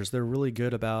rangers. They're really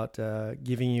good about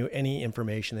giving you any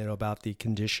information they know about the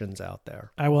conditions out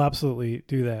there. I will absolutely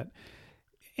do that.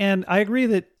 And I agree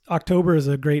that October is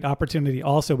a great opportunity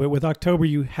also, but with October,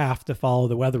 you have to follow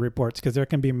the weather reports because there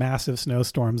can be massive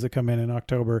snowstorms that come in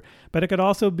October, but it could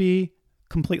also be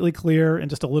completely clear and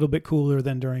just a little bit cooler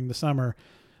than during the summer.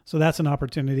 So that's an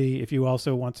opportunity if you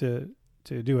also want to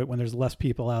do it when there's less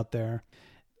people out there.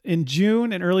 In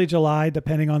June and early July,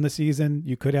 depending on the season,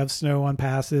 you could have snow on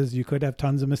passes. You could have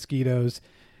tons of mosquitoes.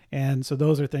 And so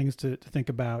those are things to think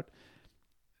about.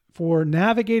 For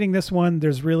navigating this one,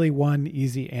 there's really one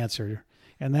easy answer,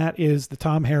 and that is the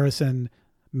Tom Harrison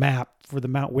map for the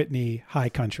Mount Whitney High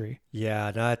Country.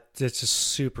 Yeah, it's a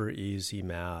super easy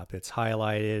map. It's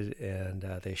highlighted,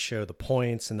 and they show the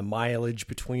points and the mileage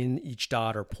between each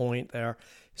dot or point there.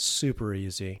 Super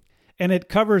easy. And it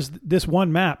covers, this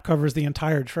one map covers the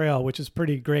entire trail, which is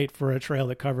pretty great for a trail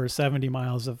that covers 70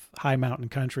 miles of high mountain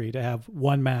country to have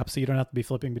one map so you don't have to be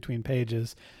flipping between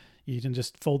pages. You can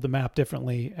just fold the map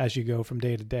differently as you go from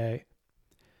day to day.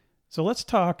 So let's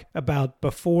talk about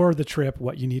before the trip,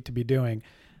 what you need to be doing.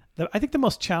 I think the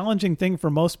most challenging thing for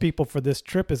most people for this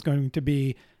trip is going to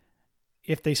be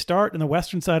if they start in the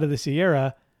western side of the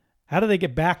Sierra, how do they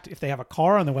get back? If they have a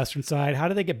car on the western side, how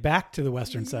do they get back to the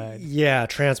western side? Yeah,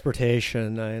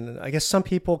 transportation. And I guess some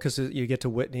people, because you get to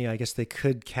Whitney, I guess they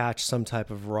could catch some type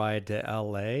of ride to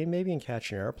LA, maybe, and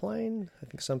catch an airplane. I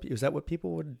think is that what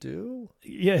people would do?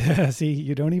 Yeah, see,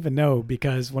 you don't even know,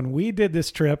 because when we did this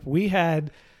trip, we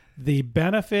had the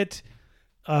benefit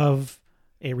of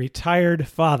a retired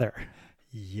father.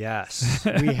 Yes,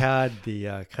 we had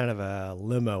the kind of a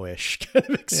limo-ish kind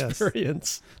of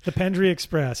experience. Yes. The Pendry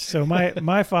Express. So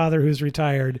my father, who's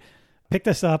retired, picked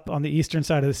us up on the eastern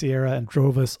side of the Sierra and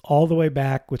drove us all the way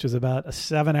back, which was about a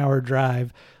 7-hour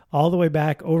drive, all the way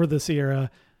back over the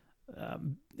Sierra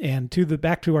and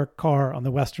back to our car on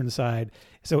the western side.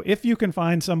 So if you can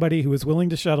find somebody who is willing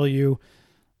to shuttle you,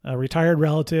 a retired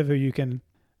relative who you can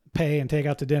pay and take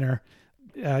out to dinner,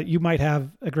 you might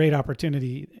have a great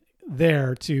opportunity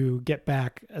there to get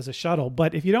back as a shuttle.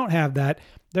 But if you don't have that,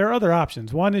 there are other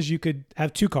options. One is you could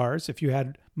have two cars. If you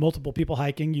had multiple people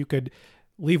hiking, you could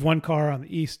leave one car on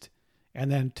the east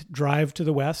and then drive to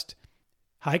the west,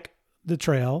 hike the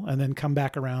trail, and then come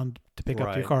back around to pick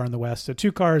up your car on the west. So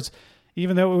two cars,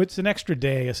 even though it's an extra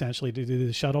day essentially to do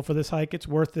the shuttle for this hike, it's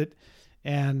worth it.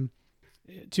 And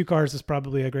two cars is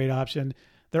probably a great option.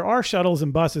 There are shuttles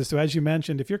and buses. So as you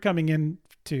mentioned, if you're coming in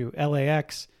to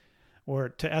LAX or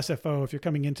to SFO, if you're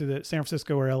coming into the San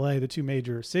Francisco or LA, the two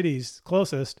major cities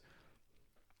closest,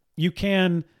 you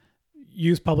can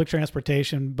use public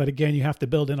transportation. But again, you have to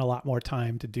build in a lot more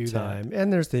time to do that.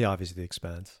 And there's obviously the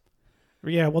expense.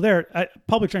 Yeah, well,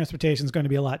 public transportation is going to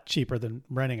be a lot cheaper than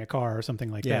renting a car or something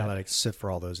like that. Yeah, like sit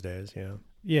for all those days. Yeah.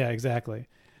 Yeah, exactly.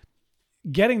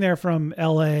 Getting there from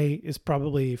LA is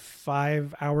probably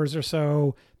 5 hours or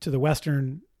so to the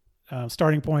western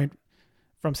starting point.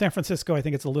 From San Francisco, I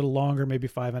think it's a little longer, maybe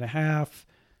 5.5.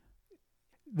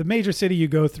 The major city you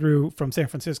go through from San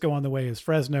Francisco on the way is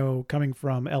Fresno. Coming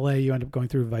from LA, you end up going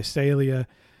through Visalia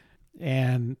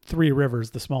and Three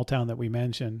Rivers, the small town that we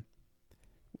mentioned.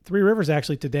 Three Rivers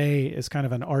actually today is kind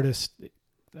of an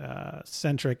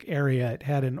artist-centric area. It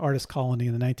had an artist colony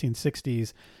in the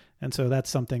 1960s. And so that's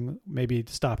something maybe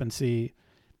to stop and see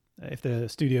if the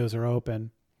studios are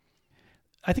open.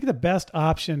 I think the best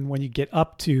option when you get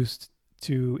up to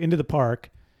into the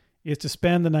park is to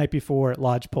spend the night before at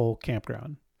Lodgepole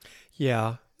Campground.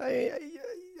 Yeah.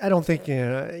 I don't think,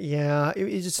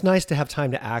 it's nice to have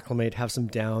time to acclimate, have some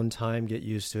downtime, get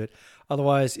used to it.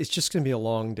 Otherwise, it's just going to be a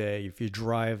long day. If you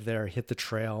drive there, hit the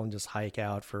trail, and just hike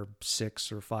out for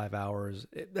 6 or 5 hours,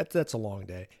 that's a long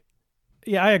day.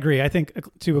 Yeah, I agree. I think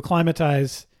to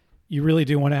acclimatize, you really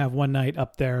do want to have one night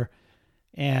up there.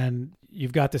 And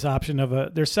you've got this option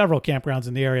of there's several campgrounds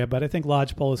in the area, but I think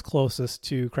Lodgepole is closest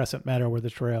to Crescent Meadow where the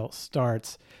trail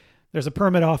starts. There's a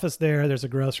permit office there. There's a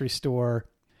grocery store.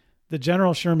 The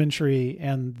General Sherman Tree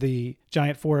and the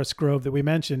giant forest grove that we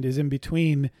mentioned is in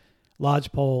between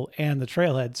Lodgepole and the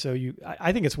trailhead. So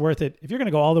I think it's worth it. If you're going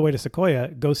to go all the way to Sequoia,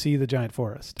 go see the giant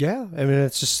forest. Yeah. I mean,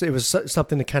 it was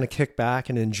something to kind of kick back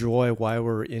and enjoy while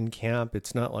we're in camp.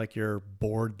 It's not like you're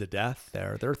bored to death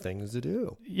there. There are things to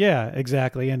do. Yeah,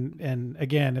 exactly. And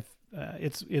again, if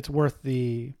it's worth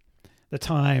the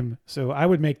time. So I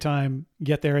would make time,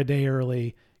 get there a day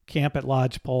early, camp at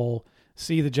Lodgepole,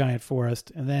 see the giant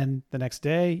forest. And then the next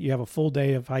day you have a full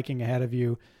day of hiking ahead of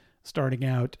you, starting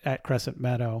out at Crescent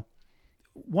Meadow.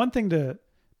 One thing to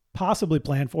possibly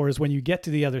plan for is when you get to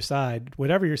the other side,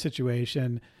 whatever your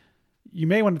situation, you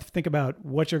may want to think about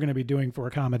what you're going to be doing for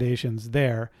accommodations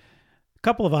there. A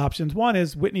couple of options. One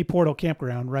is Whitney Portal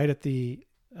Campground, right at the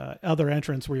other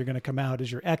entrance where you're going to come out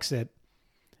as your exit,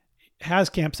 has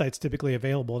campsites typically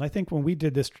available. And I think when we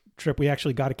did this trip, we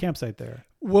actually got a campsite there.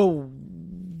 Well,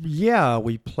 yeah,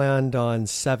 we planned on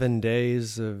 7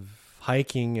 days of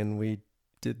hiking and we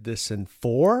did this in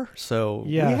 4. So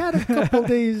yeah. We had a couple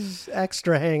days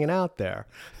extra hanging out there,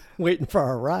 waiting for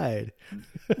our ride.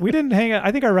 We didn't hang out.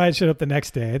 I think our ride showed up the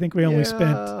next day. I think we only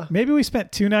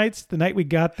spent 2 nights the night we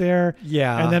got there.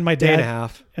 Yeah. And then my dad, day and a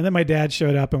half. And then my dad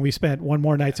showed up and we spent one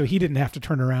more night. So he didn't have to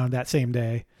turn around that same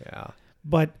day. Yeah.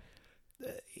 But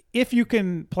if you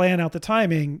can plan out the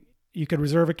timing, you could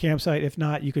reserve a campsite. If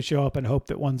not, you could show up and hope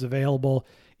that one's available.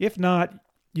 If not,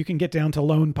 you can get down to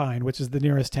Lone Pine, which is the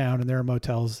nearest town, and there are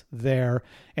motels there.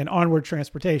 And onward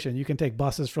transportation. You can take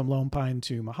buses from Lone Pine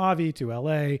to Mojave, to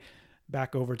LA,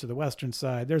 back over to the western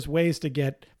side. There's ways to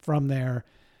get from there.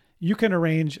 You can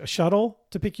arrange a shuttle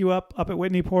to pick you up at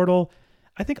Whitney Portal.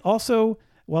 I think also,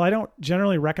 while I don't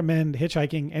generally recommend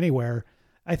hitchhiking anywhere,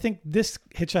 I think this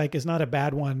hitchhike is not a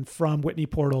bad one from Whitney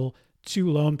Portal to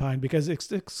Lone Pine because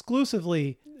it's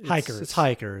exclusively hikers. It's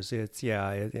hikers. There's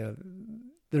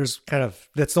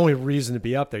that's the only reason to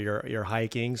be up there. You're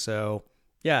hiking. So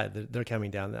yeah, they're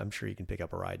coming down. I'm sure you can pick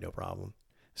up a ride. No problem.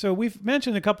 So we've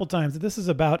mentioned a couple times that this is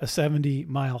about a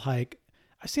 70-mile hike.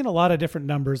 I've seen a lot of different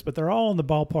numbers, but they're all in the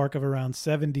ballpark of around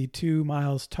 72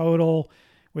 miles total,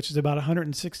 which is about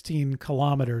 116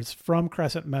 kilometers from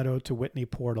Crescent Meadow to Whitney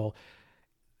Portal.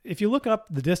 If you look up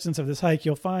the distance of this hike,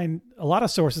 you'll find a lot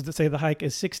of sources that say the hike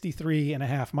is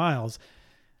 63.5 miles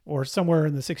or somewhere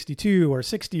in the 62 or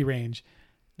 60 range.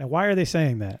 Now, why are they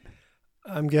saying that?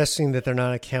 I'm guessing that they're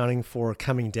not accounting for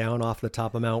coming down off the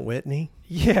top of Mount Whitney.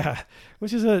 Yeah,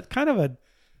 which is a kind of a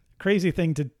crazy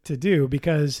thing to do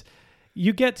because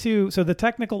You get to, so the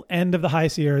technical end of the High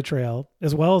Sierra Trail,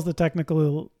 as well as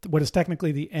what is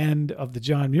technically the end of the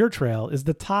John Muir Trail, is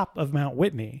the top of Mount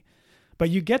Whitney. But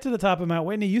you get to the top of Mount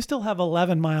Whitney, you still have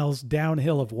 11 miles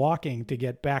downhill of walking to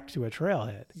get back to a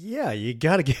trailhead. Yeah, you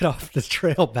got to get off the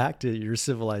trail back to your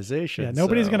civilization. Yeah,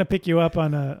 nobody's going to pick you up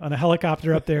on a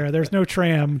helicopter up there. There's no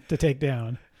tram to take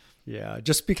down. Yeah,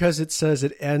 just because it says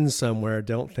it ends somewhere,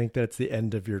 don't think that's the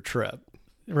end of your trip.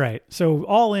 Right. So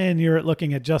all in, you're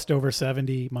looking at just over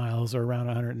 70 miles or around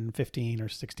 115 or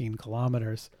 16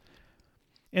 kilometers.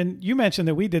 And you mentioned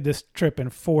that we did this trip in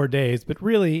 4 days, but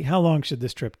really, how long should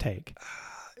this trip take?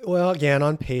 Well, again,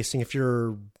 on pacing, if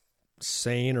you're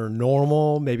sane or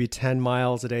normal, maybe 10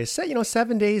 miles a day.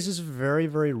 7 days is very,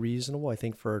 very reasonable, I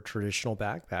think, for a traditional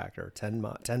backpacker,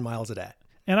 10 miles a day.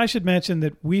 And I should mention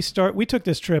that we took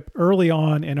this trip early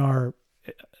on in our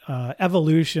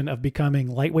evolution of becoming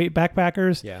lightweight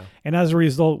backpackers. Yeah. And as a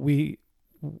result, we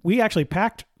actually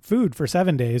packed food for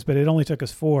 7 days, but it only took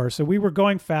us 4. So we were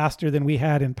going faster than we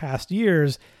had in past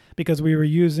years because we were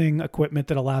using equipment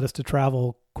that allowed us to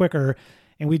travel quicker.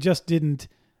 And we just didn't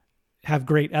have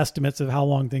great estimates of how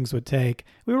long things would take.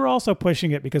 We were also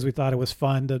pushing it because we thought it was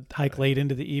fun to hike late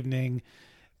into the evening.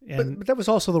 But that was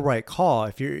also the right call.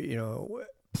 If you're,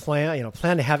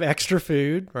 plan to have extra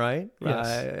food, right?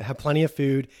 Yes. Have plenty of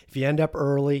food. If you end up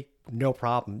early, no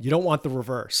problem. You don't want the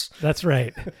reverse. That's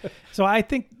right. So I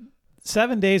think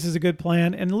 7 days is a good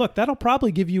plan. And look, that'll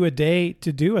probably give you a day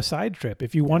to do a side trip.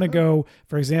 If you want to go,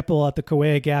 for example, at the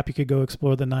Kaweah Gap, you could go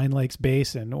explore the Nine Lakes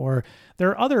Basin, or there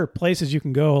are other places you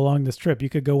can go along this trip. You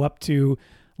could go up to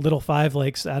Little Five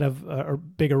Lakes out of or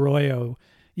Big Arroyo.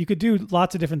 You could do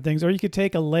lots of different things, or you could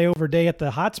take a layover day at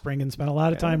the hot spring and spend a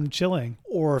lot of time chilling.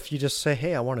 Or if you just say,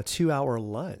 hey, I want a 2-hour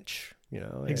lunch,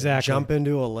 exactly. Jump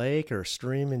into a lake or a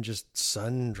stream and just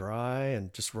sun dry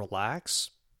and just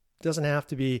relax. It doesn't have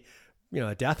to be,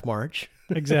 a death march.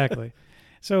 Exactly.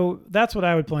 So that's what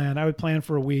I would plan. I would plan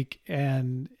for a week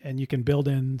and you can build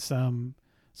in some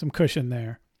cushion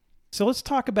there. So let's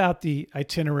talk about the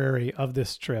itinerary of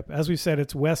this trip. As we said,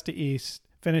 it's west to east,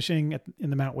 finishing in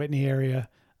the Mount Whitney area,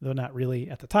 though not really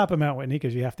at the top of Mount Whitney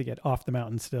because you have to get off the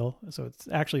mountain still. So it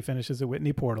actually finishes at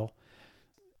Whitney Portal.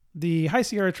 The High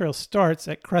Sierra Trail starts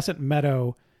at Crescent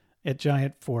Meadow at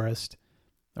Giant Forest,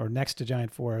 or next to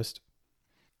Giant Forest.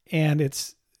 And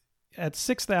it's at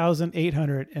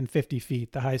 6,850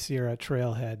 feet, the High Sierra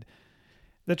Trailhead.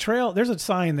 The trail, there's a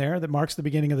sign there that marks the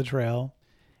beginning of the trail.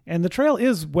 And the trail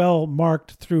is well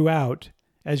marked throughout,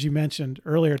 as you mentioned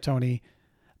earlier, Tony.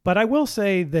 But I will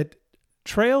say that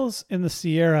trails in the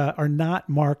Sierra are not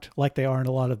marked like they are in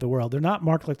a lot of the world. They're not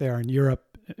marked like they are in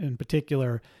Europe in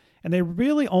particular. And they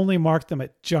really only mark them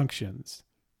at junctions.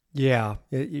 Yeah.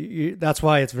 That's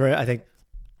why it's very, I think,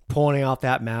 pulling out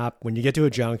that map, when you get to a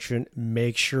junction,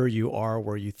 make sure you are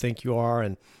where you think you are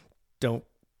and don't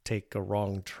take a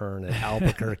wrong turn at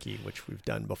Albuquerque, which we've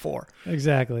done before.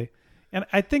 Exactly. And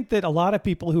I think that a lot of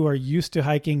people who are used to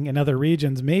hiking in other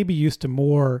regions may be used to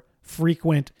more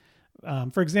frequent,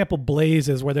 for example,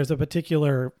 blazes where there's a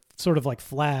particular sort of like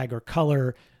flag or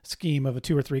color scheme of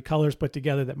 2 or 3 colors put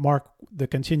together that mark the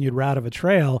continued route of a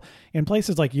trail. In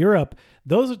places like Europe,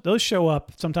 those show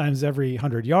up sometimes every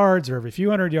 100 yards or every few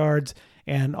hundred yards,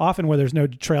 and often where there's no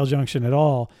trail junction at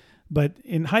all. But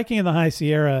in hiking in the High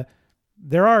Sierra,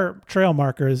 there are trail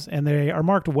markers, and they are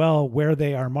marked well where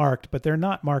they are marked, but they're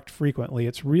not marked frequently.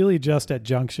 It's really just at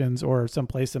junctions or some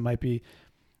place that might be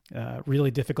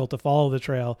really difficult to follow the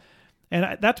trail.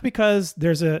 And that's because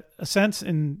there's a sense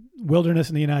in wilderness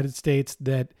in the United States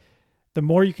that the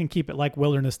more you can keep it like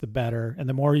wilderness, the better. And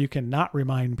the more you can not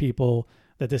remind people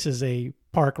that this is a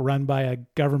park run by a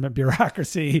government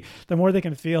bureaucracy, the more they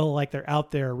can feel like they're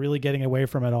out there really getting away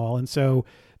from it all. And so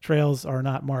trails are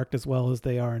not marked as well as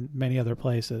they are in many other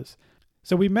places.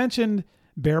 So we mentioned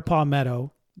Bear Paw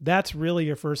Meadow. That's really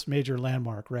your first major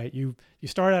landmark, right? You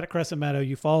start out at Crescent Meadow,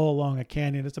 you follow along a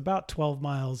canyon. It's about 12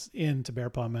 miles into Bear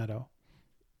Paw Meadow.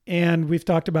 And we've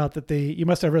talked about that you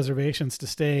must have reservations to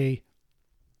stay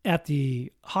at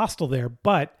the hostel there,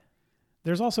 but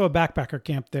there's also a backpacker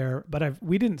camp there, but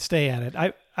we didn't stay at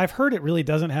it. I've heard it really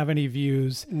doesn't have any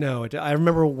views. No, I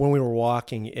remember when we were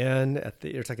walking in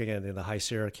it's like again the High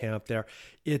Sierra camp there.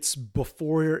 It's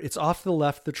off to the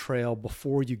left of the trail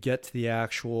before you get to the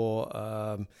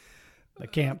actual the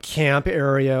camp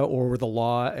area or the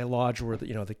lodge where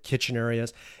the kitchen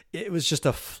areas. It was just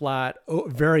a flat,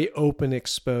 very open,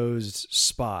 exposed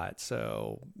spot.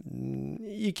 So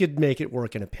you could make it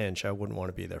work in a pinch. I wouldn't want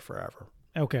to be there forever.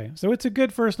 Okay. So it's a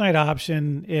good first night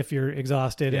option if you're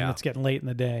exhausted and it's getting late in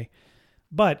the day.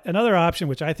 But another option,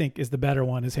 which I think is the better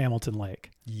one, is Hamilton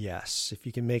Lake. Yes. If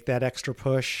you can make that extra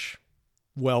push,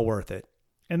 well worth it.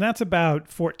 And that's about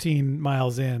 14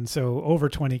 miles in, so over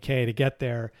 20K to get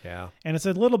there. Yeah. And it's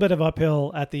a little bit of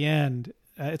uphill at the end.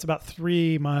 It's about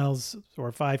 3 miles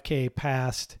or 5K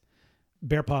past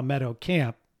Bear Paw Meadow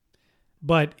Camp.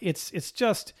 But it's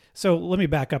just, so let me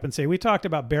back up and say, we talked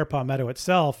about Bear Paw Meadow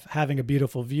itself having a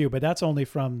beautiful view, but that's only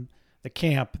from the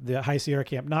camp, the High Sierra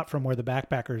camp, not from where the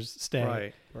backpackers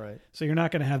stay. Right. So you're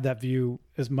not going to have that view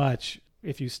as much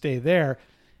if you stay there.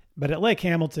 But at Lake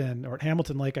Hamilton, or at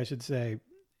Hamilton Lake, I should say,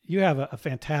 you have a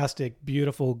fantastic,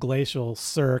 beautiful glacial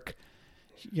cirque,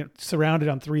 surrounded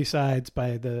on 3 sides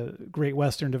by the Great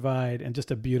Western Divide and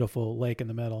just a beautiful lake in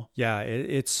the middle. Yeah,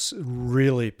 it's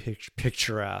really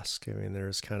picturesque. I mean,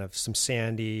 there's kind of some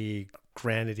sandy,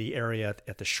 granity area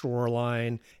at the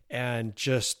shoreline, and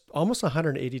just almost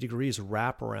 180 degrees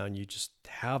wrap around. You just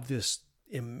have this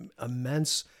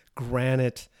immense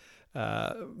granite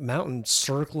mountain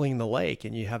circling the lake,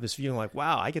 and you have this feeling like,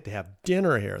 wow, I get to have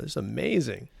dinner here. This is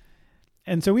amazing.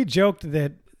 And so we joked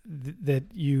that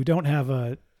you don't have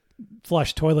a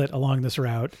flush toilet along this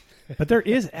route, but there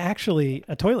is actually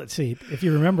a toilet seat, if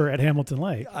you remember, at Hamilton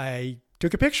Lake. I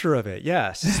took a picture of it.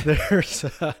 Yes, there's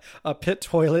a pit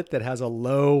toilet that has a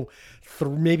low,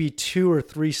 maybe 2 or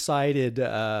 3 sided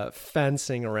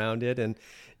fencing around it, and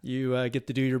you get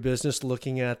to do your business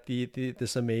looking at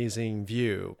this amazing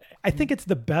view. I think it's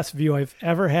the best view I've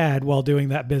ever had while doing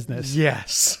that business.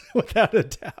 Yes, without a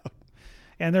doubt.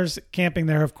 And there's camping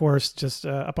there, of course, just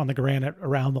up on the granite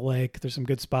around the lake. There's some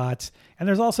good spots. And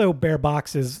there's also bear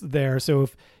boxes there. So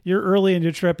if you're early in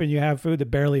your trip and you have food that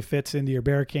barely fits into your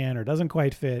bear can or doesn't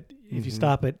quite fit, if you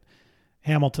stop at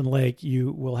Hamilton Lake,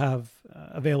 you will have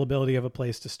availability of a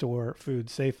place to store food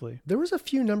safely. There was a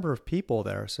few number of people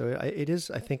there. So it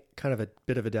is, I think, kind of a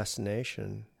bit of a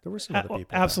destination. There were some other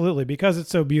people absolutely. There. Because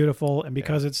it's so beautiful and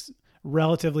because it's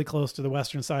relatively close to the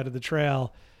western side of the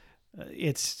trail,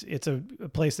 it's a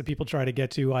place that people try to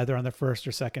get to either on their first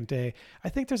or second day. I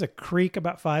think there's a creek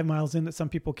about 5 miles in that some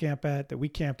people camp at, that we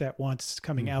camped at once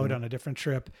coming out on a different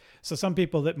trip. So some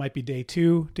people, that might be day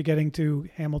 2 to getting to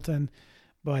Hamilton,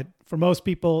 but for most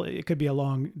people it could be a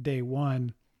long day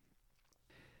 1.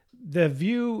 The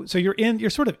view, so you're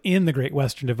sort of in the Great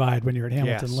Western Divide when you're at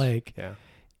Hamilton Lake. Yeah.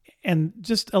 And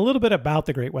just a little bit about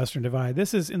the Great Western Divide.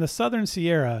 This is in the Southern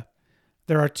Sierra.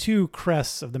 There are 2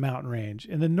 crests of the mountain range.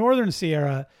 In the Northern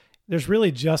Sierra, there's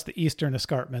really just the eastern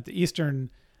escarpment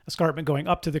going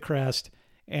up to the crest,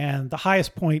 and the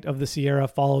highest point of the Sierra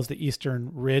follows the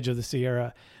eastern ridge of the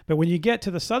Sierra. But when you get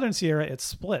to the Southern Sierra, it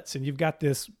splits, and you've got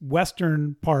this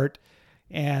western part,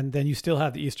 and then you still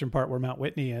have the eastern part where Mount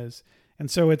Whitney is. And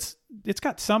so it's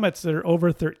got summits that are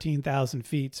over 13,000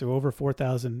 feet, so over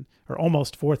 4,000 or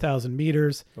almost 4,000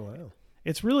 meters. Oh, wow.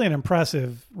 It's really an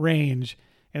impressive range.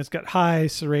 And it's got high,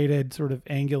 serrated, sort of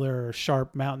angular or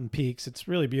sharp mountain peaks. It's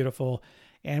really beautiful.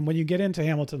 And when you get into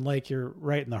Hamilton Lake, you're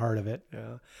right in the heart of it.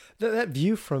 Yeah, that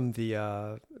view from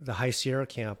the High Sierra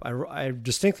camp, I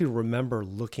distinctly remember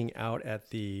looking out at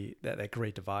that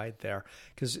Great Divide there,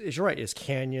 because you're right, it's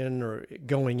canyon or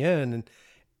going in, and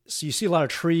so you see a lot of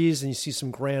trees and you see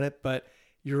some granite, but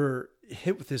you're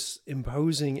hit with this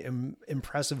imposing,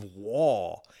 impressive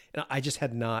wall. And I just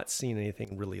had not seen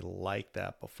anything really like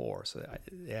that before. So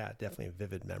definitely a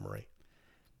vivid memory.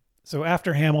 So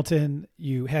after Hamilton,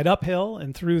 you head uphill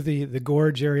and through the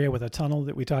gorge area with a tunnel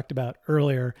that we talked about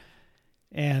earlier.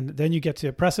 And then you get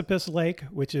to Precipice Lake,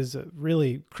 which is a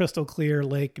really crystal clear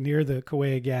lake near the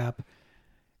Kauai Gap.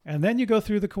 And then you go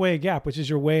through the Kauai Gap, which is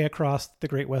your way across the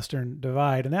Great Western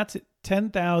Divide. And that's at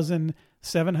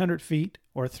 10,700 feet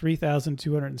or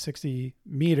 3,260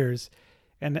 meters.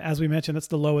 And as we mentioned, that's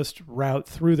the lowest route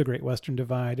through the Great Western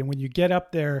Divide. And when you get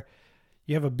up there,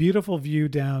 you have a beautiful view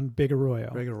down Big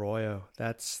Arroyo. Big Arroyo,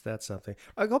 that's something.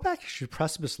 I go back to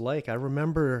Precipice Lake. I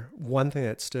remember one thing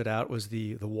that stood out was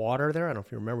the water there. I don't know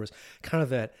if you remember, it was kind of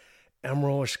that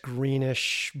emeraldish,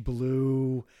 greenish,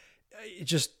 blue,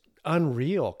 just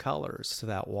unreal colors to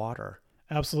that water.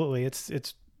 Absolutely,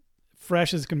 it's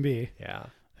fresh as can be. Yeah.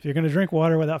 If you're going to drink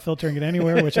water without filtering it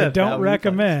anywhere, which I don't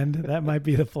recommend, that might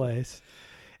be the place.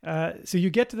 So you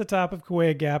get to the top of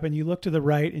Kauai Gap and you look to the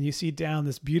right and you see down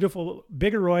this beautiful,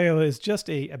 Big Arroyo is just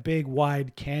a big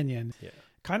wide canyon,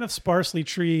 kind of sparsely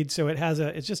treed. So it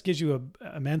just gives you an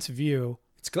immense view.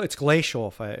 It's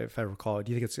glacial, if I recall.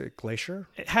 Do you think it's a glacier?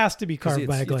 It has to be carved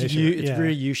by a glacier. It's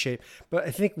very U-shaped. But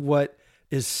I think what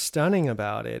is stunning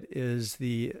about it is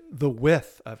the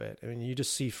width of it. I mean, you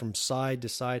just see from side to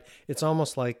side. It's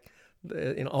almost like,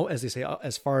 as they say,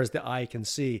 as far as the eye can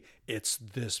see, it's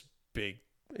this big,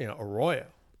 arroyo.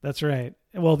 That's right.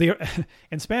 Well,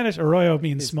 in Spanish, arroyo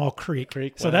means small creek.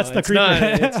 So Well, that's the it's creek.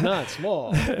 It's not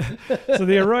small. So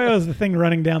the arroyo is the thing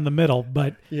running down the middle,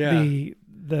 but Yeah.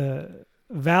 the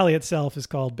valley itself is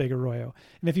called Big Arroyo.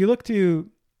 And if you look to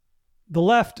the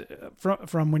left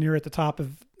from when you're at the top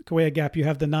of Cahuilla Gap, you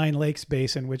have the Nine Lakes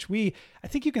Basin, which I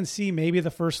think you can see maybe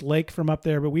the first lake from up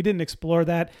there, but we didn't explore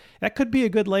that. That could be a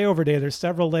good layover day. There's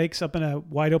several lakes up in a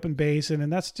wide open basin,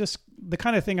 and that's just the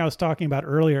kind of thing I was talking about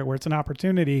earlier, where it's an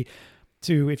opportunity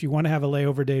to, if you want to have a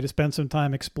layover day, to spend some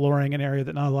time exploring an area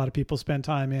that not a lot of people spend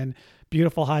time in.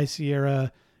 Beautiful high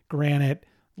Sierra, granite,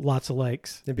 lots of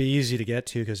lakes. It'd be easy to get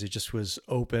to because it just was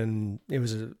open. It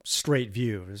was a straight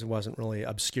view. It wasn't really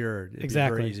obscured. It'd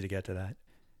Exactly. be very easy to get to that.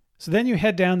 So then you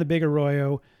head down the Big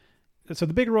Arroyo. So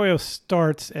the Big Arroyo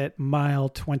starts at mile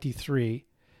 23,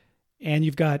 and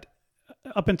you've got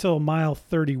up until mile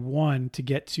 31 to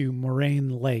get to Moraine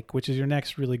Lake, which is your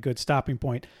next really good stopping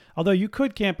point. Although you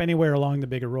could camp anywhere along the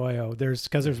Big Arroyo.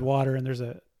 Because there's water and there's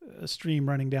a stream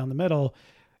running down the middle.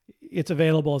 It's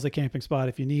available as a camping spot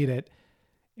if you need it.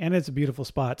 And it's a beautiful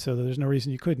spot, so there's no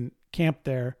reason you couldn't camp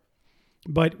there.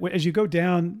 But as you go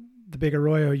down the Big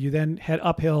Arroyo, you then head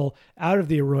uphill out of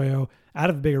the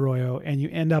Big Arroyo, and you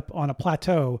end up on a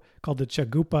plateau called the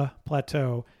Chagupa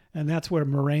Plateau. And that's where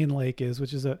Moraine Lake is,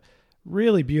 which is a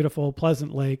really beautiful,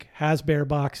 pleasant lake, has bear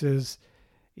boxes,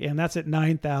 and that's at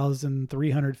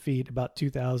 9,300 feet, about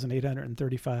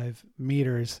 2,835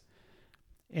 meters.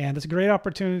 And it's a great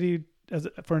opportunity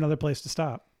for another place to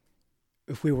stop.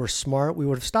 If we were smart, we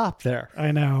would have stopped there.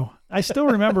 I know. I still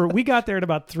remember we got there at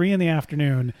about 3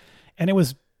 p.m, and it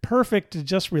was perfect to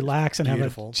just relax and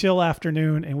Beautiful. have a chill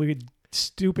afternoon. And we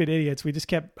stupid idiots. We just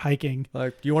kept hiking.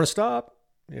 Like, do you want to stop?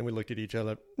 And we looked at each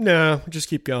other. No, just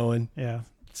keep going. Yeah.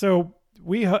 So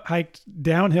we hiked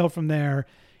downhill from there.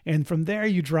 And from there,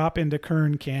 you drop into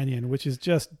Kern Canyon, which is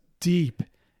just deep.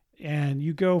 And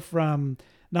you go from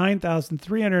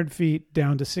 9,300 feet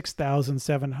down to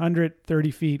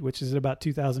 6,730 feet, which is about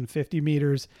 2,050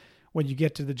 meters when you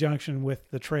get to the junction with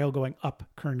the trail going up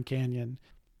Kern Canyon.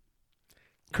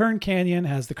 Kern Canyon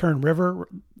has the Kern River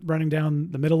running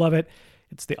down the middle of it.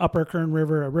 It's the upper Kern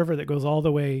River, a river that goes all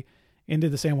the way into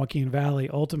the San Joaquin Valley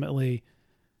ultimately,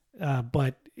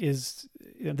 but this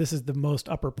is the most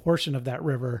upper portion of that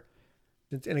river.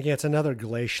 And again, it's another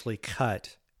glacially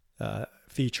cut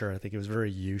feature. I think it was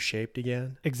very U-shaped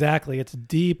again. Exactly. It's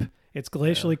deep. It's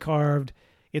glacially carved.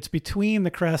 It's between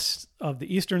the crests of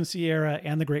the Eastern Sierra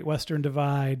and the Great Western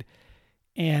Divide.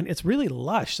 And it's really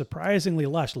lush, surprisingly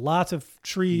lush. Lots of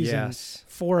trees and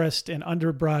forest and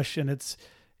underbrush. And it's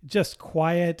just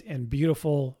quiet and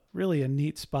beautiful. Really a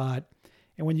neat spot.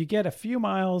 And when you get a few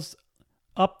miles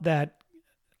up that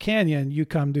canyon, you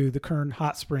come to the Kern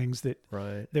Hot Springs that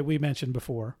we mentioned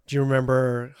before. Do you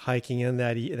remember hiking in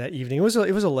that evening? It was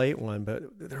a late one, but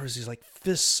there was these like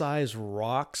fist-sized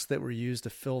rocks that were used to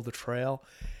fill the trail,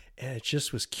 and it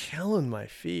just was killing my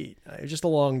feet. It was just a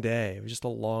long day.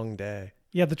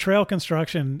 Yeah, the trail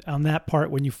construction on that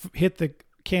part when you hit the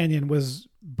canyon was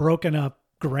broken up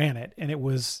granite, and it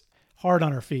was hard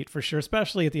on our feet for sure,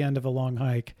 especially at the end of a long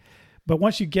hike. But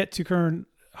once you get to Kern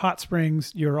Hot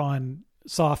Springs, you're on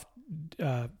soft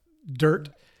dirt.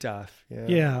 Duff, yeah.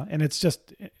 Yeah, and it's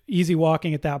just easy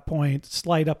walking at that point,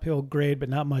 slight uphill grade, but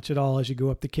not much at all as you go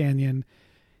up the canyon.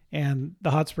 And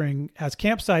the hot spring has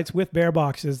campsites with bear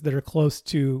boxes that are close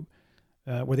to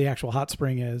where the actual hot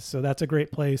spring is. So that's a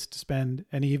great place to spend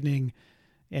an evening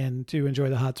and to enjoy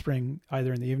the hot spring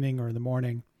either in the evening or in the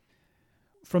morning.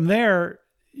 From there,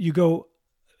 you go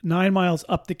 9 miles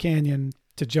up the canyon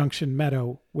to Junction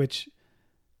Meadow, which,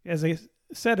 as I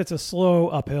said, it's a slow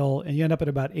uphill, and you end up at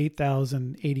about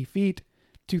 8,080 feet,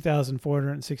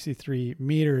 2,463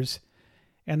 meters,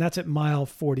 and that's at mile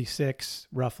 46,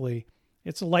 roughly.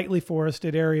 It's a lightly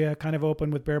forested area, kind of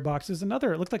open with bear boxes. It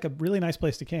looked like a really nice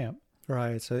place to camp.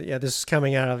 Right. So, yeah, this is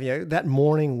coming out of, that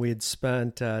morning we'd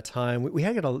spent time. We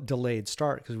had a delayed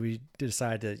start because we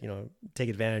decided to, take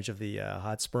advantage of the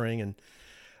hot spring, and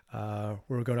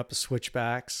we were going up the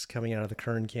switchbacks coming out of the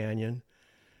Kern Canyon.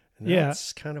 And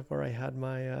that's kind of where I had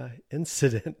my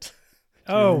incident.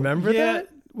 Do you remember that?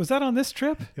 Was that on this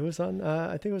trip? It was on,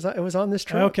 I think it was on this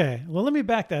trip. Okay. Well, let me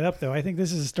back that up, though. I think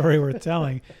this is a story worth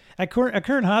telling. At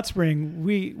Kern Hot Spring,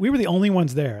 we were the only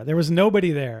ones there. There was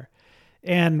nobody there.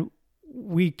 And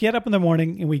we get up in the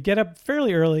morning, and we get up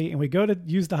fairly early, and we go to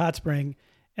use the hot spring,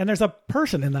 and there's a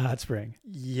person in the hot spring.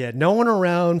 Yeah, no one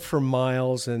around for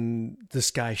miles, and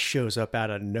this guy shows up out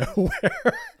of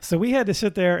nowhere. So we had to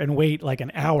sit there and wait like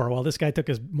an hour while this guy took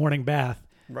his morning bath.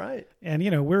 Right. And,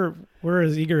 we're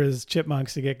as eager as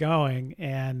chipmunks to get going.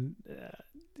 And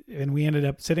and we ended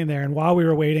up sitting there. And while we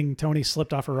were waiting, Tony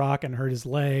slipped off a rock and hurt his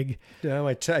leg. No,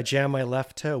 I jammed my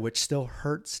left toe, which still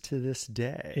hurts to this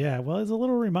day. Yeah, well, it's a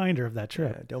little reminder of that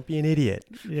trip. Yeah, don't be an idiot.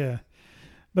 Yeah.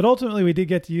 But ultimately, we did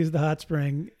get to use the hot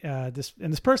spring.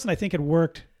 This person, I think, had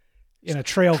worked in a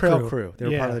trail crew. They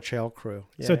were part of the trail crew.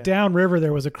 Yeah. So downriver,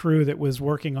 there was a crew that was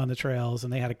working on the trails,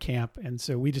 and they had a camp. And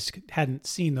so we just hadn't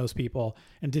seen those people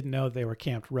and didn't know they were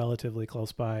camped relatively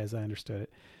close by, as I understood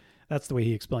it. That's the way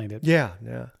he explained it. Yeah.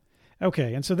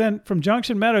 Okay. And so then from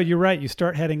Junction Meadow, you're right, you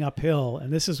start heading uphill.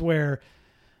 And this is where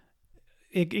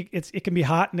it can be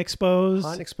hot and exposed.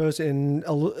 Hot and exposed and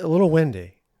a little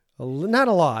windy. Not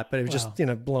a lot, but it was just,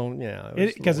 blown,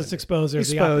 because it's exposed.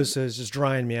 Exposed is just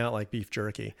drying me out like beef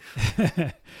jerky.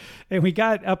 And we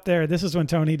got up there. This is when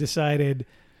Tony decided,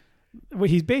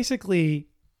 he basically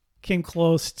came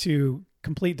close to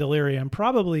complete delirium,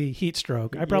 probably heat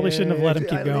stroke. I probably shouldn't have let him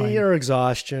keep going. Or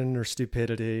exhaustion or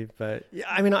stupidity. But yeah,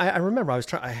 I mean, I remember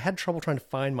I had trouble trying to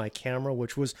find my camera,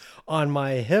 which was on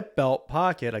my hip belt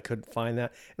pocket. I couldn't find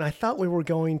that. And I thought we were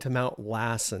going to Mount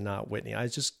Lassen, not Whitney. I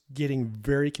was just getting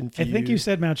very confused. I think you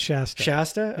said Mount Shasta.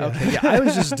 Shasta? Yeah. Okay. Yeah, I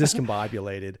was just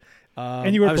discombobulated.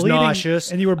 And you were bleeding,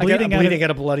 nauseous. And you were bleeding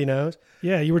out a bloody nose.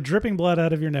 Yeah, you were dripping blood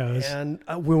out of your nose. And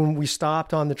when we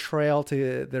stopped on the trail,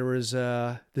 there was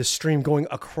this stream going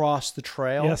across the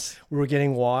trail. Yes. We were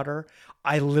getting water.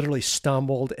 I literally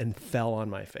stumbled and fell on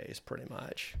my face pretty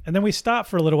much. And then we stopped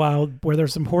for a little while where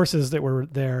there's some horses that were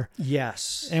there.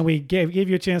 Yes. And we gave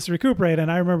you a chance to recuperate. And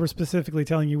I remember specifically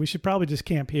telling you we should probably just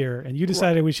camp here. And you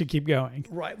decided we should keep going.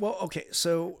 Right. Well, okay.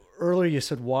 So earlier you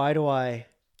said, why do I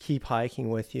keep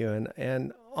hiking with you?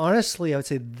 And honestly, I would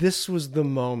say this was the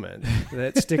moment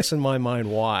that sticks in my mind.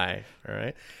 Why? All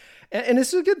right. And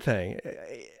this is a good thing.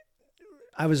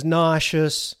 I was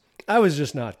nauseous. I was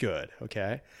just not good.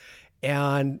 Okay.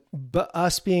 But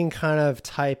us being kind of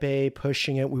type A,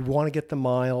 pushing it, we want to get the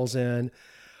miles in.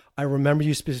 I remember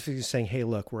you specifically saying, hey,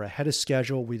 look, we're ahead of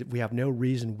schedule. We have no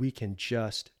reason. We can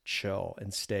just chill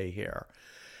and stay here.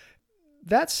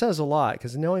 That says a lot,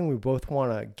 because knowing we both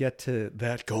want to get to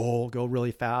that goal, go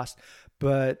really fast,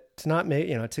 but to not make,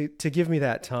 to give me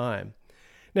that time.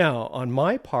 Now, on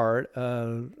my part, I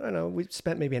don't know, we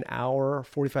spent maybe an hour,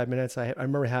 45 minutes. I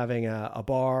remember having a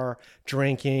bar,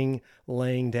 drinking,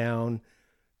 laying down.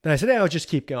 Then I said, I'll just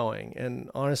keep going. And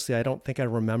honestly, I don't think I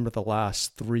remember the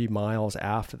last 3 miles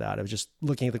after that. I was just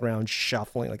looking at the ground,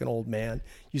 shuffling like an old man,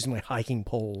 using my hiking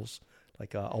poles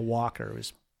like a walker. It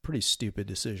was a pretty stupid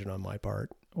decision on my part.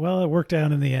 Well, it worked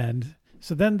out in the end.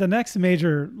 So then the next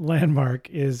major landmark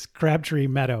is Crabtree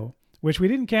Meadow, which we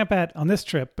didn't camp at on this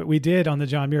trip, but we did on the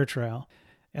John Muir Trail.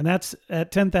 And that's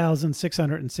at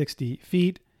 10,660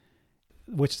 feet,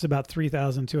 which is about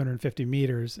 3,250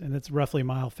 meters, and it's roughly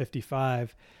mile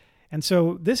 55. And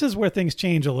so this is where things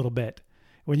change a little bit.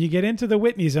 When you get into the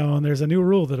Whitney zone, there's a new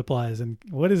rule that applies. And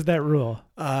what is that rule?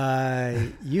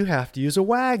 You have to use a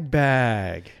wag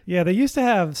bag. Yeah, they used to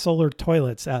have solar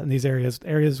toilets out in these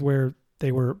areas where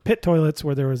they were pit toilets,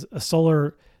 where there was a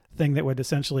solar thing that would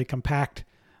essentially compact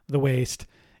the waste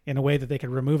in a way that they could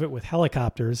remove it with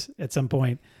helicopters at some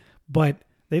point. But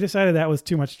they decided that was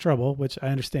too much trouble, which I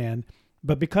understand.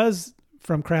 But because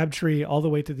from Crabtree all the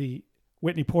way to the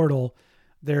Whitney Portal,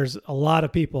 there's a lot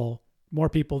of people, more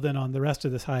people than on the rest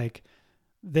of this hike,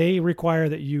 they require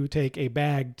that you take a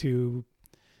bag to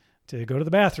go to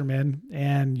the bathroom in,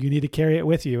 and you need to carry it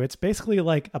with you. It's basically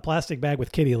like a plastic bag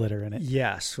with kitty litter in it.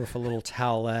 Yes, with a little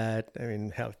towelette. I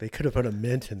mean, hell, they could have put a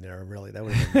mint in there, really. That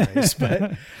would have been nice.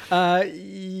 But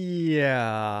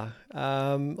yeah,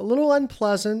 a little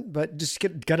unpleasant, but just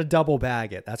got to double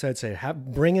bag it. That's what I'd say.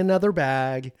 Bring another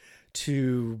bag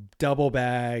to double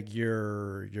bag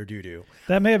your doo-doo.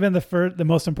 That may have been the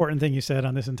most important thing you said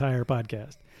on this entire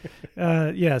podcast.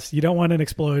 Yes, you don't want an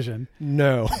explosion.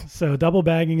 No. So double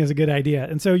bagging is a good idea.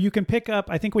 And so you can pick up,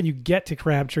 I think when you get to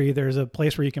Crabtree, there's a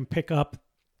place where you can pick up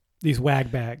these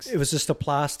wag bags. It was just a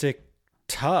plastic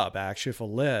tub, actually, with a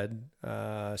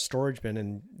lid, storage bin,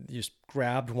 and you just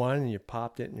grabbed one and you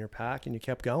popped it in your pack and you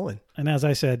kept going. And as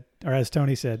I said, or as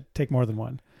Tony said, take more than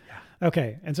one. Yeah.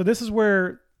 Okay. And so this is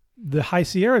where the High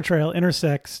Sierra Trail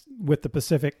intersects with the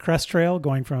Pacific Crest Trail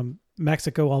going from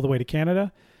Mexico all the way to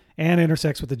Canada, and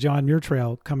intersects with the John Muir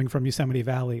Trail coming from Yosemite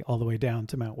Valley all the way down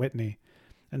to Mount Whitney.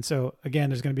 And so, again,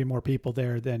 there's going to be more people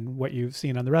there than what you've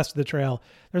seen on the rest of the trail.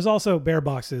 There's also bear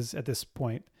boxes at this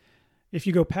point. If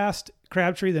you go past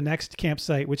Crabtree, the next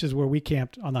campsite, which is where we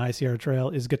camped on the High Sierra Trail,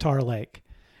 is Guitar Lake,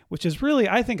 which is really,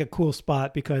 I think, a cool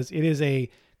spot because it is a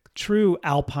true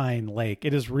alpine lake.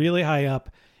 It is really high up.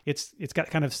 It's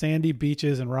got kind of sandy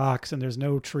beaches and rocks, and there's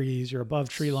no trees. You're above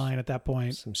tree line at that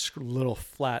point. Some little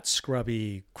flat,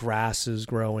 scrubby grasses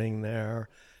growing there.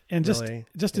 And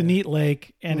just a neat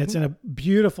lake, and it's in a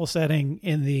beautiful setting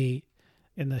in the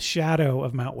shadow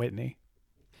of Mount Whitney.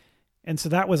 And so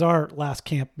that was our last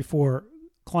camp before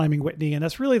climbing Whitney, and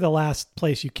that's really the last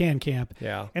place you can camp.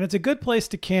 Yeah. And it's a good place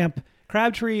to camp.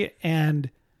 Crabtree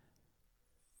and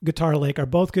Guitar Lake are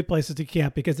both good places to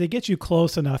camp because they get you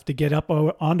close enough to get up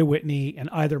onto Whitney and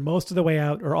either most of the way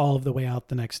out or all of the way out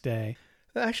the next day.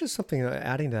 Actually, something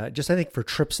adding to that, just I think for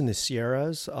trips in the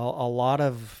Sierras, a lot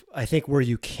of, I think where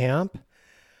you camp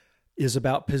is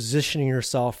about positioning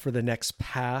yourself for the next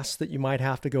pass that you might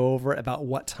have to go over, about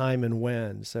what time and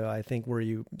when. So I think where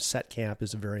you set camp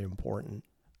is very important.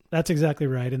 That's exactly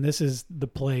right. And this is the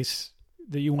place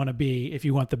that you want to be if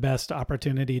you want the best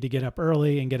opportunity to get up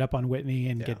early and get up on Whitney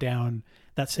and get down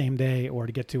that same day, or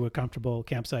to get to a comfortable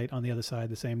campsite on the other side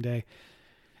the same day.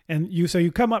 And so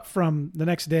you come up from the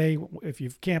next day, if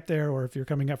you've camped there, or if you're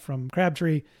coming up from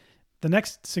Crabtree, the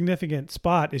next significant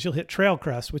spot is you'll hit Trail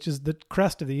Crest, which is the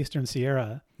crest of the Eastern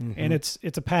Sierra. And it's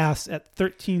a pass at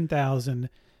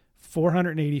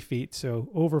 13,480 feet. So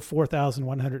over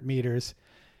 4,100 meters.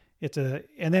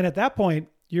 And then at that point,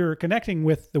 you're connecting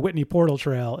with the Whitney Portal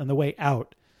Trail and the way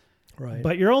out. Right.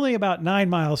 But you're only about 9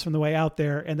 miles from the way out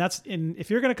there. And if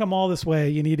you're going to come all this way,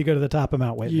 you need to go to the top of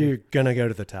Mount Whitney. You're going to go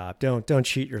to the top. Don't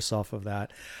cheat yourself of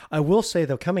that. I will say,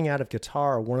 though, coming out of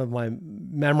Guitar, one of my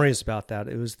memories about that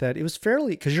it was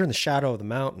fairly, because you're in the shadow of the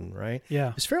mountain, right? Yeah.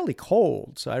 It was fairly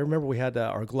cold. So I remember we had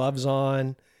our gloves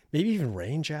on, maybe even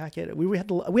rain jacket. We had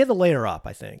to layer up,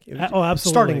 I think. Absolutely.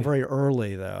 Starting very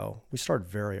early, though. We started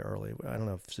very early. I don't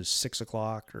know if it was 6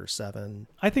 o'clock or 7.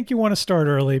 I think you want to start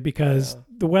early because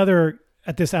the weather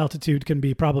at this altitude can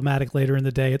be problematic later in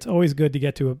the day. It's always good to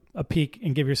get to a peak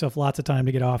and give yourself lots of time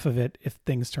to get off of it if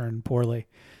things turn poorly.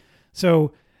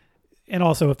 So, and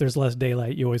also if there's less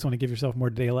daylight, you always want to give yourself more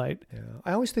daylight. Yeah.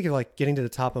 I always think of like getting to the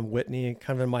top of Whitney,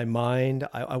 kind of in my mind.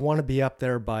 I want to be up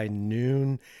there by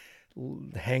noon,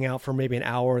 hang out for maybe an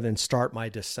hour, then start my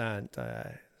descent.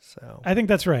 So I think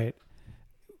that's right.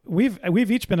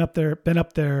 We've each been up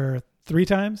there 3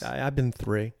 times. I've been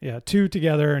 3. Yeah, 2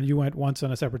 together, and you went once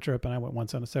on a separate trip, and I went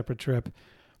once on a separate trip.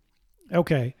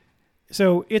 Okay,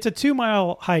 so it's a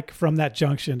 2-mile hike from that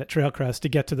junction at Trail Crest to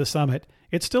get to the summit.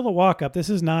 It's still a walk up. This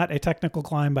is not a technical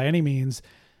climb by any means.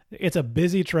 It's a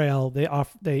busy trail.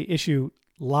 They issue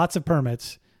lots of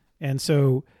permits, and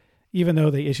so even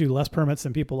though they issue less permits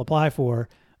than people apply for,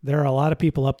 there are a lot of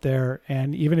people up there.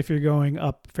 And even if you're going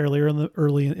up fairly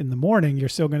early in the morning, you're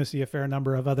still going to see a fair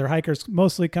number of other hikers,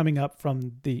 mostly coming up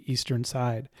from the eastern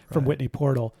side, from Whitney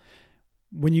Portal.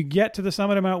 When you get to the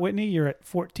summit of Mount Whitney, you're at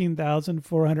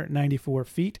 14,494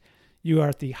 feet. You are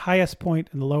at the highest point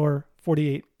in the lower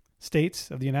 48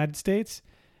 states of the United States,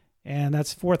 and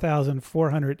that's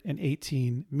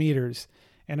 4,418 meters.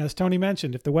 And as Tony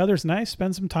mentioned, if the weather's nice,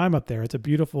 spend some time up there. It's a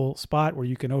beautiful spot where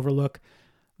you can overlook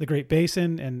the Great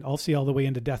Basin and I'll see all the way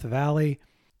into Death Valley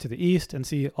to the east and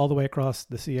see all the way across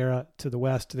the Sierra to the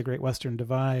west to the Great Western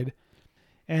Divide.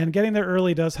 And getting there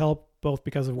early does help, both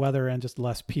because of weather and just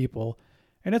less people.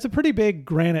 And it's a pretty big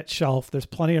granite shelf. There's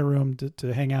plenty of room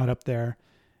to hang out up there.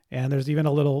 And there's even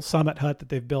a little summit hut that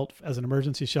they've built as an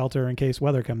emergency shelter in case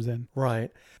weather comes in. Right.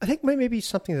 I think maybe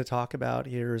something to talk about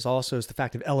here is the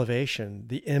fact of elevation,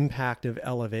 the impact of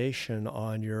elevation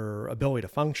on your ability to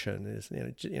function.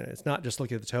 It's not just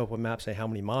looking at the topo map, say how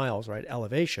many miles, right?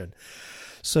 Elevation.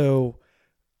 So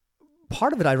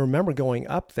part of it, I remember going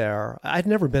up there. I'd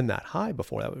never been that high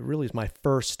before. That really was my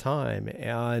first time.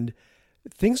 And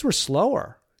things were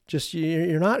slower. Just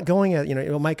you're not going at,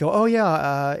 it might go,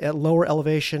 at lower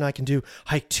elevation, I can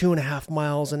hike 2.5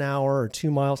 miles an hour or 2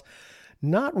 miles.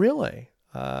 Not really,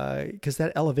 because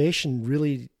that elevation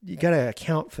really, you got to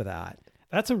account for that.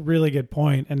 That's a really good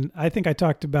point. And I think I've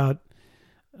talked about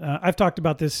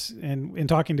this in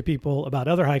talking to people about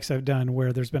other hikes I've done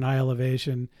where there's been high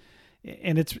elevation.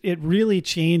 And it really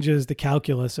changes the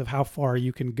calculus of how far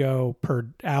you can go per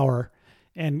hour.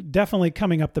 And definitely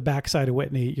coming up the backside of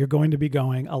Whitney, you're going to be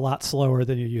going a lot slower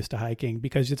than you're used to hiking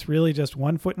because it's really just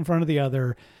one foot in front of the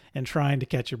other and trying to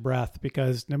catch your breath,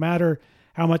 because no matter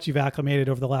how much you've acclimated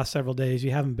over the last several days,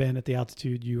 you haven't been at the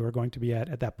altitude you are going to be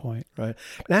at that point. Right.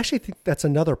 And I actually think that's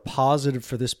another positive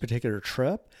for this particular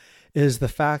trip is the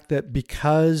fact that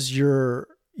because you're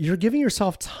giving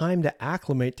yourself time to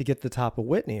acclimate to get to the top of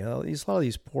Whitney. A lot of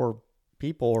these poor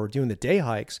people are doing the day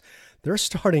hikes. They're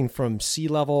starting from sea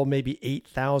level, maybe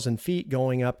 8,000 feet,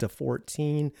 going up to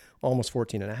 14, almost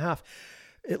 14 and a half.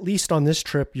 at least on this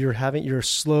trip, you're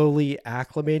slowly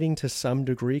acclimating to some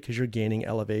degree because you're gaining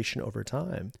elevation over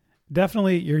time.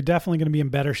 You're definitely going to be in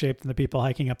better shape than the people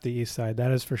hiking up the east side.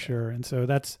 That is for sure. And so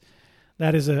that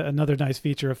is another nice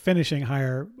feature of finishing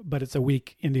higher, but it's a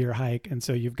week into your hike. And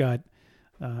so you've had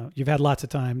lots of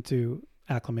time to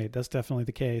acclimate. That's definitely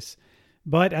the case.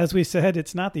 But as we said,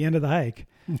 it's not the end of the hike.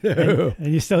 No.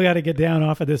 And you still got to get down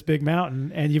off of this big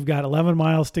mountain, and you've got 11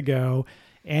 miles to go.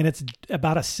 And it's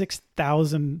about a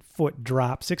 6,000 foot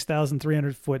drop,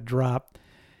 6,300 foot drop.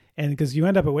 And because you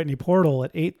end up at Whitney Portal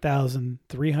at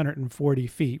 8,340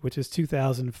 feet, which is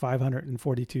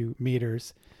 2,542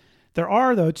 meters. There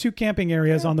are, though, 2 camping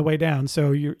areas on the way down.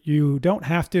 So you don't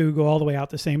have to go all the way out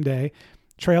the same day.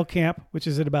 Trail camp, which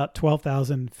is at about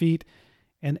 12,000 feet,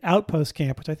 and outpost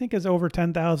camp, which I think is over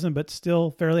 10,000, but still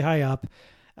fairly high up.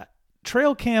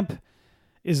 Trail camp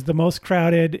is the most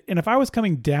crowded. And if I was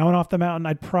coming down off the mountain,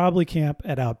 I'd probably camp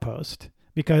at outpost,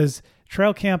 because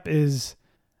trail camp it's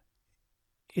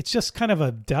just kind of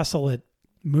a desolate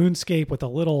moonscape with a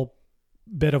little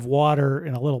bit of water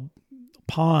and a little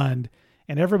pond.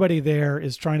 And everybody there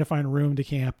is trying to find room to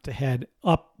camp to head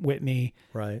up Whitney.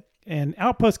 Right. And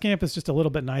outpost camp is just a little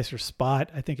bit nicer spot.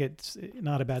 I think it's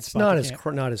not a bad spot. It's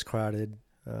not as crowded.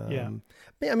 Yeah.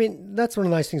 I mean, that's one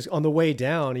of the nice things on the way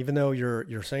down. Even though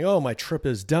you're saying, "Oh, my trip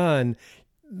is done,"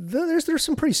 there's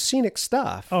some pretty scenic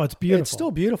stuff. Oh, it's beautiful. It's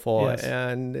still beautiful, Yes.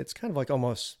 and it's kind of like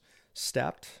almost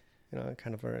stepped.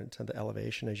 Kind of into the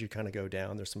elevation as you kind of go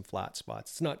down. There's some flat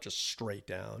spots. It's not just straight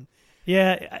down.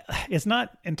 Yeah, it's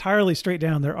not entirely straight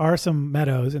down. There are some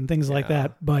meadows and things like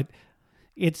that, but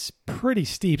it's pretty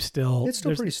steep still. It's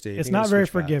still pretty steep. It's not very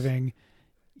forgiving.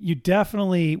 You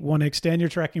definitely want to extend your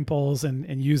trekking poles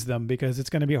and use them, because it's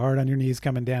going to be hard on your knees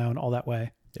coming down all that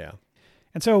way. Yeah.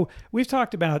 And so we've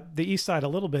talked about the east side a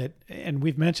little bit, and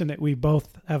we've mentioned that we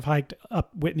both have hiked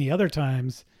up Whitney other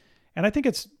times. And I think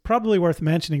it's probably worth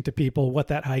mentioning to people what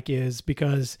that hike is,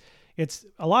 because it's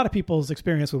a lot of people's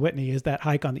experience with Whitney is that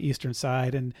hike on the eastern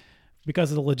side. And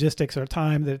because of the logistics or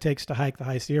time that it takes to hike the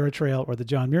High Sierra Trail or the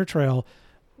John Muir Trail,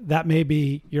 that may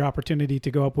be your opportunity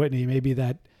to go up Whitney, maybe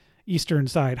that eastern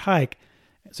side hike.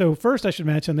 So first I should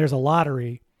mention there's a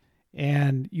lottery,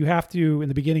 and you have to, in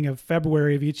the beginning of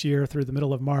February of each year through the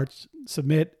middle of March,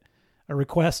 submit a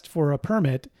request for a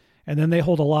permit. And then they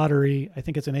hold a lottery. I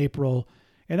think it's in April.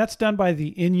 And that's done by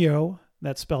the Inyo,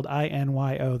 that's spelled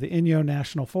I-N-Y-O, the Inyo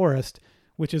National Forest,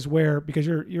 which is where, because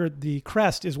the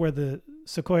crest is where the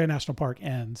Sequoia National Park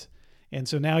ends. And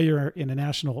so now you're in a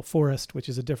national forest, which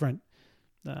is a different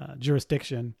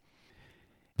jurisdiction.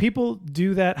 People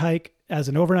do that hike as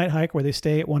an overnight hike where they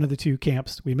stay at one of the 2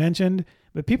 camps we mentioned,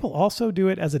 but people also do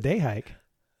it as a day hike.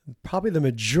 Probably the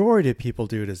majority of people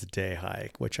do it as a day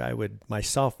hike, which I would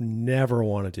myself never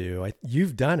want to do.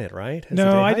 You've done it, right?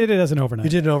 No, I did it as an overnight. You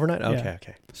did an overnight? Okay, Yeah.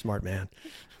 okay. Smart man.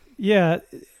 Yeah,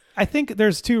 I think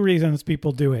there's 2 reasons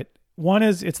people do it. One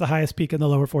is it's the highest peak in the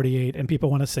lower 48, and people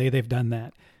want to say they've done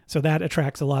that. So that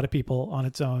attracts a lot of people on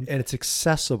its own. And it's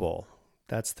accessible.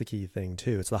 That's the key thing,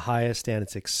 too. It's the highest, and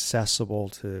it's accessible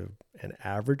to an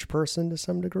average person to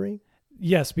some degree.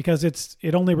 Yes, because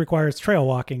it only requires trail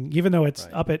walking, even though it's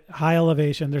up at high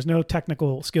elevation. There's no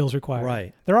technical skills required.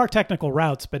 Right. There are technical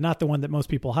routes, but not the one that most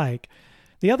people hike.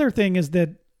 The other thing is that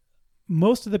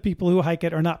most of the people who hike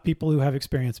it are not people who have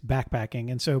experience backpacking.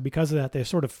 And so because of that, they're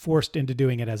sort of forced into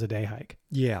doing it as a day hike.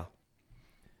 Yeah.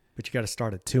 But you got to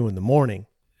start at 2 a.m.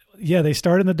 Yeah, they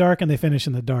start in the dark and they finish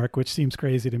in the dark, which seems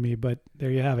crazy to me, but there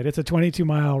you have it. It's a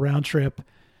 22-mile round trip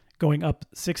going up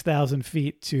 6,000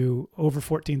 feet to over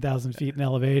 14,000 feet in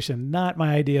elevation. Not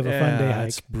my idea of a fun day hike.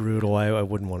 It's brutal. I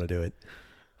wouldn't want to do it.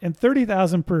 And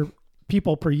 30,000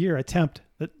 people per year attempt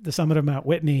the summit of Mount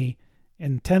Whitney,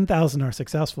 and 10,000 are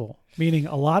successful, meaning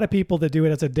a lot of people that do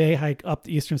it as a day hike up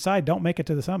the eastern side don't make it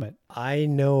to the summit. I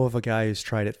know of a guy who's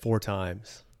tried it 4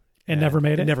 times. And never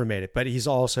made it? Never made it. But he's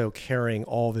also carrying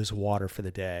all of his water for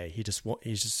the day. He's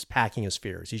just packing his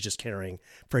fears. He's just carrying,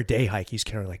 for a day hike, he's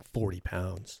carrying like 40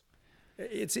 pounds.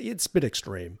 It's a bit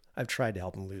extreme. I've tried to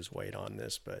help him lose weight on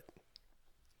this, but...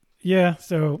 Yeah,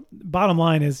 so bottom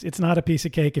line is it's not a piece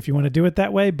of cake if you want to do it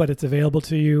that way, but it's available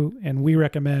to you. And we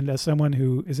recommend, as someone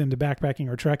who is into backpacking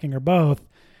or trekking or both,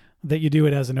 that you do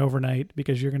it as an overnight,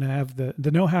 because you're going to have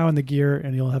the know-how and the gear,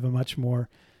 and you'll have a much more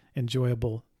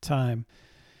enjoyable time.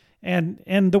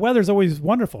 And the weather's always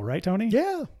wonderful, right, Tony?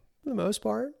 Yeah, for the most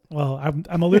part. Well,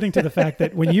 I'm alluding to the fact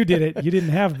that when you did it, you didn't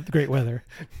have great weather.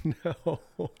 No.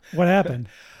 What happened?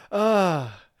 Well,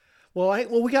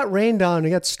 we got rained on, we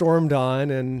got stormed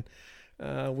on, and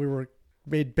we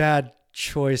made bad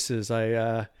choices.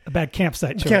 A bad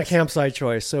campsite choice. Campsite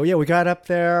choice. So yeah, we got up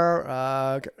there,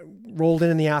 rolled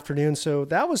in the afternoon. So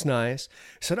that was nice.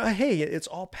 Said, oh, hey, it's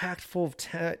all packed full of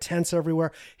tents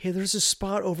everywhere. Hey, there's a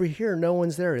spot over here. No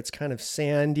one's there. It's kind of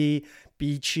sandy,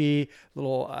 beachy,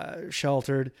 little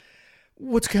sheltered.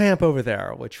 Let's camp over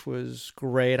there, which was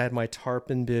great. I had my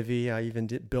tarpon bivvy. I even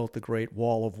built the Great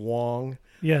Wall of Wong.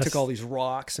 Yes. Took all these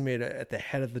rocks and made it at the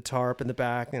head of the tarp in the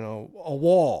back, a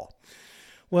wall.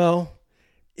 Well,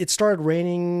 it started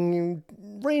raining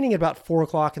about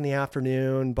 4:00 in the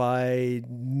afternoon. By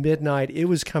midnight, it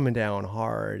was coming down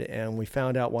hard, and we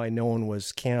found out why no one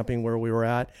was camping where we were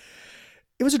at.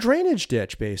 It was a drainage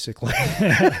ditch, basically.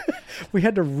 We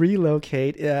had to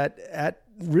relocate at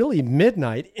really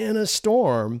midnight in a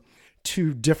storm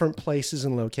to different places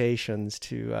and locations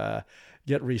to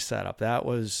get reset up. That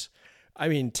was,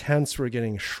 tents were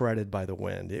getting shredded by the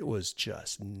wind. It was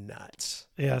just nuts.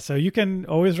 Yeah, so you can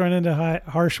always run into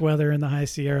harsh weather in the High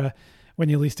Sierra when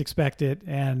you least expect it.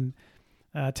 And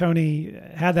Tony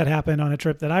had that happen on a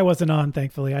trip that I wasn't on,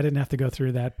 thankfully. I didn't have to go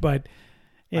through that. But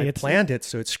I planned it,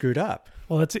 so it screwed up.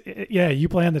 Well, you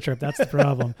planned the trip. That's the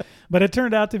problem. But it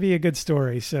turned out to be a good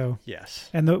story. So yes.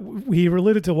 And we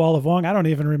alluded to Wall of Wong. I don't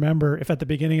even remember if at the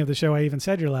beginning of the show I even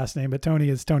said your last name, but Tony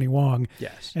is Tony Wong.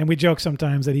 Yes. And we joke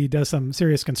sometimes that he does some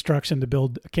serious construction to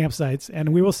build campsites.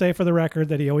 And we will say for the record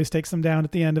that he always takes them down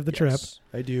at the end of the trip.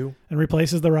 I do. And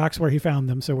replaces the rocks where he found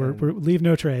them. So we leave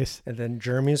no trace. And then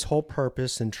Jeremy's whole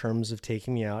purpose in terms of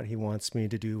taking me out, he wants me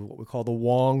to do what we call the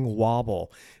Wong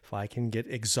wobble. If I can get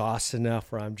exhausted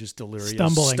enough where I'm just delirious,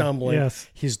 stumbling, yes.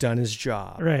 He's done his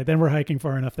job. Right. Then we're hiking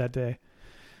far enough that day.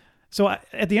 So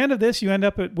at the end of this, you end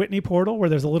up at Whitney Portal, where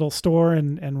there's a little store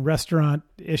and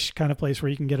restaurant-ish kind of place where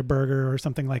you can get a burger or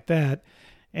something like that.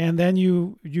 And then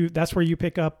you that's where you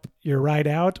pick up your ride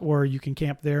out, or you can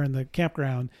camp there in the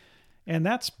campground. And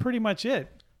that's pretty much it.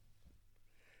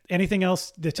 Anything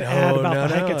else to add about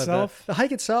the hike itself? The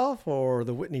hike itself, or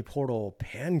the Whitney Portal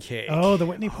pancake? Oh, the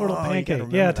Whitney Portal pancake.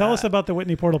 Yeah, tell us about the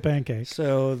Whitney Portal pancake.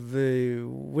 So the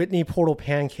Whitney Portal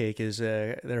pancake is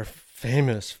they're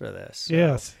famous for this. So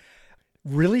yes.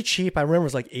 Really cheap. I remember it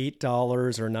was like $8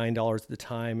 or $9 at the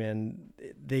time, and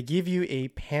they give you a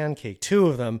pancake, 2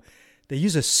 of them. They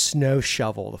use a snow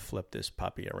shovel to flip this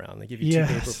puppy around. They give you 2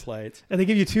 paper plates. And they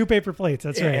give you 2 paper plates.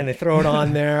 That's right. And they throw it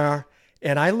on there.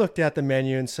 And I looked at the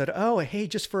menu and said, oh, hey,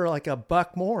 just for like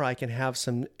 $1 more, I can have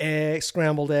some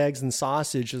scrambled eggs and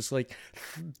sausage. It's like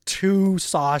 2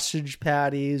 sausage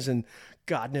patties and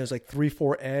God knows, like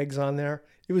 3-4 eggs on there.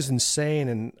 It was insane.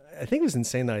 And I think it was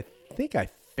insane that I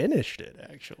finished it,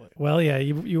 actually. Well, yeah,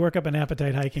 you work up an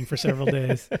appetite hiking for several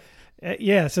days.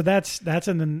 Yeah, so that's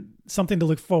something to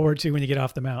look forward to when you get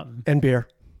off the mountain. And beer.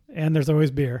 And there's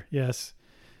always beer, yes.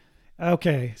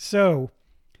 Okay, so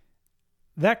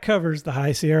that covers the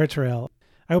High Sierra Trail.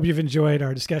 I hope you've enjoyed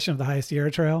our discussion of the High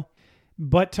Sierra Trail.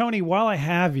 But Tony, while I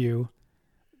have you,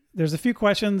 there's a few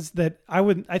questions that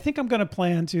I think I'm going to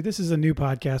plan to. This is a new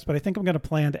podcast, but I think I'm going to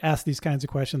plan to ask these kinds of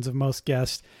questions of most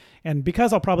guests. And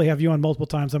because I'll probably have you on multiple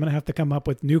times, I'm going to have to come up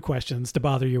with new questions to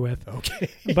bother you with. Okay.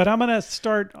 But I'm going to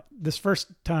start this first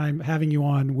time having you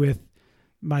on with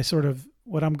my sort of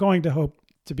what I'm going to hope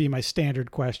to be my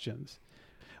standard questions.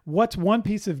 What's one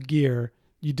piece of gear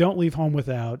you don't leave home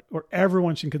without, or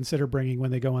everyone should consider bringing when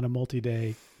they go on a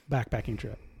multi-day backpacking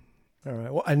trip? All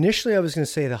right. Well, initially I was going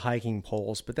to say the hiking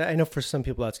poles, but I know for some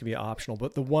people that's going to be optional.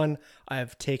 But the one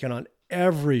I've taken on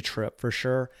every trip for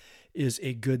sure is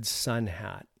a good sun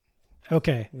hat.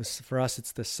 Okay. For us,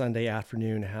 it's the Sunday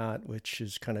afternoon hat, which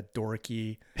is kind of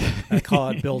dorky. I call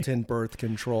it built-in birth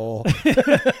control.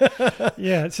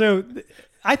 Yeah. So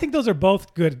I think those are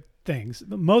both good things.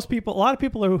 A lot of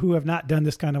people who have not done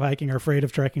this kind of hiking are afraid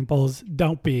of trekking poles.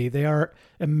 Don't be. They are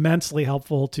immensely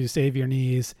helpful to save your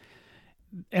knees.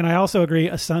 And I also agree,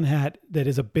 a sun hat that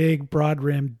is a big,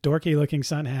 broad-rimmed, dorky-looking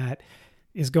sun hat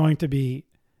is going to be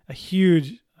a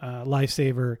huge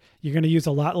lifesaver. You're going to use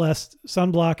a lot less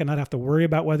sunblock and not have to worry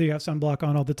about whether you have sunblock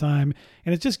on all the time.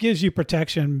 And it just gives you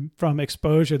protection from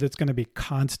exposure that's going to be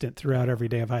constant throughout every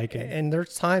day of hiking. And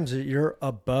there's times that you're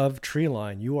above tree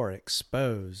line. You are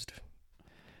exposed.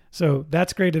 So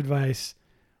that's great advice.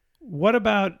 What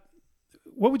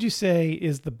would you say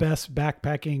is the best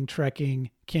backpacking, trekking,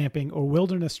 camping, or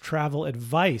wilderness travel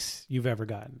advice you've ever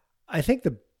gotten? I think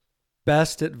the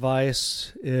best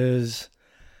advice is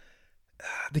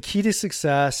the key to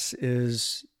success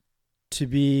is to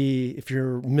be, if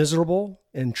you're miserable,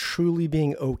 and truly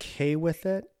being okay with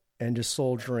it and just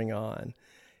soldiering on,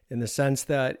 in the sense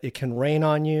that it can rain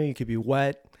on you. You could be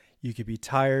wet. You could be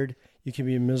tired. You can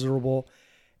be miserable.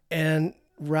 And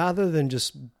rather than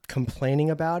just complaining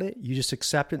about it, you just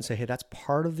accept it and say, hey, that's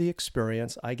part of the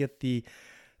experience. I get the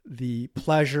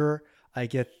pleasure, I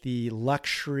get the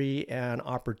luxury and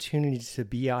opportunity to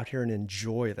be out here and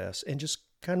enjoy this, and just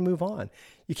kind of move on.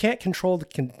 You can't control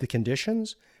the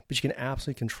conditions, but you can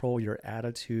absolutely control your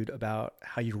attitude about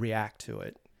how you react to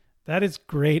it. That is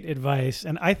great advice.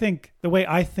 And I think the way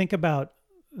I think about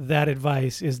that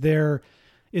advice is there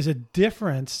is a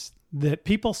difference that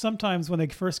people sometimes, when they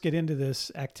first get into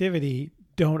this activity,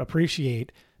 don't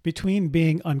appreciate between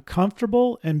being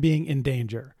uncomfortable and being in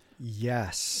danger.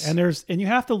 Yes. And you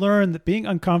have to learn that being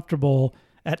uncomfortable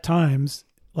at times,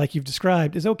 like you've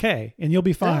described, is okay, and you'll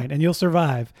be fine and you'll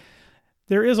survive.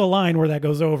 There is a line where that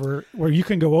goes over, where you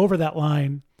can go over that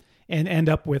line and end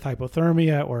up with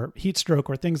hypothermia or heat stroke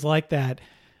or things like that.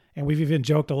 And we've even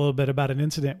joked a little bit about an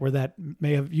incident where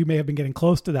you may have been getting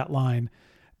close to that line.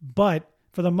 But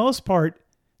for the most part,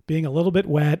 being a little bit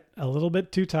wet, a little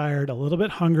bit too tired, a little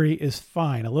bit hungry is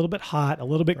fine. A little bit hot, a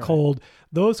little bit cold.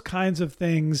 Those kinds of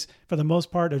things, for the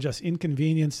most part, are just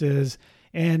inconveniences.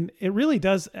 And it really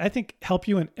does, I think, help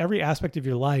you in every aspect of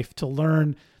your life to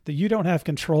learn that you don't have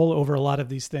control over a lot of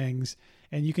these things,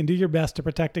 and you can do your best to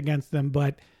protect against them.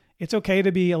 But it's okay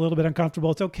to be a little bit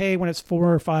uncomfortable. It's okay when it's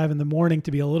 4 or 5 in the morning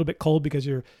to be a little bit cold because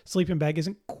your sleeping bag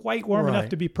isn't quite warm enough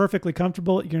to be perfectly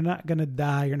comfortable. You're not going to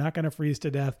die. You're not going to freeze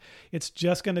to death. It's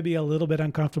just going to be a little bit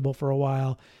uncomfortable for a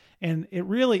while. And it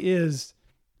really is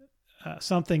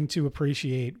something to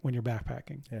appreciate when you're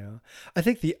backpacking. Yeah. I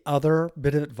think the other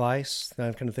bit of advice that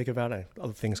I'm kind of thinking about,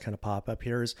 other things kind of pop up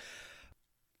here, is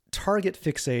target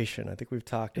fixation. I think we've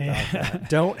talked about that.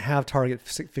 Don't have target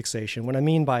fixation. What I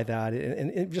mean by that,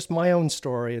 and just my own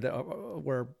story,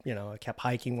 where I kept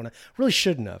hiking when I really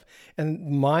shouldn't have. And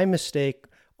my mistake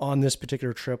on this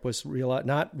particular trip was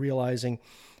not realizing,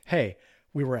 hey,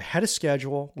 we were ahead of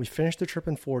schedule. We finished the trip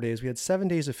in 4 days. We had 7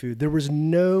 days of food. There was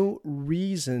no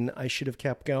reason I should have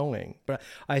kept going. But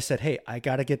I said, hey, I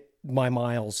got to get my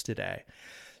miles today.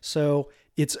 So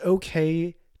it's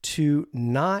okay to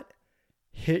not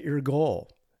hit your goal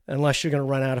unless you're going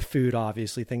to run out of food,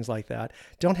 obviously, things like that.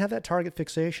 Don't have that target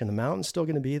fixation. The mountain's still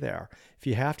going to be there. If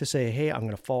you have to say, hey, I'm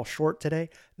going to fall short today,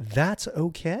 that's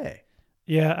okay.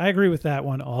 Yeah, I agree with that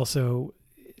one also.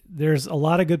 There's a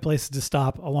lot of good places to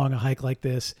stop along a hike like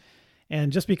this.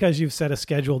 And just because you've set a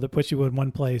schedule that puts you in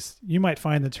one place, you might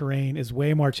find the terrain is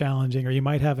way more challenging, or you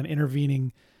might have an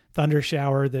intervening thunder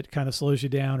shower that kind of slows you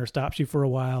down or stops you for a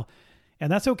while.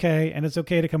 And that's okay. And it's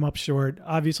okay to come up short.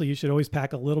 Obviously, you should always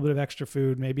pack a little bit of extra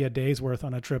food, maybe a day's worth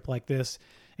on a trip like this,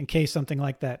 in case something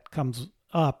like that comes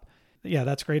up. Yeah,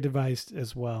 that's great advice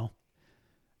as well.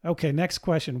 Okay, next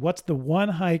question. What's the one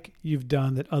hike you've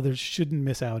done that others shouldn't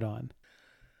miss out on?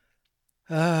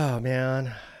 Oh,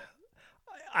 man.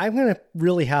 I'm going to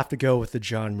really have to go with the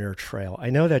John Muir Trail. I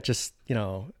know that just,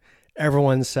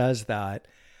 everyone says that,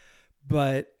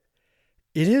 but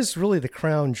it is really the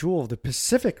crown jewel of the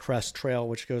Pacific Crest Trail,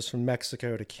 which goes from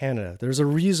Mexico to Canada. There's a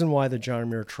reason why the John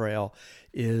Muir Trail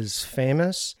is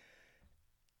famous.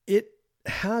 It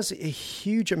has a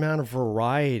huge amount of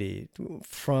variety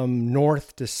from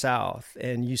north to south,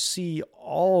 and you see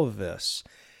all of this.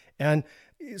 And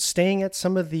staying at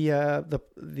some of the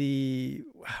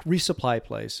resupply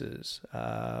places.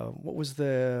 What was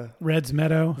the Red's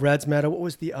Meadow? Red's Meadow. What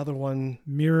was the other one?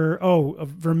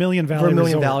 Vermilion Valley.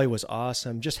 Vermilion Resort. Valley was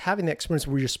awesome. Just having the experience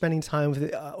where you're spending time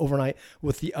with overnight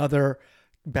with the other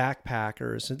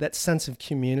backpackers, that sense of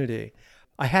community.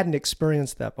 I hadn't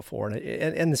experienced that before,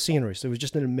 and the scenery. So it was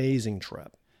just an amazing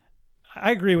trip.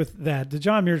 I agree with that. The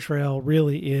John Muir Trail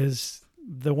really is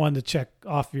the one to check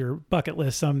off your bucket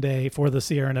list someday for the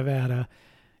Sierra Nevada.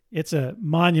 It's a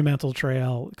monumental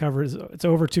trail. It's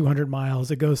over 200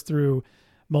 miles. It goes through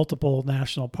multiple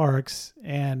national parks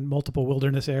and multiple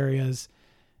wilderness areas,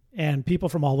 and people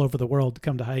from all over the world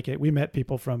come to hike it. We met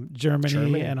people from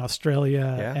Germany and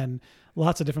Australia and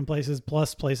lots of different places,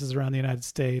 plus places around the United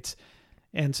States.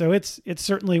 And so it's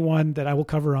certainly one that I will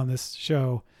cover on this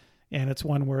show, and it's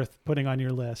one worth putting on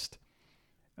your list.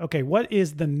 Okay, what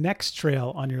is the next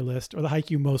trail on your list, or the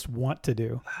hike you most want to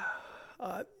do?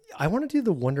 I want to do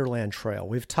the Wonderland Trail.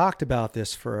 We've talked about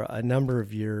this for a number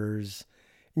of years.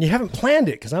 And you haven't planned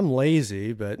it because I'm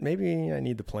lazy, but maybe I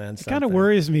need to plan something. It kind of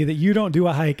worries me that you don't do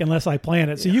a hike unless I plan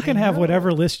it. So you can have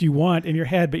whatever list you want in your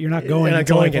head, but you're not going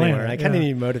anywhere. I kind of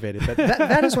need motivated. But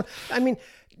that is one. I mean,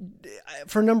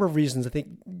 for a number of reasons, I think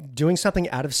doing something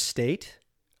out of state,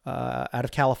 out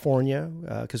of California,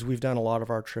 because we've done a lot of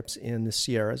our trips in the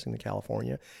Sierras in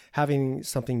California, having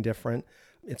something different.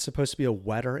 It's supposed to be a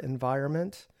wetter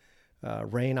environment.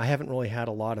 Rain. I haven't really had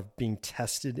a lot of being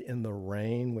tested in the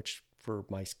rain, which for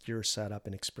my gear setup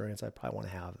and experience, I probably want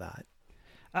to have that.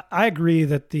 I agree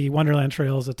that the Wonderland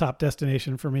Trail is a top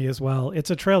destination for me as well. It's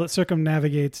a trail that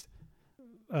circumnavigates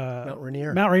Mount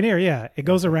Rainier. Mount Rainier, yeah. It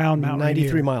goes around Mount 93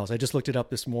 Rainier. miles. I just looked it up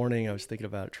this morning. I was thinking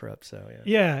about a trip, so yeah.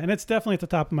 Yeah, and it's definitely at the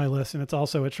top of my list, and it's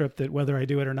also a trip that whether I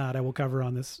do it or not, I will cover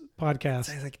on this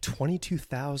podcast. It's like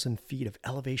 22,000 feet of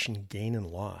elevation gain and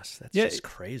loss. That's just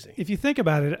crazy. If you think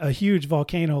about it, a huge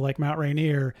volcano like Mount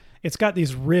Rainier, it's got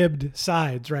these ribbed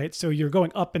sides, right? So you're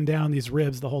going up and down these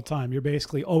ribs the whole time. You're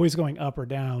basically always going up or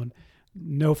down,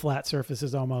 no flat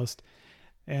surfaces almost.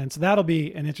 And so that'll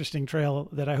be an interesting trail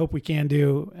that I hope we can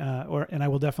do, and I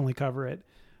will definitely cover it.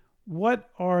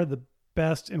 What are the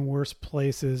best and worst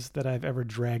places that I've ever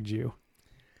dragged you?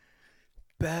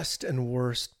 Best and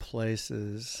worst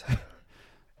places.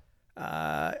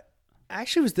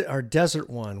 Actually, it was our desert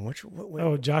one.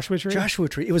 Joshua Tree? Joshua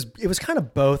Tree. It was kind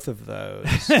of both of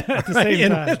those at the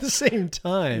same time. At the same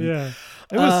time. Yeah.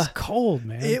 It was cold,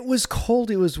 man. It was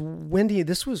cold. It was windy.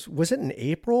 Was it in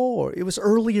April, or it was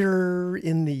earlier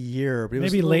in the year? But it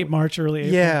maybe was late March, early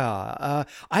April. Yeah.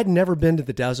 I'd never been to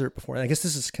the desert before. I guess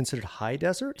this is considered high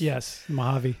desert. Yes,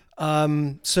 Mojave.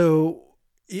 So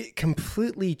it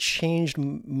completely changed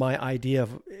my idea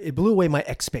it blew away my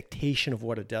expectation of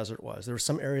what a desert was. There were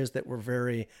some areas that were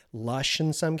very lush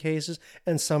in some cases,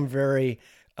 and some very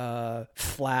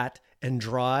flat and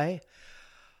dry.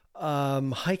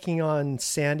 Hiking on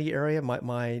sandy area,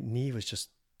 my knee was just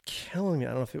killing me. I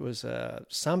don't know if it was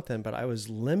something, but I was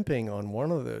limping on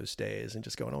one of those days and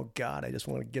just going, oh God, I just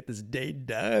want to get this day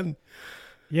done.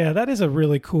 Yeah, that is a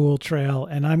really cool trail,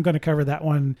 and I'm going to cover that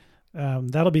one.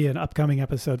 That'll be an upcoming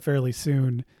episode fairly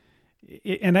soon.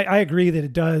 And I agree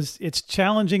that it's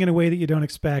challenging in a way that you don't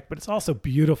expect, but it's also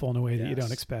beautiful in a way that you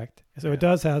don't expect. So It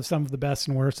does have some of the best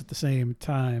and worst at the same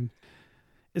time.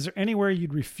 Is there anywhere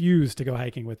you'd refuse to go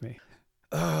hiking with me?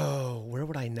 Oh, where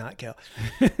would I not go?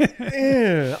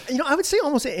 I would say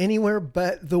almost anywhere,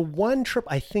 but the one trip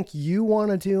I think you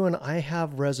want to do, and I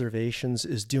have reservations,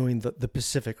 is doing the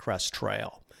Pacific Crest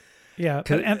Trail. Yeah,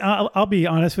 and I'll be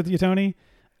honest with you, Tony.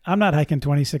 I'm not hiking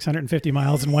 2,650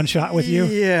 miles in one shot with you.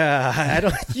 Yeah, I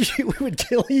don't. We would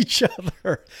kill each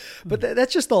other. But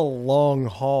that's just a long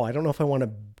haul. I don't know if I want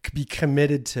to be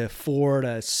committed to 4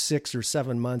 to 6 or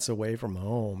 7 months away from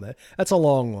home. That's a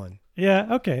long one.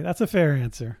 Yeah, okay, that's a fair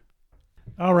answer.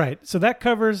 All right, so that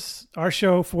covers our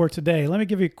show for today. Let me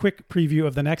give you a quick preview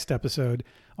of the next episode.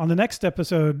 On the next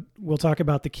episode, we'll talk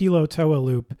about the Kilo Toa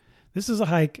Loop. This is a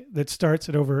hike that starts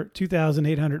at over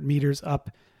 2,800 meters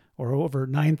up, or over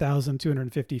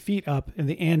 9,250 feet up in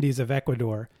the Andes of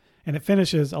Ecuador. And it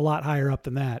finishes a lot higher up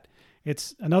than that.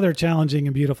 It's another challenging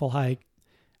and beautiful hike.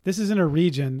 This is in a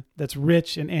region that's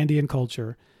rich in Andean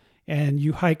culture. And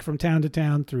you hike from town to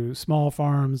town through small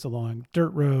farms, along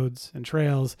dirt roads and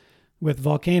trails, with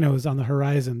volcanoes on the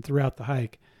horizon throughout the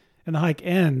hike. And the hike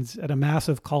ends at a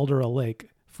massive caldera lake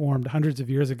formed hundreds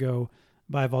of years ago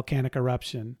by volcanic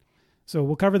eruption. So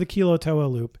we'll cover the Kilo Toa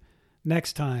Loop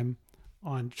next time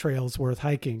on Trails Worth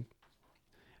Hiking.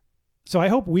 So I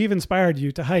hope we've inspired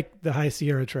you to hike the High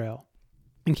Sierra Trail.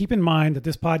 And keep in mind that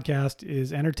this podcast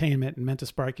is entertainment and meant to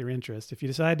spark your interest. If you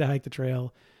decide to hike the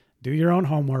trail, do your own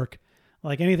homework.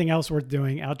 Like anything else worth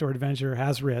doing, outdoor adventure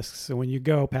has risks. So when you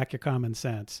go, pack your common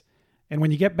sense. And when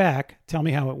you get back, tell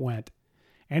me how it went.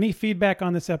 Any feedback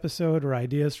on this episode or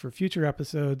ideas for future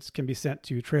episodes can be sent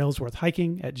to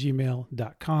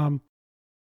trailsworthhiking@gmail.com.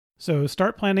 So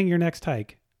start planning your next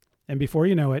hike. And before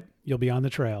you know it, you'll be on the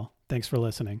trail. Thanks for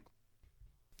listening.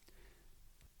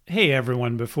 Hey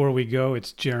everyone, before we go,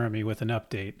 it's Jeremy with an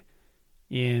update.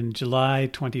 In July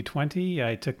 2020,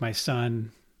 I took my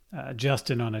son,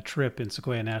 Justin, on a trip in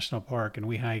Sequoia National Park, and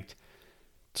we hiked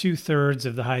 2/3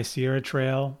 of the High Sierra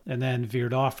Trail and then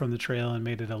veered off from the trail and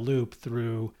made it a loop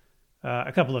through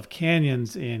a couple of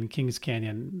canyons in Kings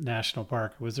Canyon National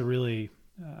Park. It was a really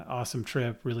awesome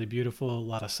trip, really beautiful, a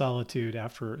lot of solitude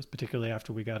particularly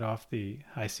after we got off the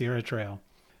High Sierra Trail.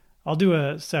 I'll do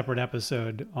a separate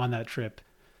episode on that trip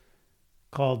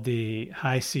called the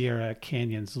High Sierra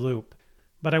Canyons Loop.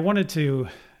 But I wanted to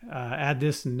add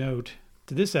this note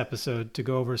to this episode to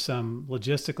go over some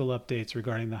logistical updates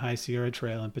regarding the High Sierra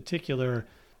Trail, in particular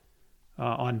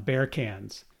on bear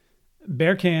cans.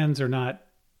 Bear cans are not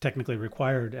technically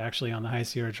required actually on the High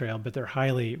Sierra Trail, but they're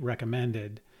highly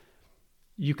recommended.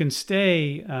 You can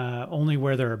stay only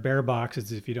where there are bear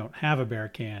boxes if you don't have a bear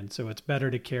can, so it's better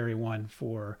to carry one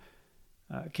for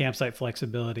campsite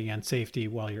flexibility and safety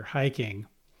while you're hiking.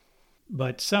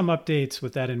 But some updates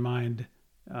with that in mind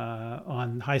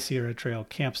on High Sierra Trail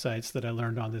campsites that I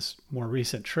learned on this more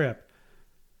recent trip.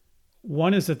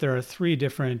 One is that there are 3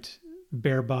 different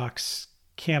bear box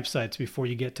campsites before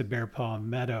you get to Bear Paw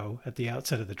Meadow at the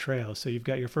outset of the trail. So you've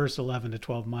got your first 11 to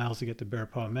 12 miles to get to Bear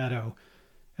Paw Meadow.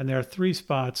 And there are 3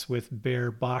 spots with bear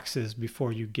boxes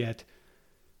before you get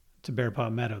to Bear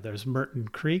Paw Meadow. There's Merton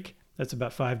Creek. That's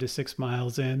about 5 to 6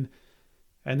 miles in.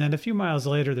 And then a few miles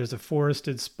later, there's a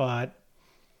forested spot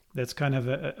that's kind of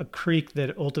a creek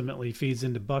that ultimately feeds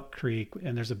into Buck Creek.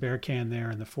 And there's a bear can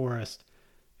there in the forest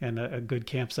and a good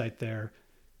campsite there.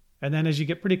 And then as you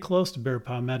get pretty close to Bear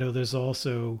Paw Meadow, there's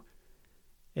also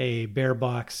a bear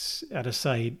box at a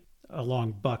site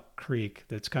along Buck Creek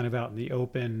that's kind of out in the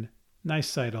open. Nice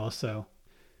site also.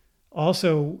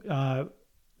 Also,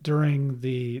 during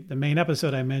the main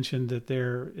episode, I mentioned that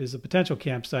there is a potential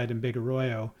campsite in Big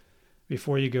Arroyo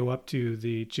before you go up to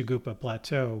the Chigupa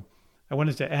Plateau. I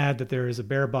wanted to add that there is a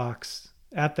bear box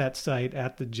at that site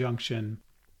at the junction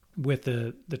with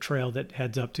the trail that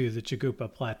heads up to the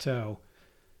Chigupa Plateau.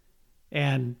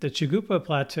 And the Chigupa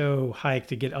Plateau hike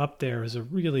to get up there is a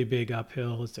really big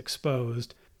uphill. It's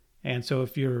exposed. And so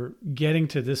if you're getting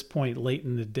to this point late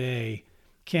in the day,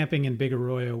 camping in Big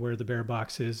Arroyo where the bear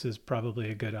box is probably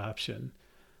a good option.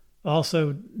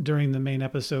 Also, during the main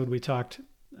episode, we talked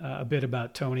a bit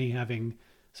about Tony having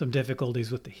some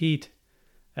difficulties with the heat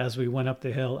as we went up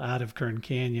the hill out of Kern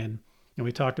Canyon. And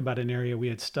we talked about an area we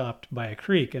had stopped by a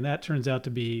creek, and that turns out to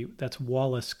be, that's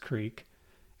Wallace Creek.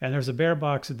 And there's a bear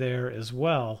box there as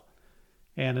well,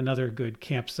 and another good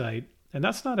campsite. And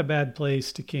that's not a bad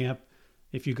place to camp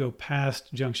if you go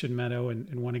past Junction Meadow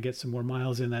and want to get some more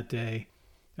miles in that day.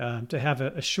 To have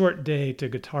a short day to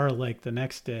Guitar Lake the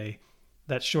next day,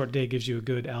 that short day gives you a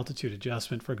good altitude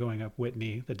adjustment for going up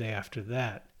Whitney the day after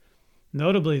that.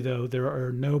 Notably, though, there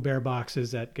are no bear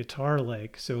boxes at Guitar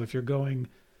Lake. So if you're going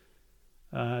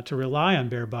to rely on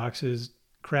bear boxes,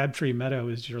 Crabtree Meadow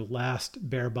is your last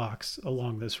bear box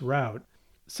along this route.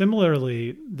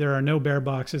 Similarly, there are no bear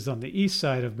boxes on the east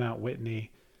side of Mount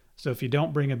Whitney. So if you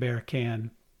don't bring a bear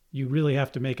can, you really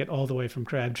have to make it all the way from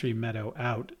Crabtree Meadow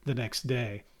out the next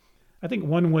day. I think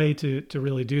one way to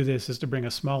really do this is to bring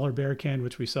a smaller bear can,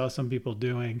 which we saw some people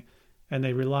doing, and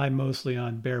they rely mostly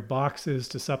on bear boxes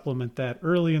to supplement that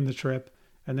early in the trip.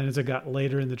 And then as it got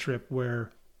later in the trip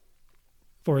where,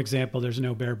 for example, there's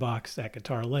no bear box at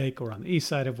Guitar Lake or on the east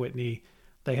side of Whitney,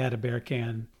 they had a bear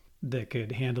can that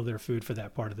could handle their food for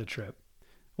that part of the trip.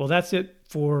 Well, that's it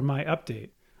for my update.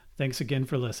 Thanks again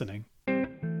for listening.